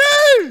 be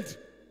healed,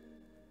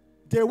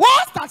 the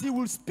words that he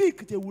will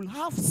speak, they will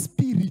have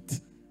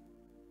spirit.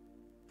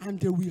 And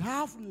they will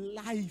have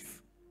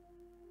life.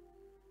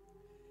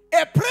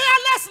 A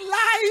prayerless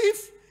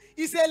life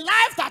is a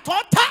life that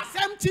utters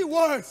empty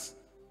words.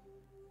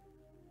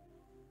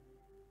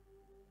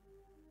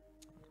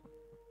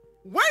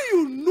 When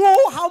you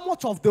know how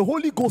much of the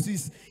Holy Ghost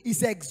is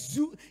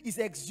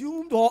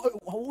exhumed, or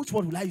which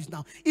word will I use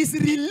now? Is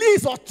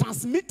released or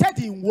transmitted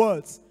in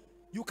words,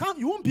 you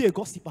won't be a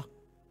gossiper.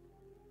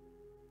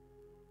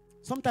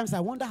 Sometimes I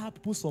wonder how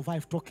people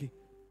survive talking.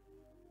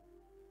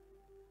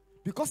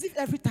 Because if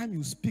every time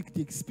you speak,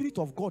 the Spirit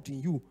of God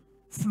in you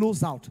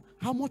flows out,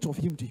 how much of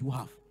him do you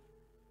have?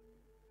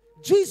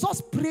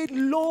 Jesus prayed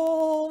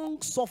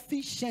long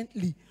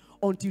sufficiently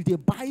until the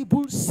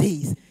Bible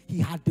says he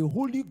had the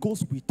Holy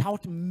Ghost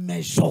without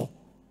measure.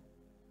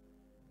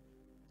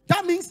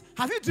 That means,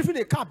 have you driven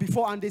a car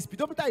before and the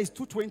speedometer is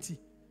 220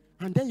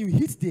 and then you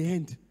hit the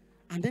end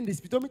and then the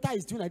speedometer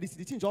is doing like this,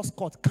 the thing just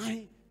caught.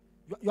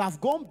 You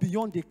have gone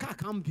beyond, the car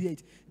can't bear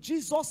it.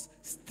 Jesus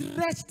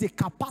stretched the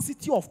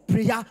capacity of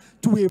prayer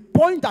to a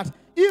point that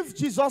if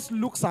Jesus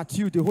looks at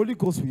you, the Holy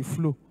Ghost will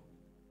flow.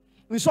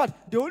 In short,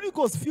 the Holy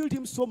Ghost filled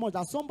him so much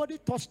that somebody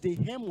touched the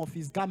hem of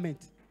his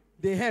garment,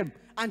 the hem,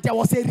 and there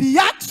was a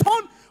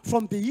reaction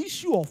from the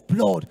issue of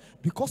blood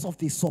because of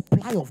the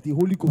supply of the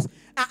Holy Ghost.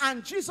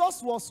 And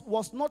Jesus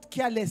was not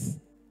careless.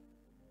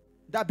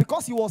 That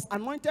because he was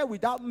anointed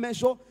without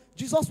measure,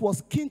 Jesus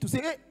was keen to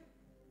say, hey,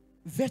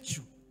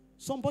 virtue.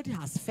 Somebody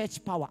has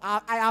fetched power.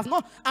 I have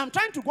not. I'm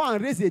trying to go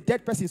and raise a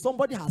dead person.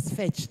 Somebody has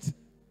fetched.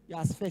 He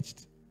has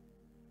fetched.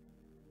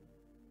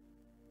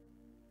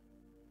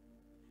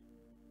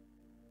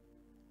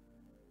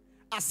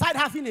 Aside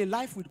having a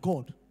life with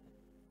God,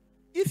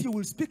 if you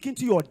will speak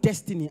into your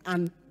destiny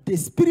and the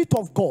Spirit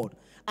of God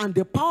and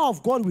the power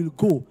of God will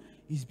go,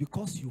 is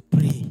because you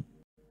pray.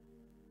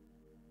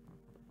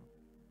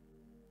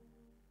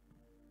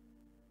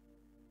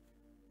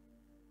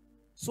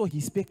 So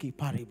he spake a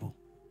parable.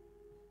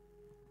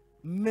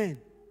 Men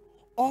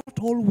ought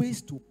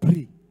always to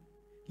pray,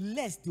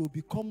 lest they will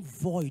become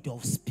void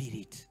of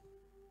spirit.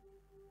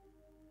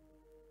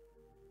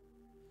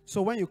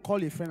 So when you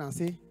call a friend and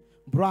say,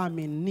 bro, I'm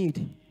in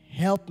need,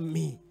 help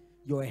me,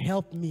 your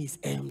help me is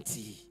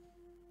empty.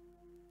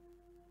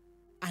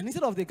 And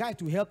instead of the guy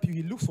to help you,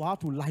 he looks for how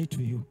to lie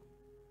to you.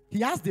 He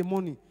has the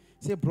money.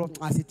 Say, bro,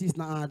 as it is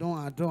now, I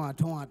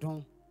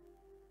don't.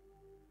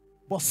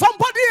 But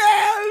somebody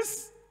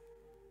else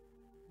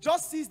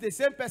just sees the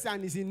same person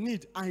and is in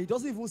need, and he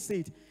doesn't even say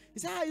it. He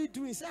said, how are you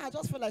doing? He said, I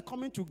just felt like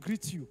coming to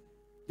greet you.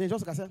 Then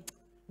just like I said,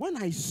 when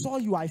I saw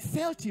you, I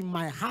felt in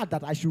my heart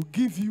that I should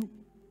give you.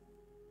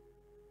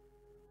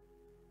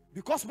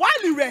 Because while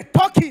you were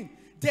talking,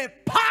 the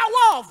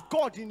power of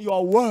God in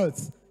your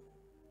words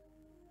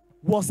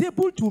was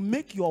able to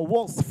make your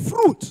words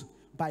fruit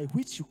by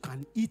which you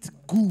can eat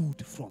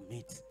good from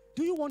it.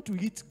 Do you want to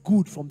eat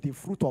good from the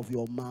fruit of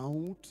your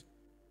mouth?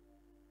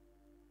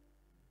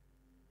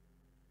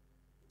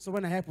 So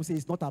when I hear people say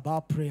it's not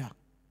about prayer,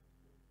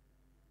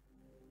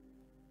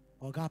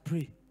 or God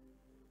pray.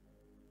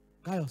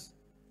 Gaius,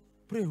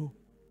 pray.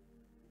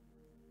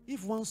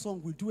 If one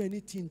song will do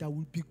anything that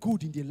will be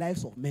good in the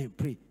lives of men,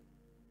 pray.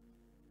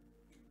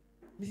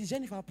 Mrs.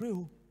 Jennifer, pray.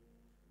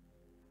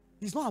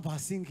 It's not about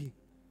singing.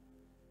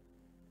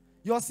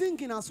 Your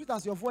singing, as sweet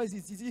as your voice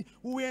is,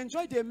 we will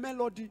enjoy the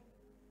melody,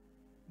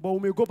 but we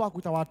may go back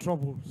with our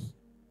troubles.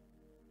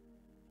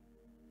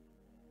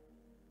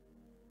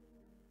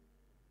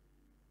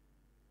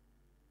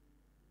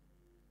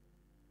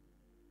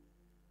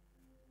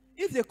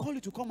 If they call you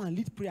to come and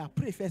lead prayer,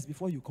 pray first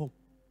before you come.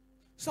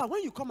 So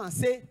when you come and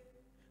say,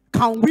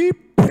 can we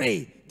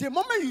pray? The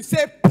moment you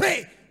say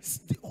pray,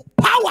 the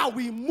power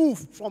will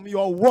move from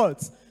your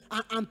words.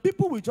 And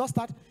people will just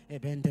start. The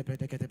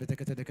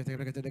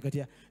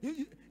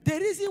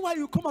reason why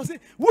you come and say,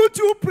 would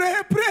you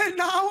pray? Pray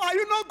now. Are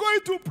you not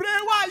going to pray?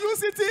 Why are you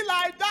sitting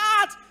like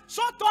that?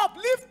 Shut up.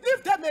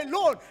 Leave them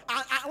alone.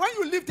 And when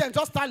you leave them,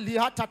 just start. When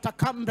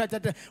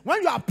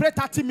you have prayed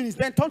 30 minutes,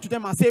 then turn to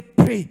them and say,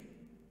 pray.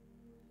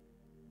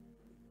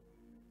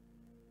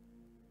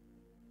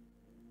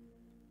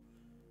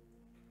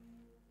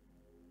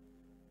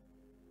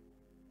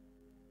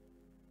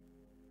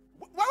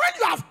 When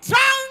you have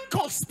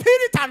drunk of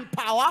spirit and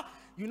power,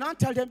 you now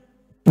tell them,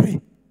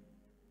 pray.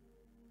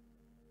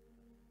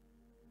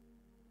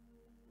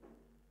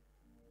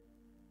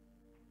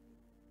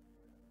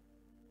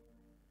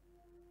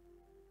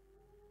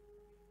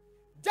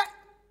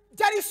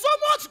 There is so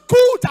much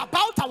good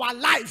about our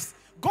lives.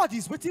 God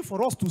is waiting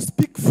for us to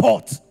speak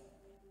forth.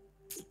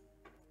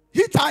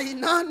 Hita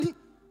inani.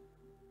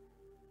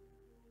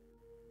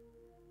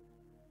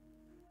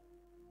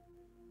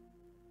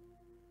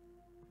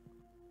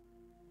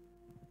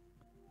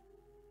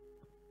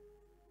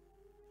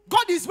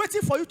 God is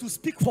waiting for you to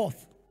speak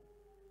forth.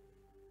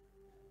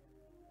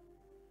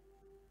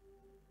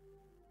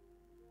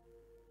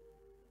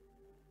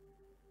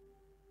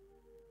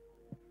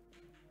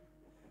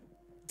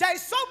 There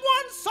is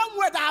someone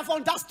somewhere that have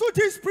understood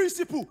this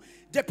principle.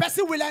 The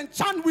person will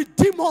enchant with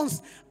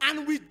demons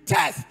and with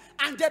death.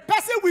 And the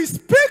person will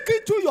speak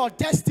into your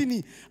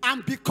destiny.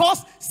 And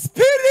because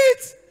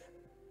spirit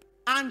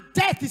and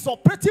death is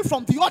operating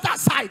from the other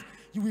side,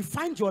 you will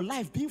find your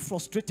life being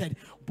frustrated.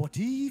 But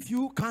if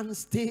you can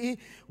stay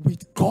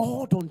with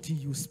God until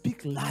you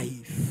speak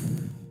life.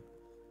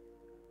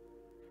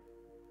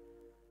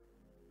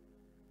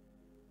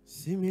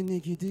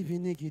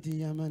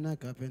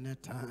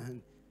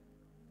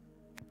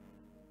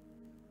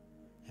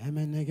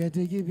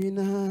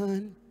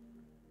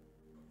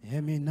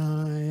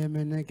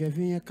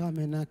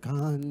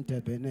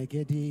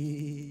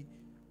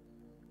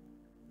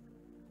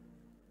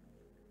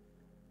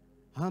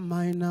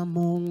 Amaina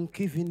mon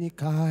kivini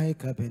kai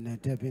kabene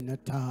debine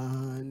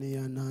tani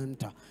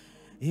ananta.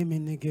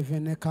 Imene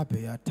givene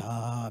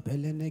kabeata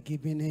belene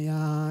gibine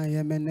ya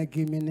yemene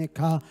gimine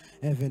ka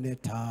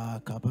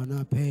eveneta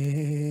kabana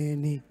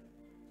peni.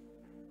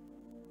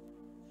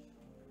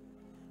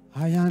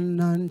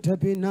 Ayananta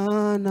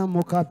binana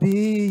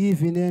mokabi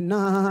vine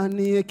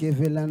nani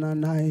kevelana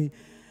nai.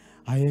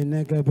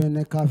 Ayenege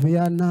bene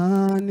kafia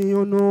nani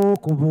ono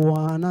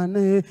kubuana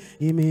ne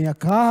imi ya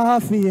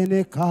kafi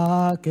ene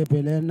ka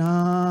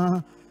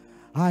kebelena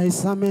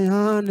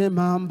aisamehane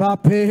mamba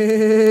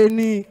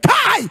peni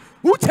kai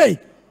ute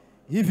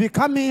If you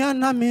come here,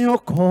 na mi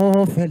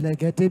oko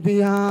felegete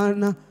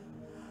biana.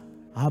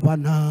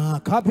 Abana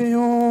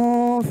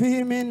kabio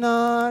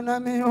fimina na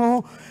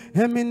mio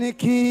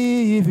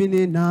eminiki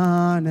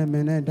vinina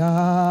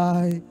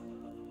nemenedai.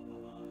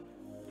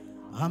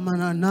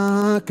 Amana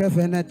na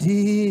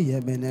kefeneti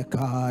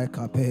yemenekai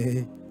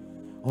kape.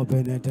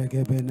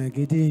 Obeneteke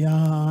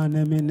benegidia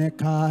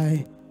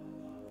nemenekai.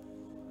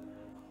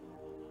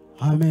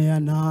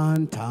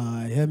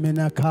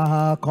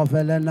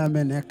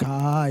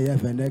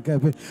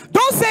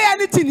 Don't say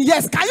anything.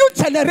 Yes, can you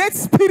generate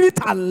spirit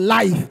and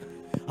life?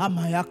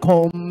 Amaya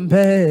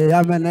kombe,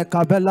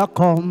 ameneka bela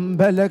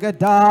kombe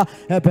legeda,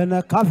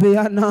 ebene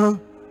kaviana.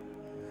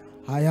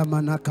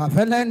 Ayamana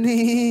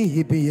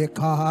kaveleni,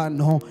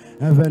 ibiyekano,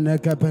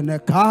 eveneke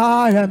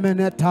beneka,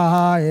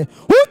 emenetai.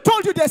 Who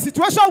told you the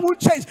situation will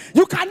change?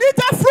 You can eat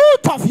the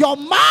fruit of your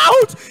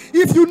mouth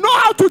if you know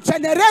how to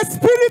generate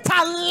spirit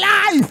and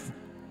life.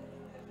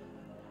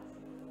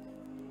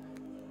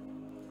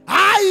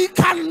 I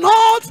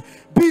cannot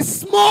be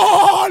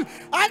small.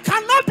 I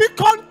cannot be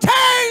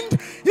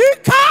contained.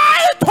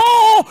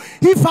 Ikaito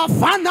if a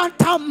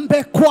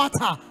fanatambe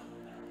quarter.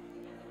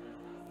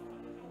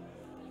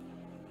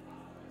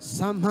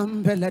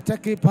 Samambele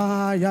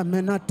tekipa ya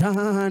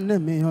menatane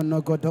mi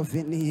ono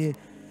godofini.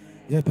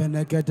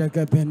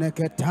 Yebenegedege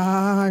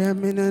beneketa ya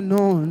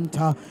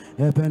minenonta.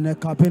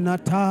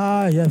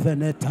 Yebenekabinata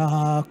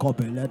yebeneta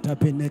kobeleta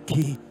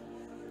bineki.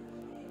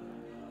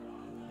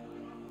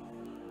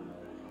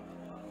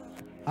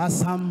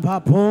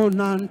 Asamba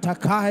ponan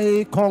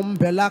takai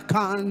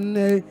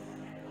kombelakane.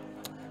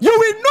 You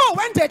will know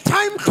when the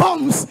time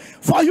comes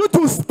for you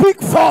to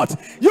speak forth.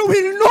 You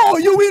will know,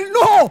 you will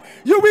know,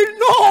 you will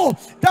know.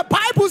 The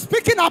Bible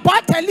speaking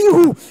about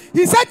Elihu,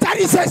 he said there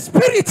is a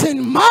spirit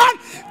in man,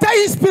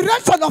 the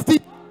inspiration of the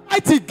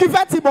Almighty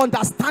giveth him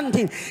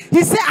understanding.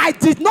 He said, I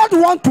did not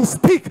want to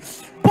speak,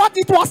 but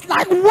it was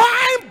like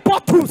wine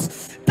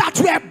bottles that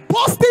were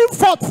bursting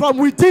forth from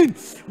within.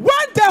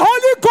 When the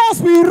Holy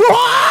Ghost will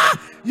roar,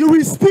 you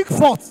will speak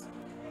forth.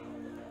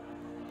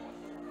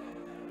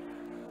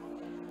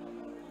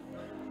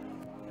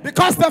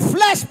 Because the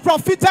flesh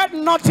profited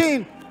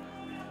nothing.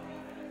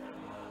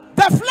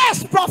 The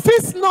flesh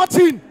profits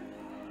nothing.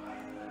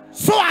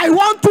 So I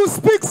want to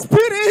speak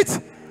spirit,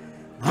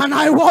 and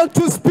I want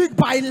to speak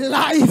by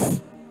life.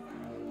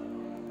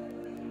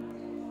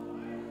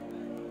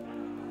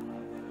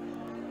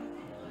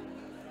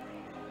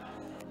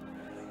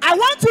 I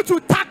want you to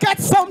target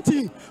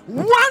something,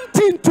 one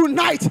thing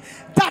tonight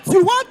that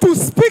you want to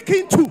speak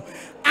into,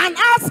 and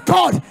ask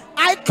God,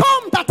 I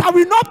come that I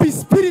will not be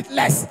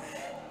spiritless.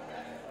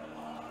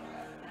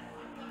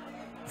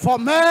 For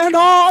men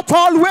ought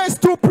always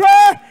to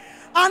pray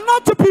and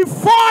not to be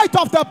void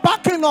of the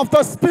backing of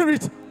the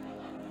Spirit.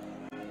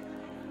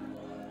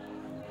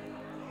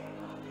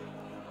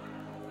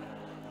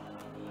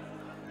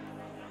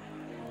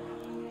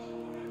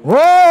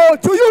 Oh,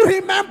 do you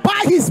remember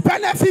his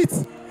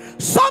benefits?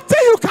 Something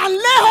you can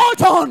lay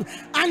hold on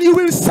and you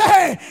will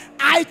say,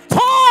 I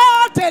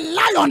tore the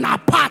lion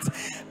apart.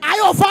 I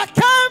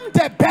overcame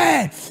the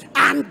bear.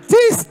 And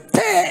this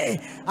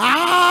day,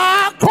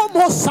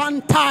 como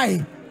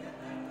santai.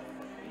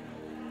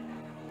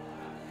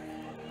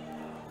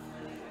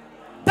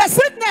 The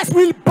sickness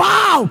will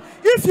bow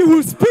if you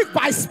will speak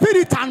by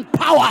spirit and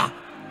power.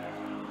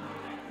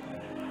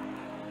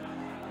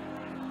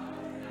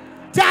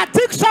 The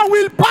addiction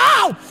will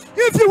bow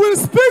if you will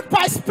speak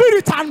by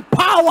spirit and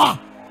power.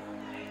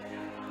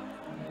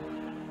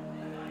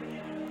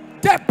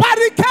 The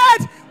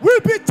barricade will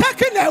be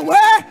taken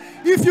away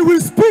if you will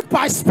speak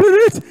by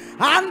spirit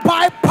and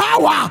by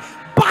power.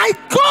 By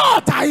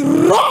God, I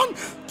run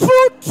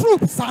through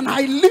troops and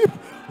I leap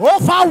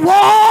over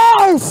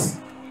walls.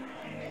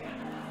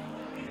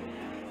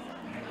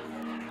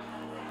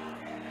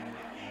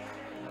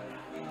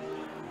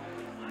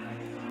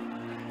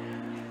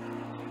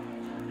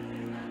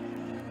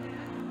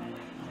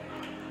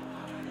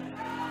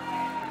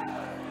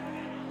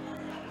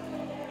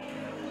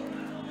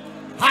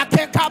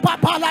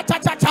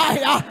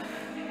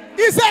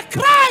 It's a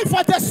cry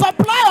for the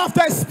supply of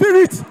the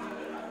Spirit.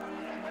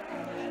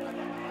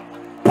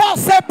 Paul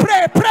said,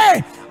 pray,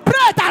 pray,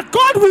 pray that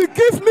God will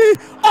give me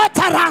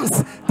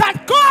utterance,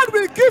 that God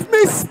will give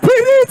me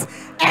spirit,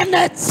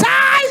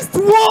 energized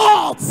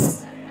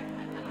words,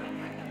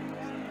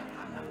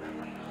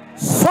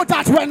 so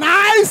that when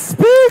I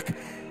speak,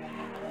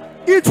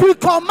 it will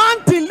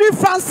command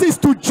deliverances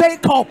to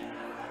Jacob.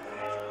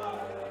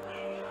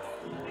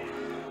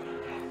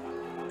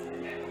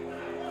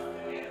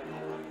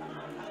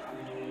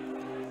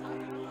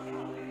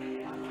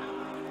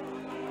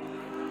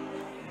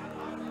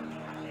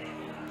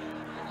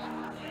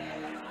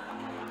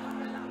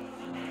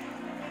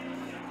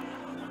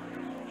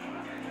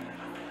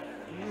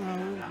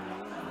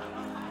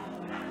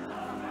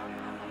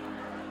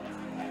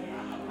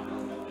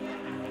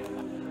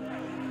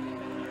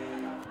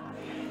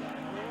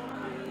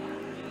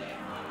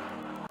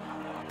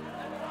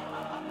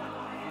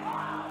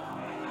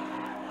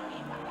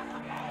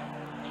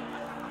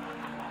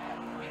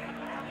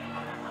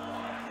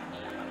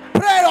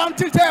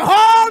 until the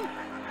horn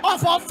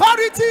of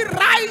authority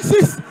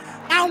rises.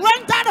 And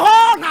when that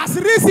horn has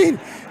risen,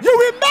 you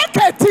will make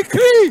a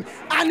decree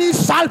and it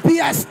shall be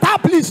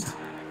established.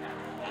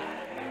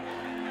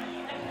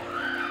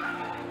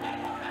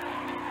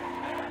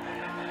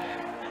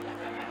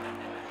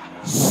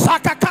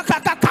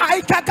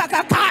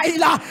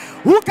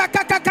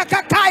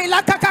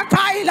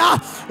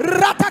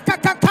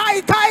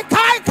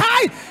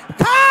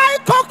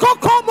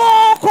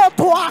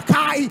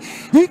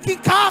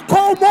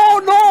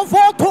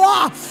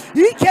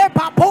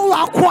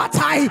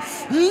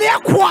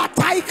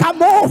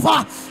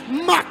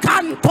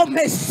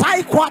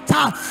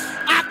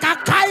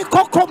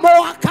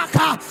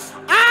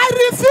 I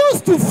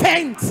refuse to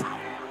faint.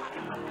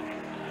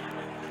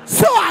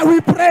 So I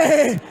will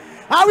pray.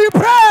 I will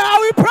pray. I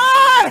will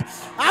pray.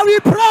 I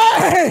will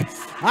pray.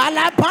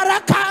 Ala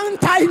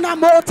barakanta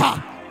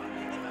inamota.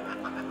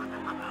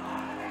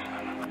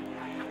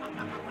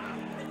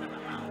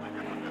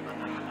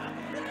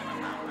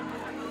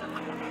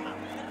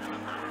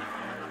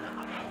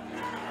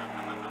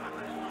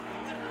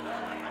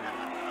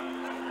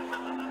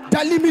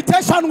 The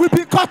limitation will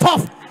be cut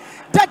off.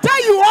 The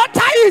day you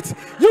utter it,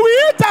 you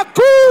will eat the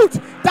good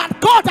that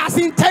God has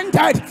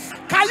intended.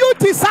 Can you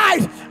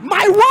decide?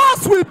 My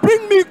words will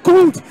bring me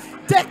good.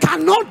 They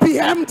cannot be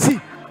empty.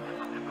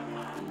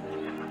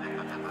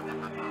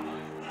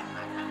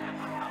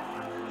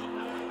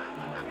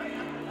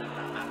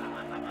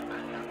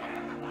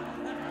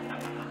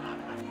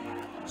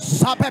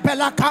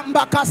 Sabebela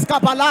kamba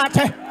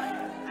kaskabalate.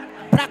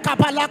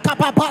 Brakabala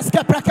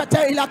kababaske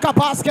brakete ila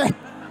kabaske.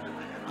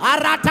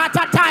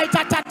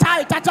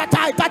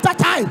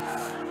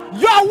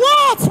 Your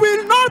words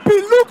will not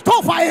be looked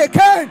over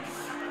again.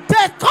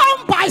 They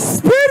come by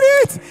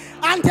spirit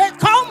and they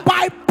come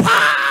by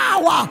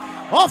power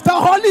of the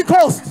Holy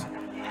Ghost.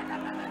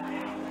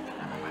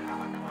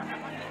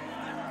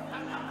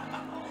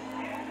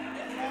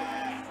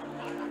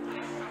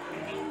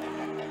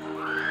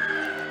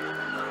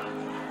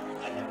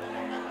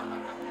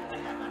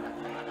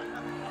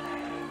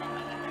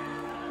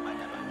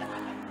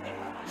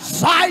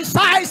 Sai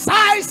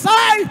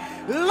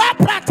la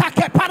prata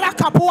ke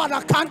parakapua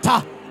na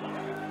kanta.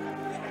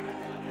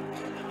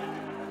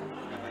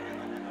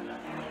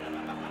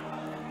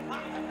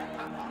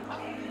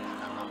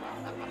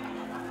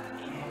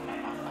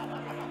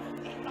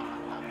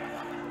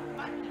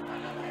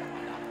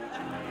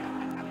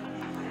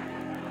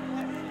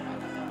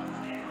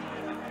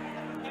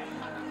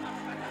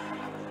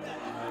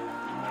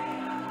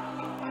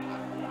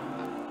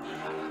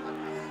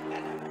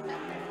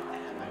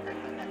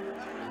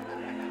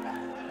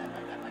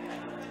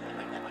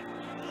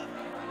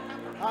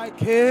 I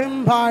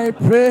came by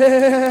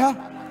prayer.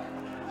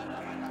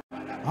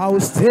 I will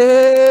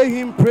stay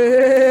in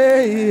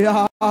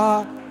prayer.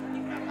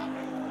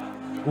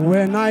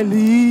 When I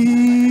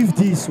leave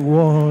this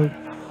world,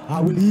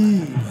 I will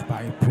live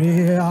by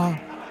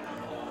prayer.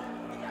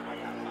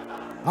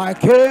 I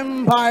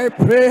came by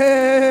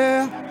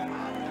prayer.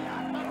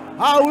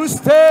 I will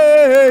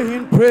stay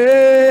in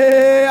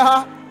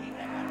prayer.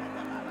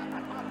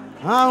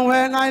 And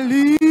when I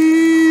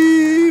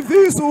leave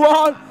this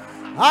world,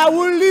 I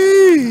will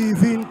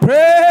live in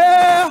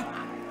prayer.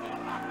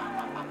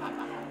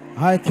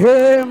 I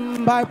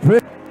came by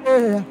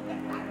prayer.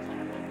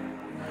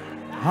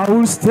 I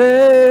will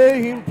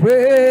stay in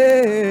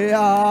prayer.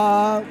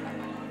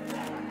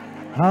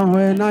 And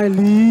when I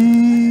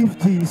leave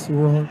this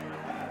world,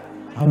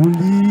 I will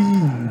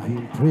live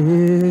in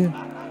prayer.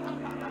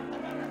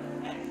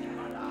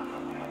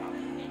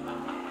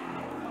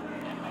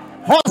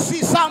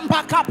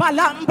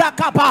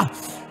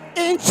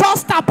 In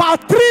just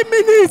about 3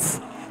 minutes,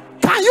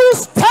 can you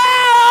stir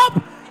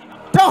up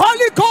the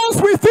Holy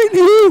Ghost within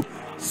you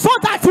so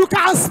that you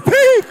can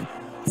speak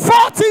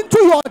forth into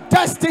your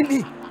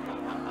destiny?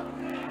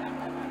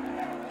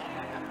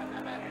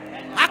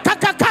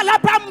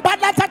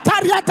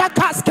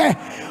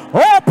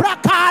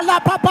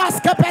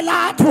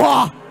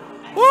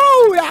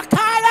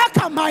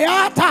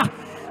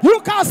 You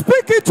can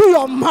speak into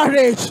your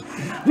marriage.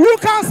 You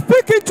can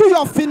speak into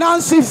your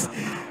finances.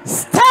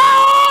 Stir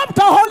up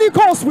the Holy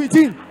Ghost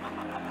within.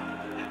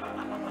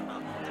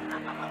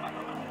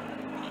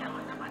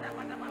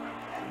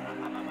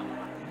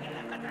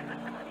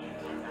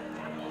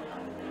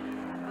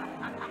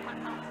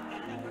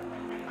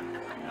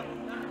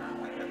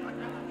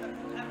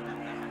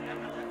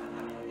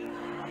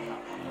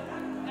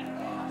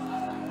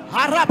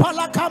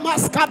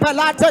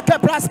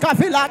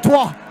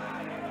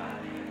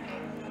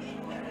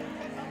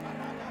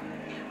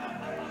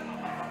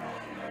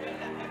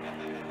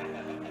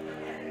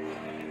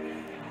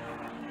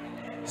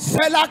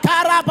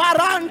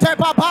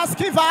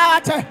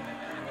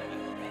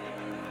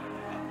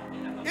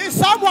 Is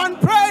someone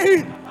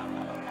praying?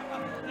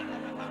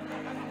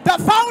 The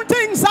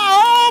fountains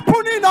are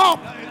opening up,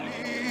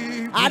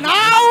 and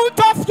out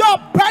of your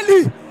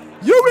belly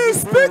you will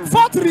speak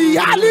forth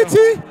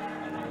reality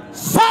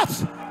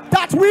such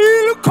that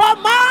will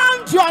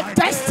command your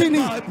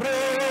destiny.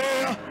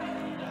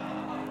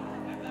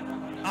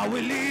 I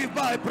will live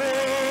by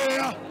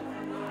prayer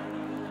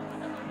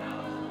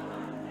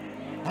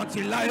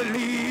until I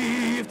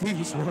leave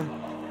this world.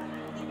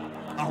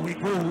 I will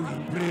go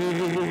in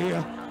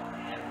prayer.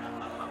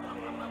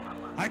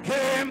 I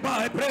came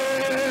by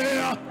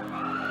prayer.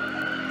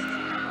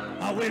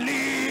 I will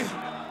live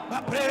by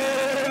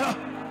prayer.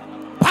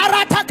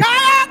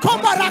 Paratakaya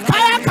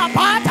komarakaya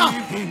kapata.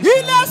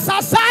 Ile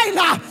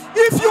sasaila.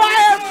 If you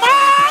are a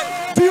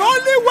man, the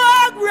only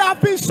word we have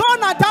been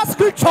shown at that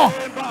scripture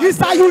is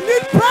that you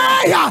need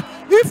prayer.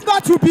 If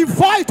not, you'll be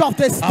void of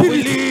the Spirit. I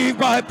will live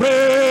by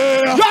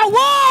prayer. Your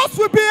words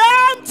will be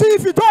empty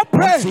if you don't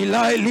pray. Until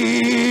I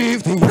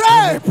leave this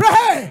Pray,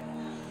 pray.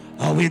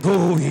 I will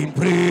go in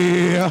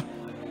prayer.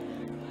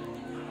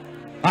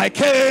 I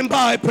came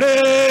by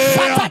prayer.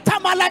 I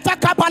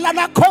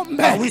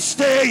will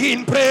stay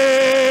in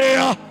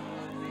prayer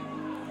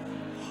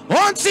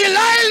until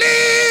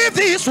I leave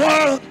this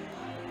world.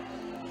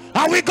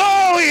 I will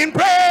go in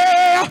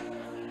prayer.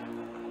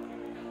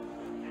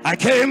 I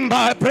came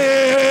by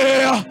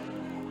prayer.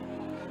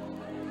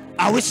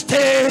 I will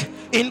stay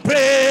in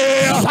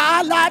prayer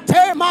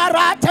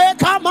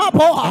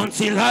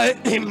until I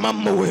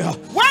Imamuya.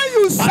 When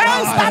you sense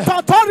that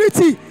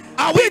authority,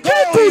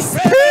 begin to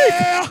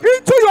speak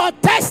into your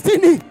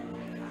destiny.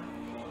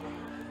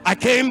 I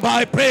came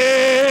by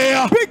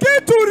prayer.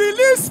 Begin to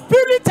release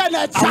spirit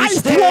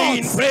energized in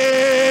words.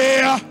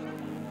 prayer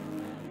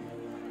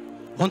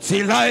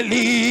until I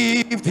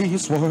leave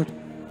this world.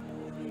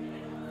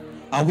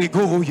 I will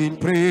go in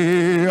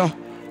prayer.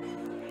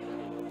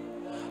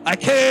 I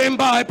came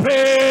by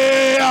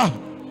prayer.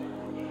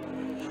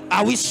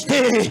 I will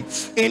stay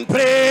in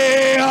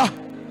prayer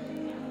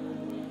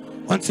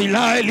until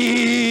I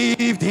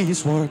leave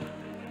this world.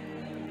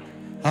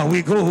 I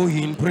will go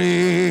in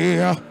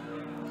prayer.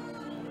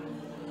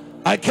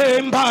 I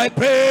came by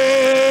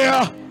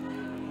prayer.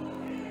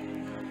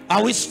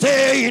 I will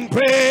stay in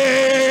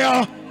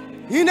prayer.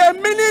 In a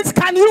minute,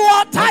 can you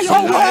utter your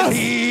Until I words?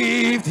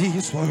 leave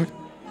this world,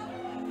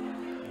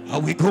 I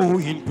will go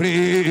in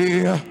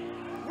prayer.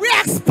 We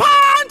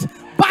expand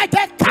by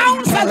the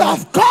counsel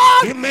of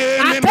God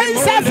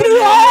against every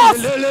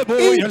oath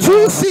in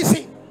due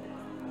season.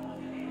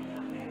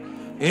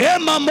 We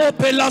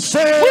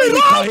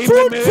run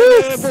through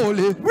truth.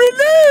 We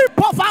leap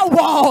over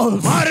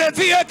walls.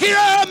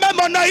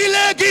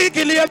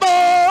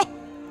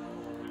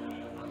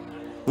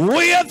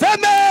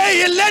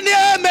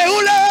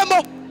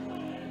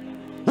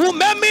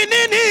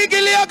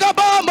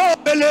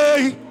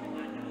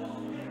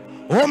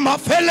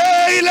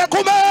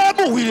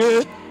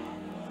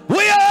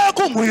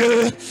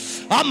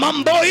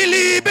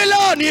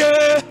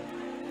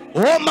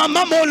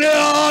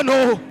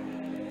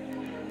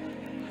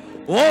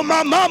 Oh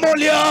mama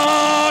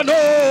Moliano,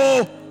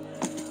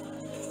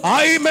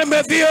 I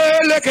me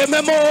fiele que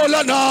me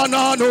mola na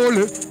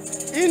nole.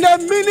 In a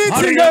minute,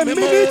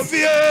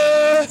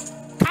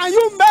 can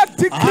you make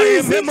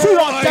decrees into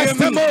your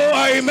destiny?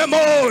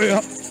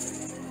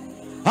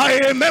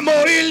 I memo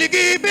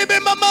iligi bibi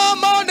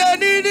mama ne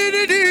ni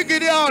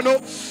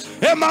gidiano.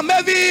 E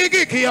mama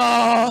vigi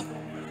kia.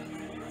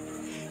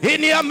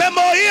 Inia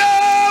memo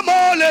ye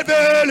mole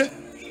bele.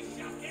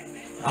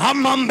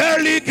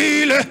 Amambeli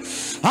kile.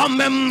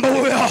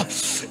 Amemboya,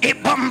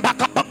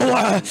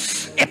 Ibambakababoa,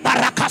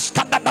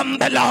 Ibarakasta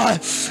Babambela,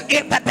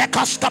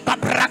 Ibebekasta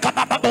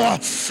Babrakababoa,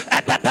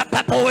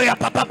 Ebebepoya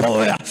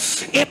Bababoya,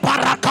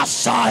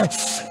 Ibarakasa,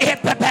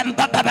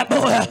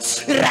 Ibebembababoa,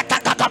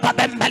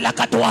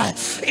 Rakakabambelakatua,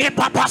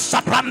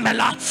 Ibabasa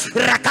Bramela,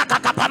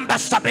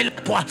 Rakakabamba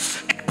Sabiltua,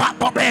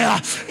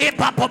 Ipapobea,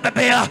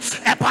 Ipapobea,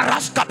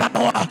 Eparaska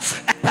Baboa,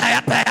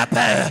 Epe.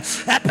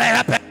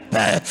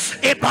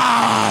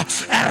 Iba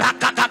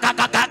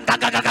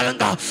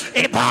rakakakakakakakakakaka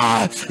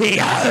Iba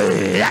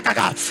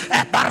yakaka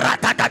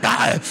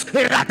eparataka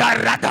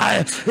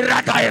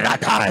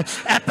rata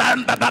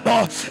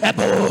epambabo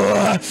ebo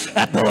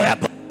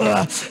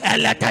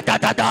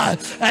eletadada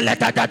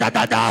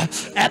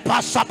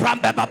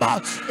epasaprambe baba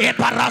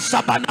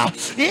eparasabana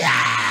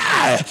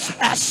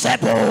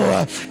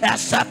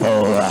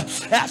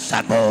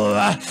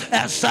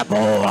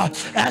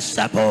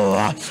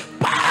esebo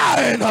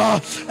Paina,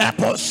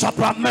 Epo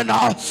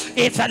Sapramena,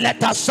 if a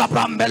letter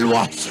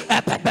Saprambelua,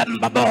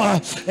 Epebembabo,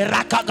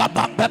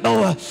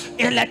 Rakagabambebo,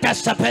 Eleta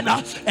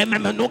Sapena,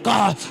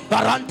 Emenuka,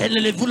 Barante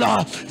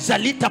Levula,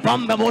 Zalita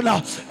Bambamola,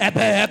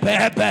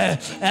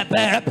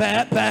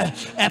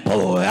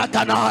 Epo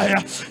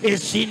Atanaya,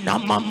 Isina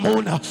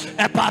Mamuna,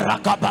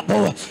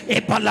 Eparakababo,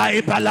 Epala,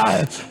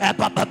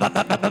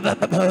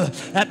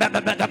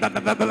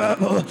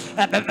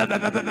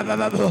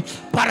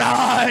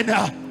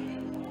 Parana.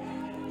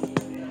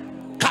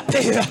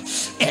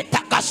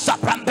 Etaka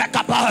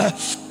Saprambekaba,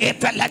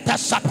 Epeleta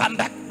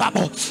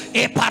Saprambekabo,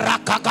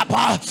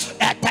 Eparakagaba,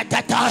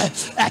 Etata,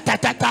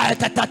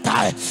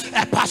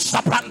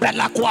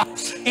 Epassaprambelaqua,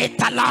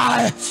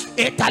 Etala,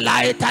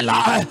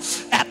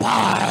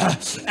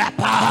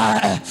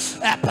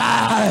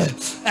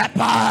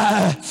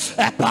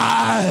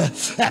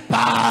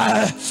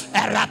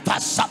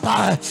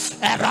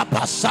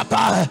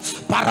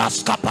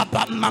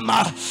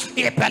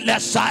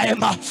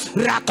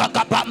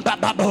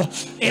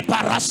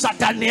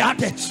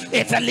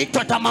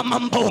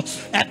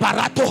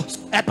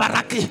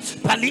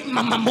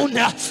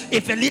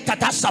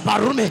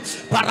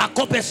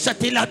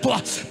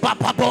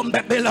 Papa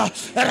bombe bela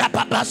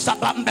rapabasa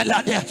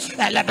bambelade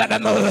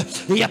elebemo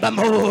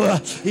yabemo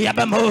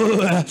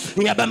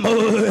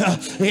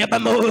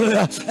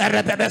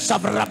rebebe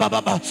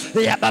savrababa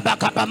yababa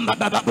kabamba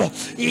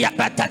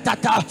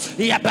yabatata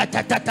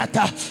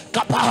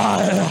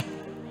kapa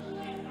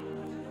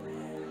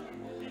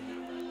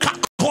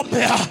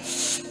kakomea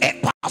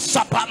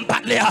epasa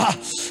bambalea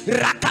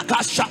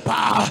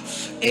rakakashapa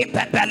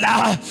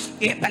epebela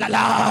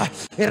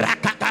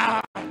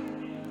rakaka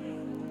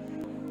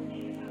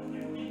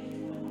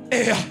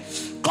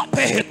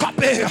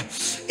Kope,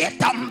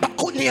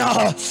 etambakunia,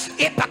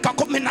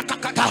 epakakumina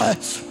kakata,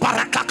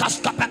 parakakas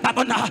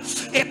kapapabona,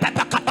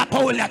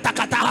 epapakapapola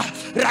takata,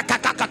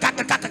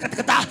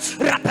 rakakakakakakakata,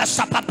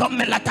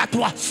 rapasapapomela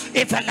tatua,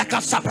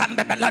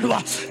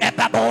 efelakasaprambebelua,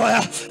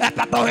 epaboya,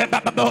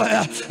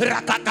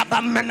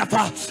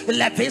 rakakabamenafa,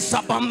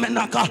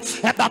 levisabomenaka,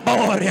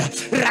 epaboria,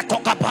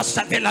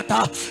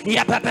 rakokapasavilata,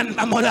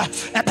 yapapembamola,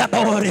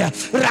 epaboria,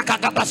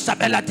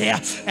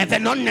 rakakapasabelatia,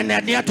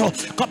 evenoneniato,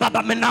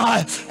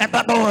 kobabamena,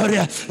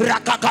 epaboria,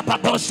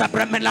 rakakapaposa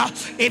bremela,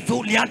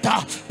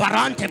 evulianta,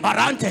 barante,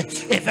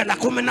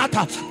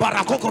 evelakumenata,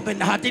 barakoko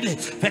benahadile,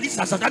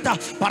 felisa zadata,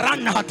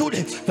 barana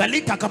hatule,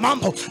 velita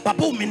kamambo,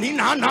 babu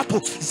minina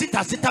anatu,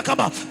 zita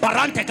kaba,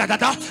 barante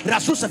kadada,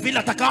 rasusa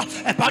vilataka,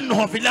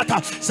 epano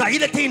vilata,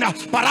 zailetina,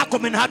 barako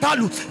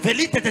menhatalu,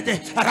 velite de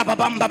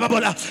arababamba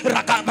babola,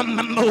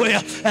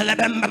 rakabammoya,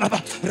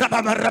 elebembaba,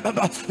 rababa,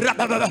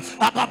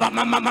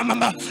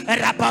 ababamama,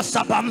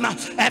 rapasabama,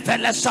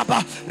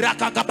 evelesaba,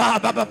 rakagaba,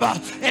 baba,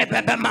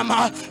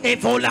 ebebemama,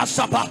 evola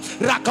saba,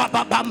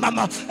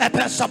 rakababama,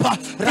 ebesaba,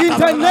 in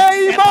the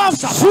name of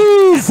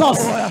Jesus.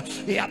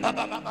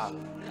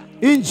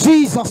 In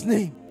Jesus'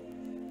 name.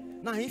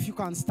 Now, if you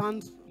can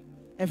stand,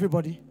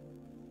 everybody.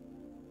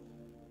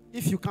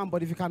 If you can,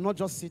 but if you cannot,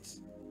 just sit.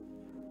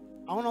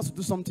 I want us to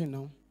do something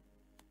now.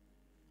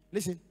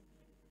 Listen.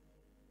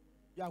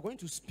 You are going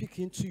to speak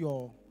into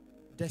your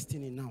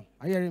destiny now.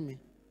 Are you hearing me?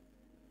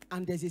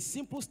 And there's a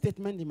simple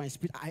statement in my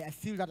spirit. I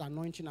feel that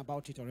anointing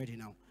about it already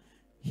now.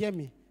 Hear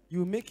me.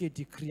 You make a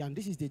decree, and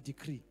this is the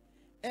decree.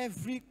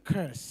 Every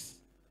curse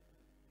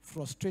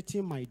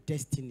frustrating my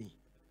destiny,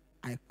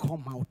 I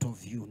come out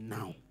of you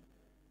now.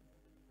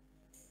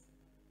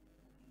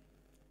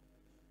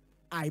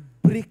 I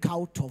break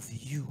out of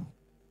you.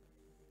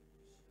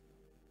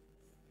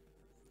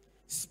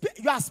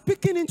 You are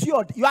speaking into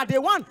your, you are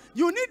the one,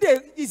 you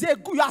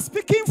are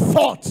speaking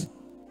forth.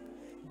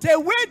 The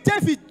way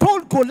David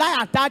told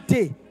Goliath that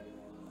day,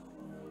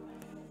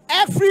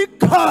 every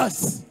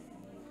curse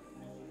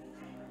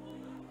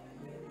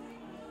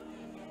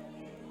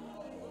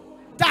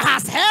that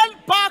has held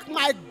back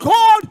my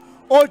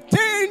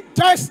God-ordained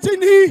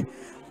destiny,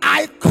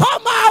 I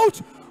come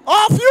out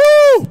of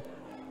you.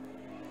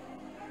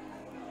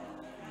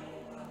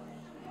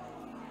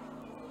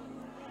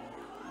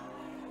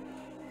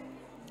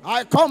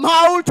 I come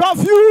out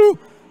of you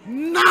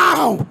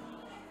now.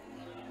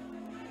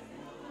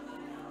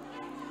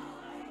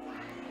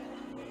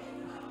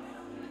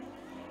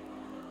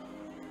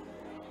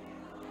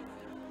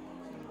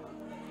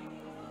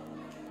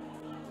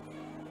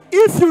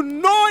 If you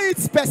know it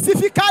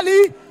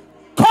specifically,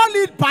 call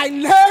it by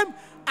name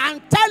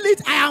and tell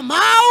it, I am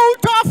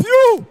out of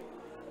you.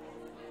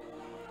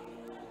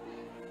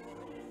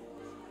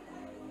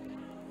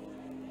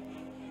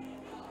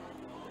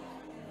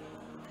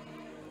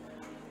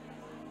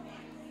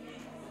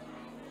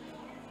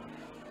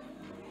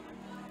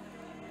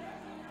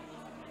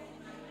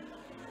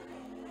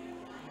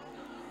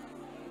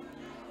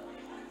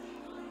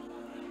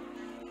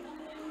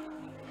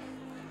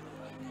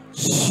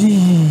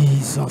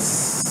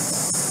 Jesus.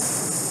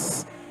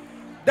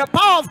 The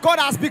power of God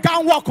has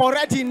begun work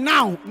already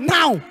now. You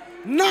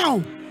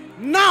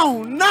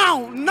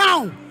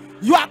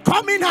are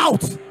coming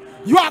out.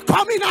 You are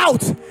coming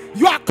out.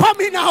 You are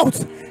coming out.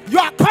 You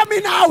are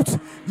coming out.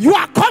 You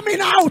are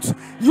coming out.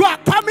 You are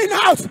coming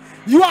out.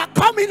 You are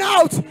coming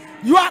out.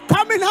 You are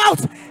coming out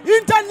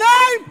in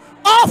the name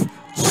of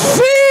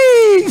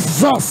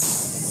Jesus.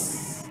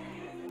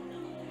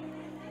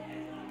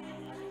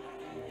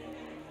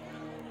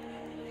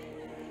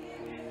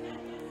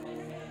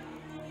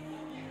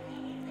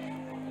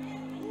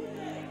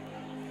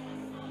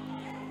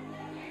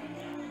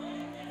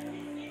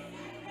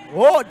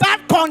 Oh,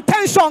 that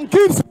contention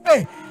gives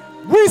way.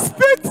 We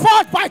speak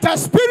forth by the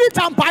Spirit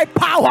and by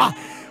power.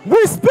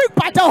 We speak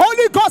by the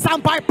Holy Ghost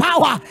and by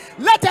power.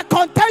 Let the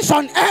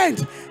contention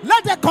end.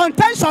 Let the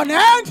contention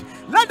end.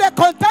 Let the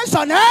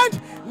contention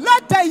end.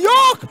 Let the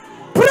yoke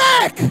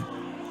break.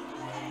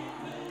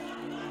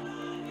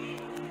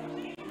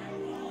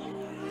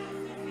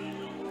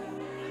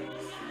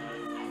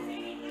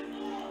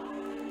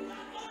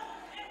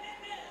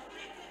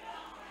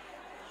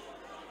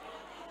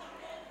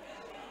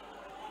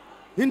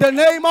 In the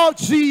name of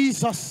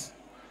Jesus.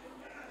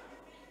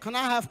 Can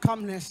I have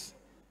calmness?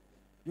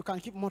 You can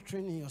keep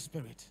muttering in your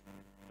spirit.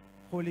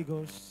 Holy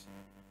Ghost,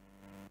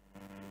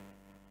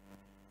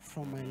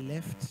 from my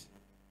left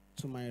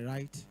to my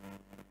right,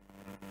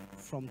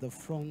 from the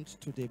front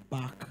to the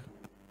back.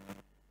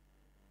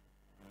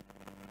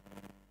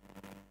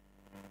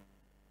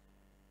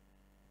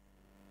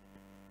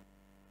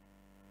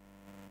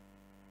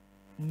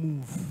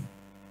 Move.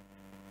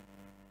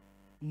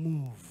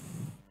 Move.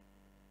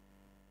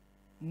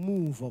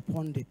 Move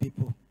upon the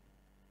people.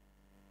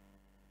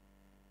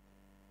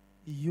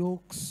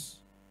 Yokes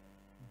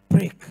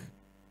break.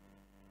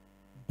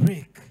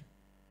 Break.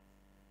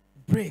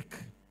 Break.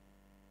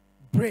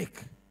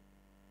 Break.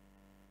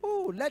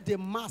 Oh, let the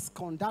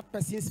mask on that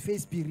person's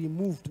face be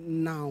removed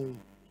now.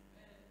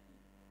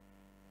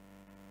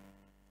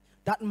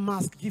 That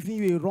mask giving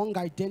you a wrong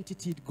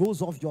identity, it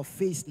goes off your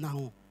face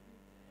now.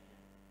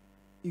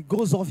 It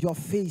goes off your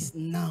face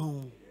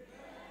now.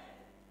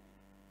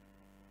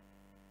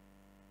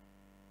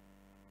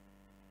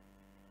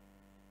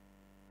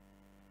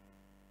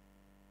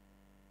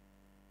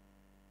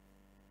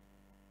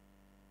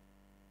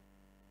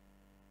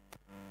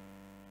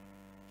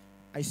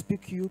 I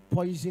speak you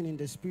poison in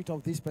the spirit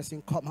of this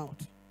person. Come out.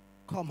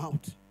 Come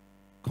out.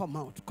 Come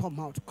out. Come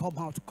out. Come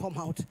out. Come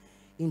out.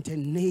 In the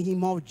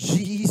name of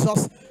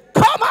Jesus.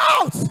 Come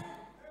out.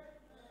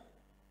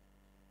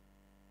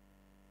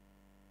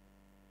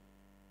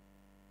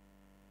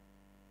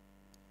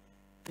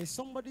 There's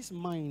somebody's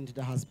mind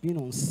that has been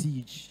on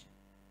siege.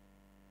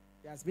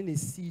 There has been a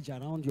siege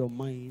around your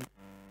mind.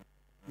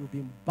 You've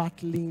been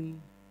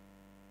battling.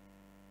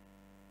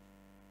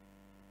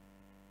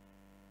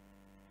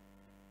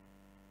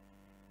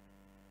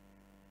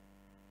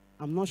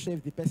 I'm not sure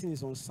if the person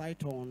is on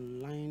site or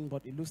online,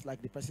 but it looks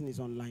like the person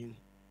is online.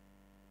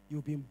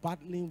 You've been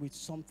battling with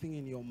something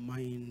in your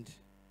mind.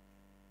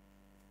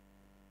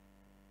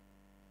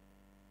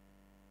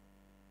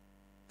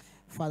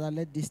 Father,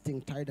 let this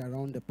thing tied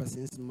around the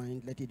person's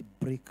mind, let it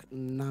break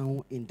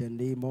now in the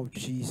name of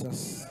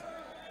Jesus.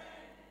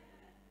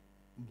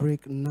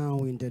 Break now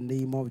in the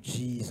name of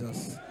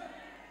Jesus.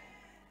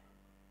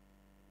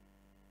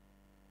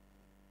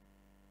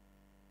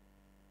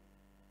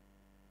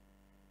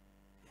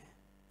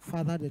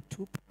 Father, the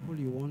two people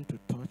you want to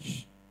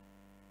touch,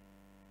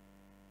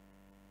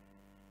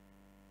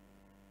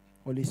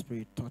 Holy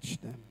Spirit, touch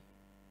them.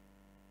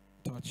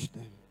 Touch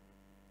them.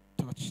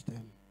 Touch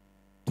them.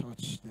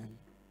 Touch them.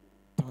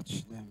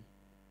 Touch them.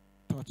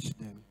 Touch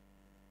them.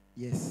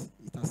 Yes,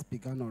 it has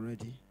begun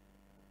already.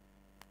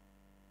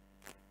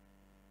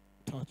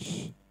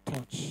 Touch,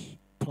 touch,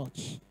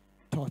 touch,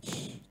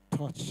 touch,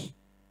 touch,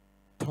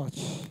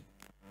 touch.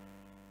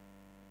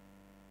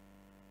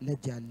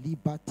 Let their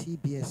liberty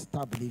be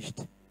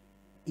established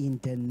in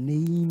the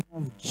name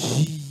of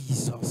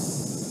Jesus.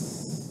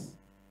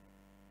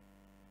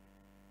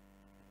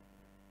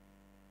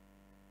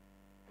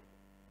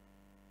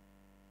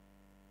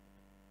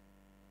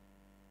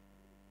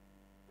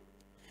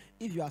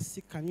 If you are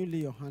sick, can you lay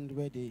your hand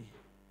where the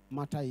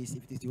matter is?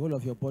 If it is the whole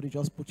of your body,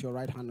 just put your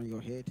right hand on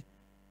your head.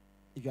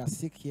 If you are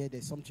sick here,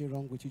 there's something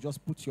wrong with you,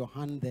 just put your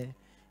hand there.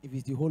 If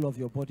it's the whole of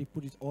your body,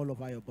 put it all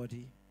over your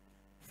body.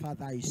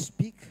 Father, I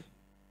speak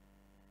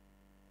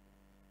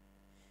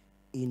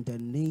in the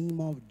name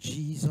of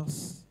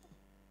Jesus,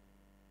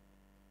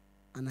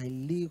 and I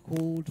lay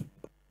hold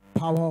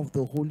power of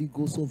the Holy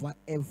Ghost over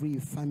every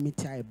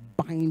infirmity. I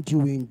bind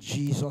you in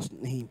Jesus'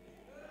 name.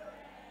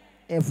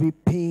 Every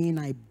pain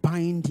I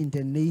bind in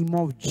the name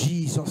of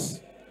Jesus,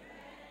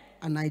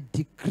 and I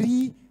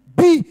decree,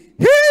 be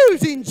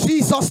healed in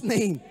Jesus'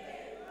 name.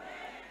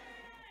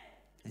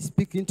 I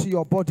speak into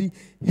your body,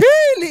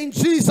 heal in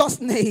Jesus'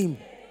 name.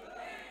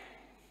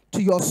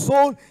 To your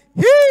soul,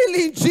 heal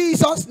in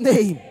Jesus'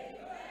 name.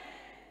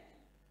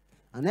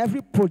 And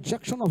every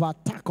projection of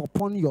attack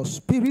upon your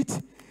spirit,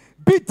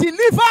 be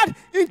delivered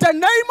in the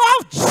name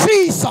of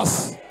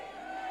Jesus.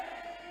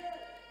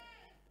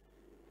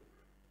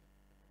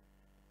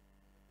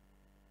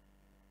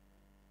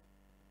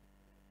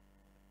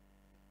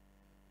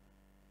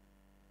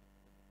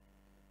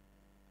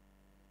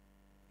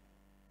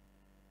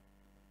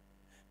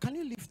 Can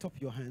you lift up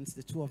your hands,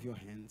 the two of your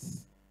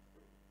hands?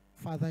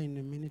 Father, in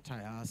a minute I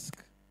ask,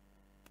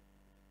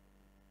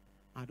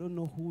 I don't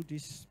know who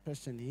this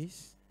person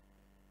is,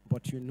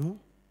 but you know,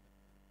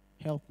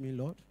 help me,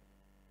 Lord.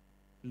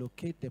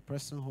 Locate the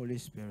person, Holy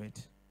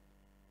Spirit,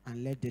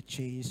 and let the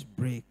chains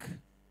break.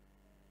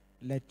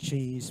 Let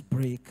chains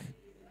break.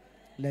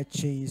 Let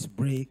chains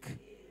break.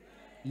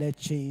 Let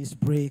chains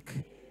break.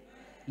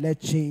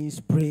 Let chains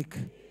break.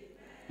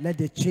 Let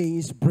the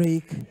chains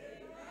break.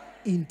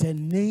 In the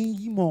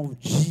name of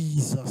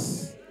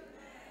Jesus.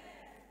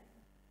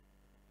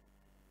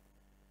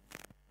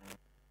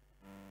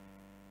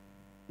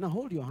 Now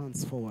hold your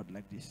hands forward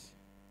like this.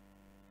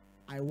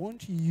 I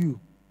want you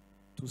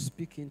to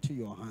speak into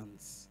your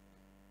hands.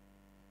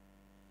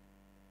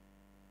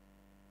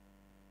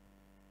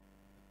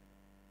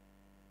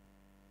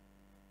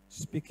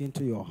 Speak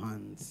into your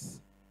hands.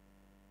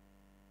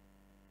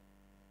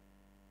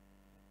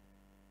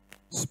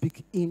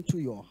 Speak into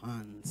your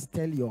hands.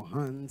 Tell your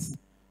hands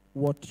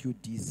what you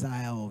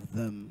desire of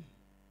them.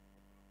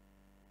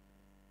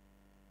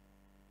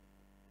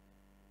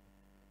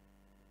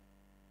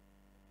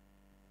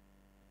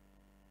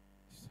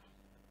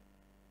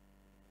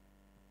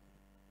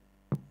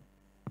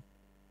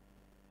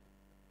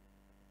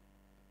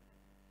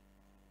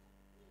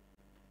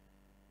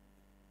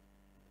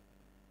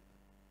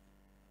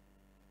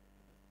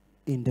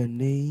 In the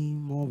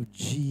name of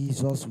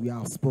Jesus, we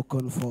have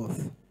spoken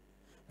forth.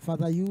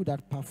 Father, you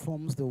that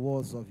performs the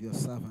words of your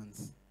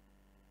servants,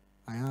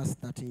 I ask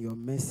that in your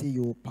mercy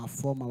you will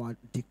perform our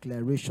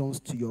declarations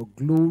to your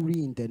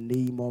glory in the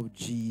name of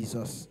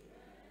Jesus.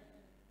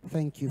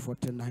 Thank you for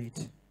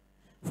tonight.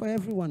 For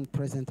everyone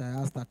present, I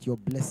ask that your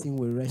blessing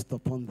will rest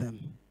upon them.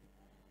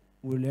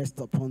 Will rest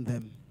upon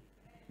them.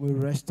 Will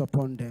rest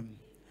upon them.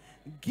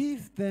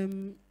 Give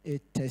them a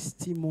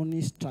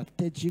testimony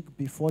strategic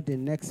before the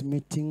next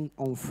meeting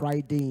on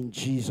Friday in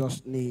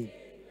Jesus' name.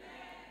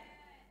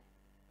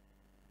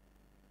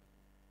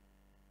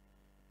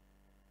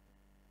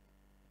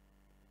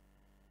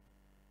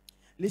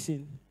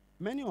 Listen,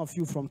 many of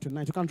you from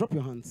tonight, you can drop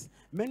your hands.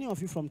 Many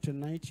of you from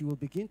tonight, you will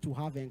begin to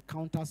have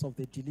encounters of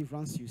the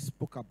deliverance you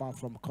spoke about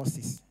from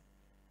curses.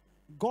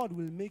 God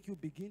will make you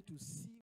begin to see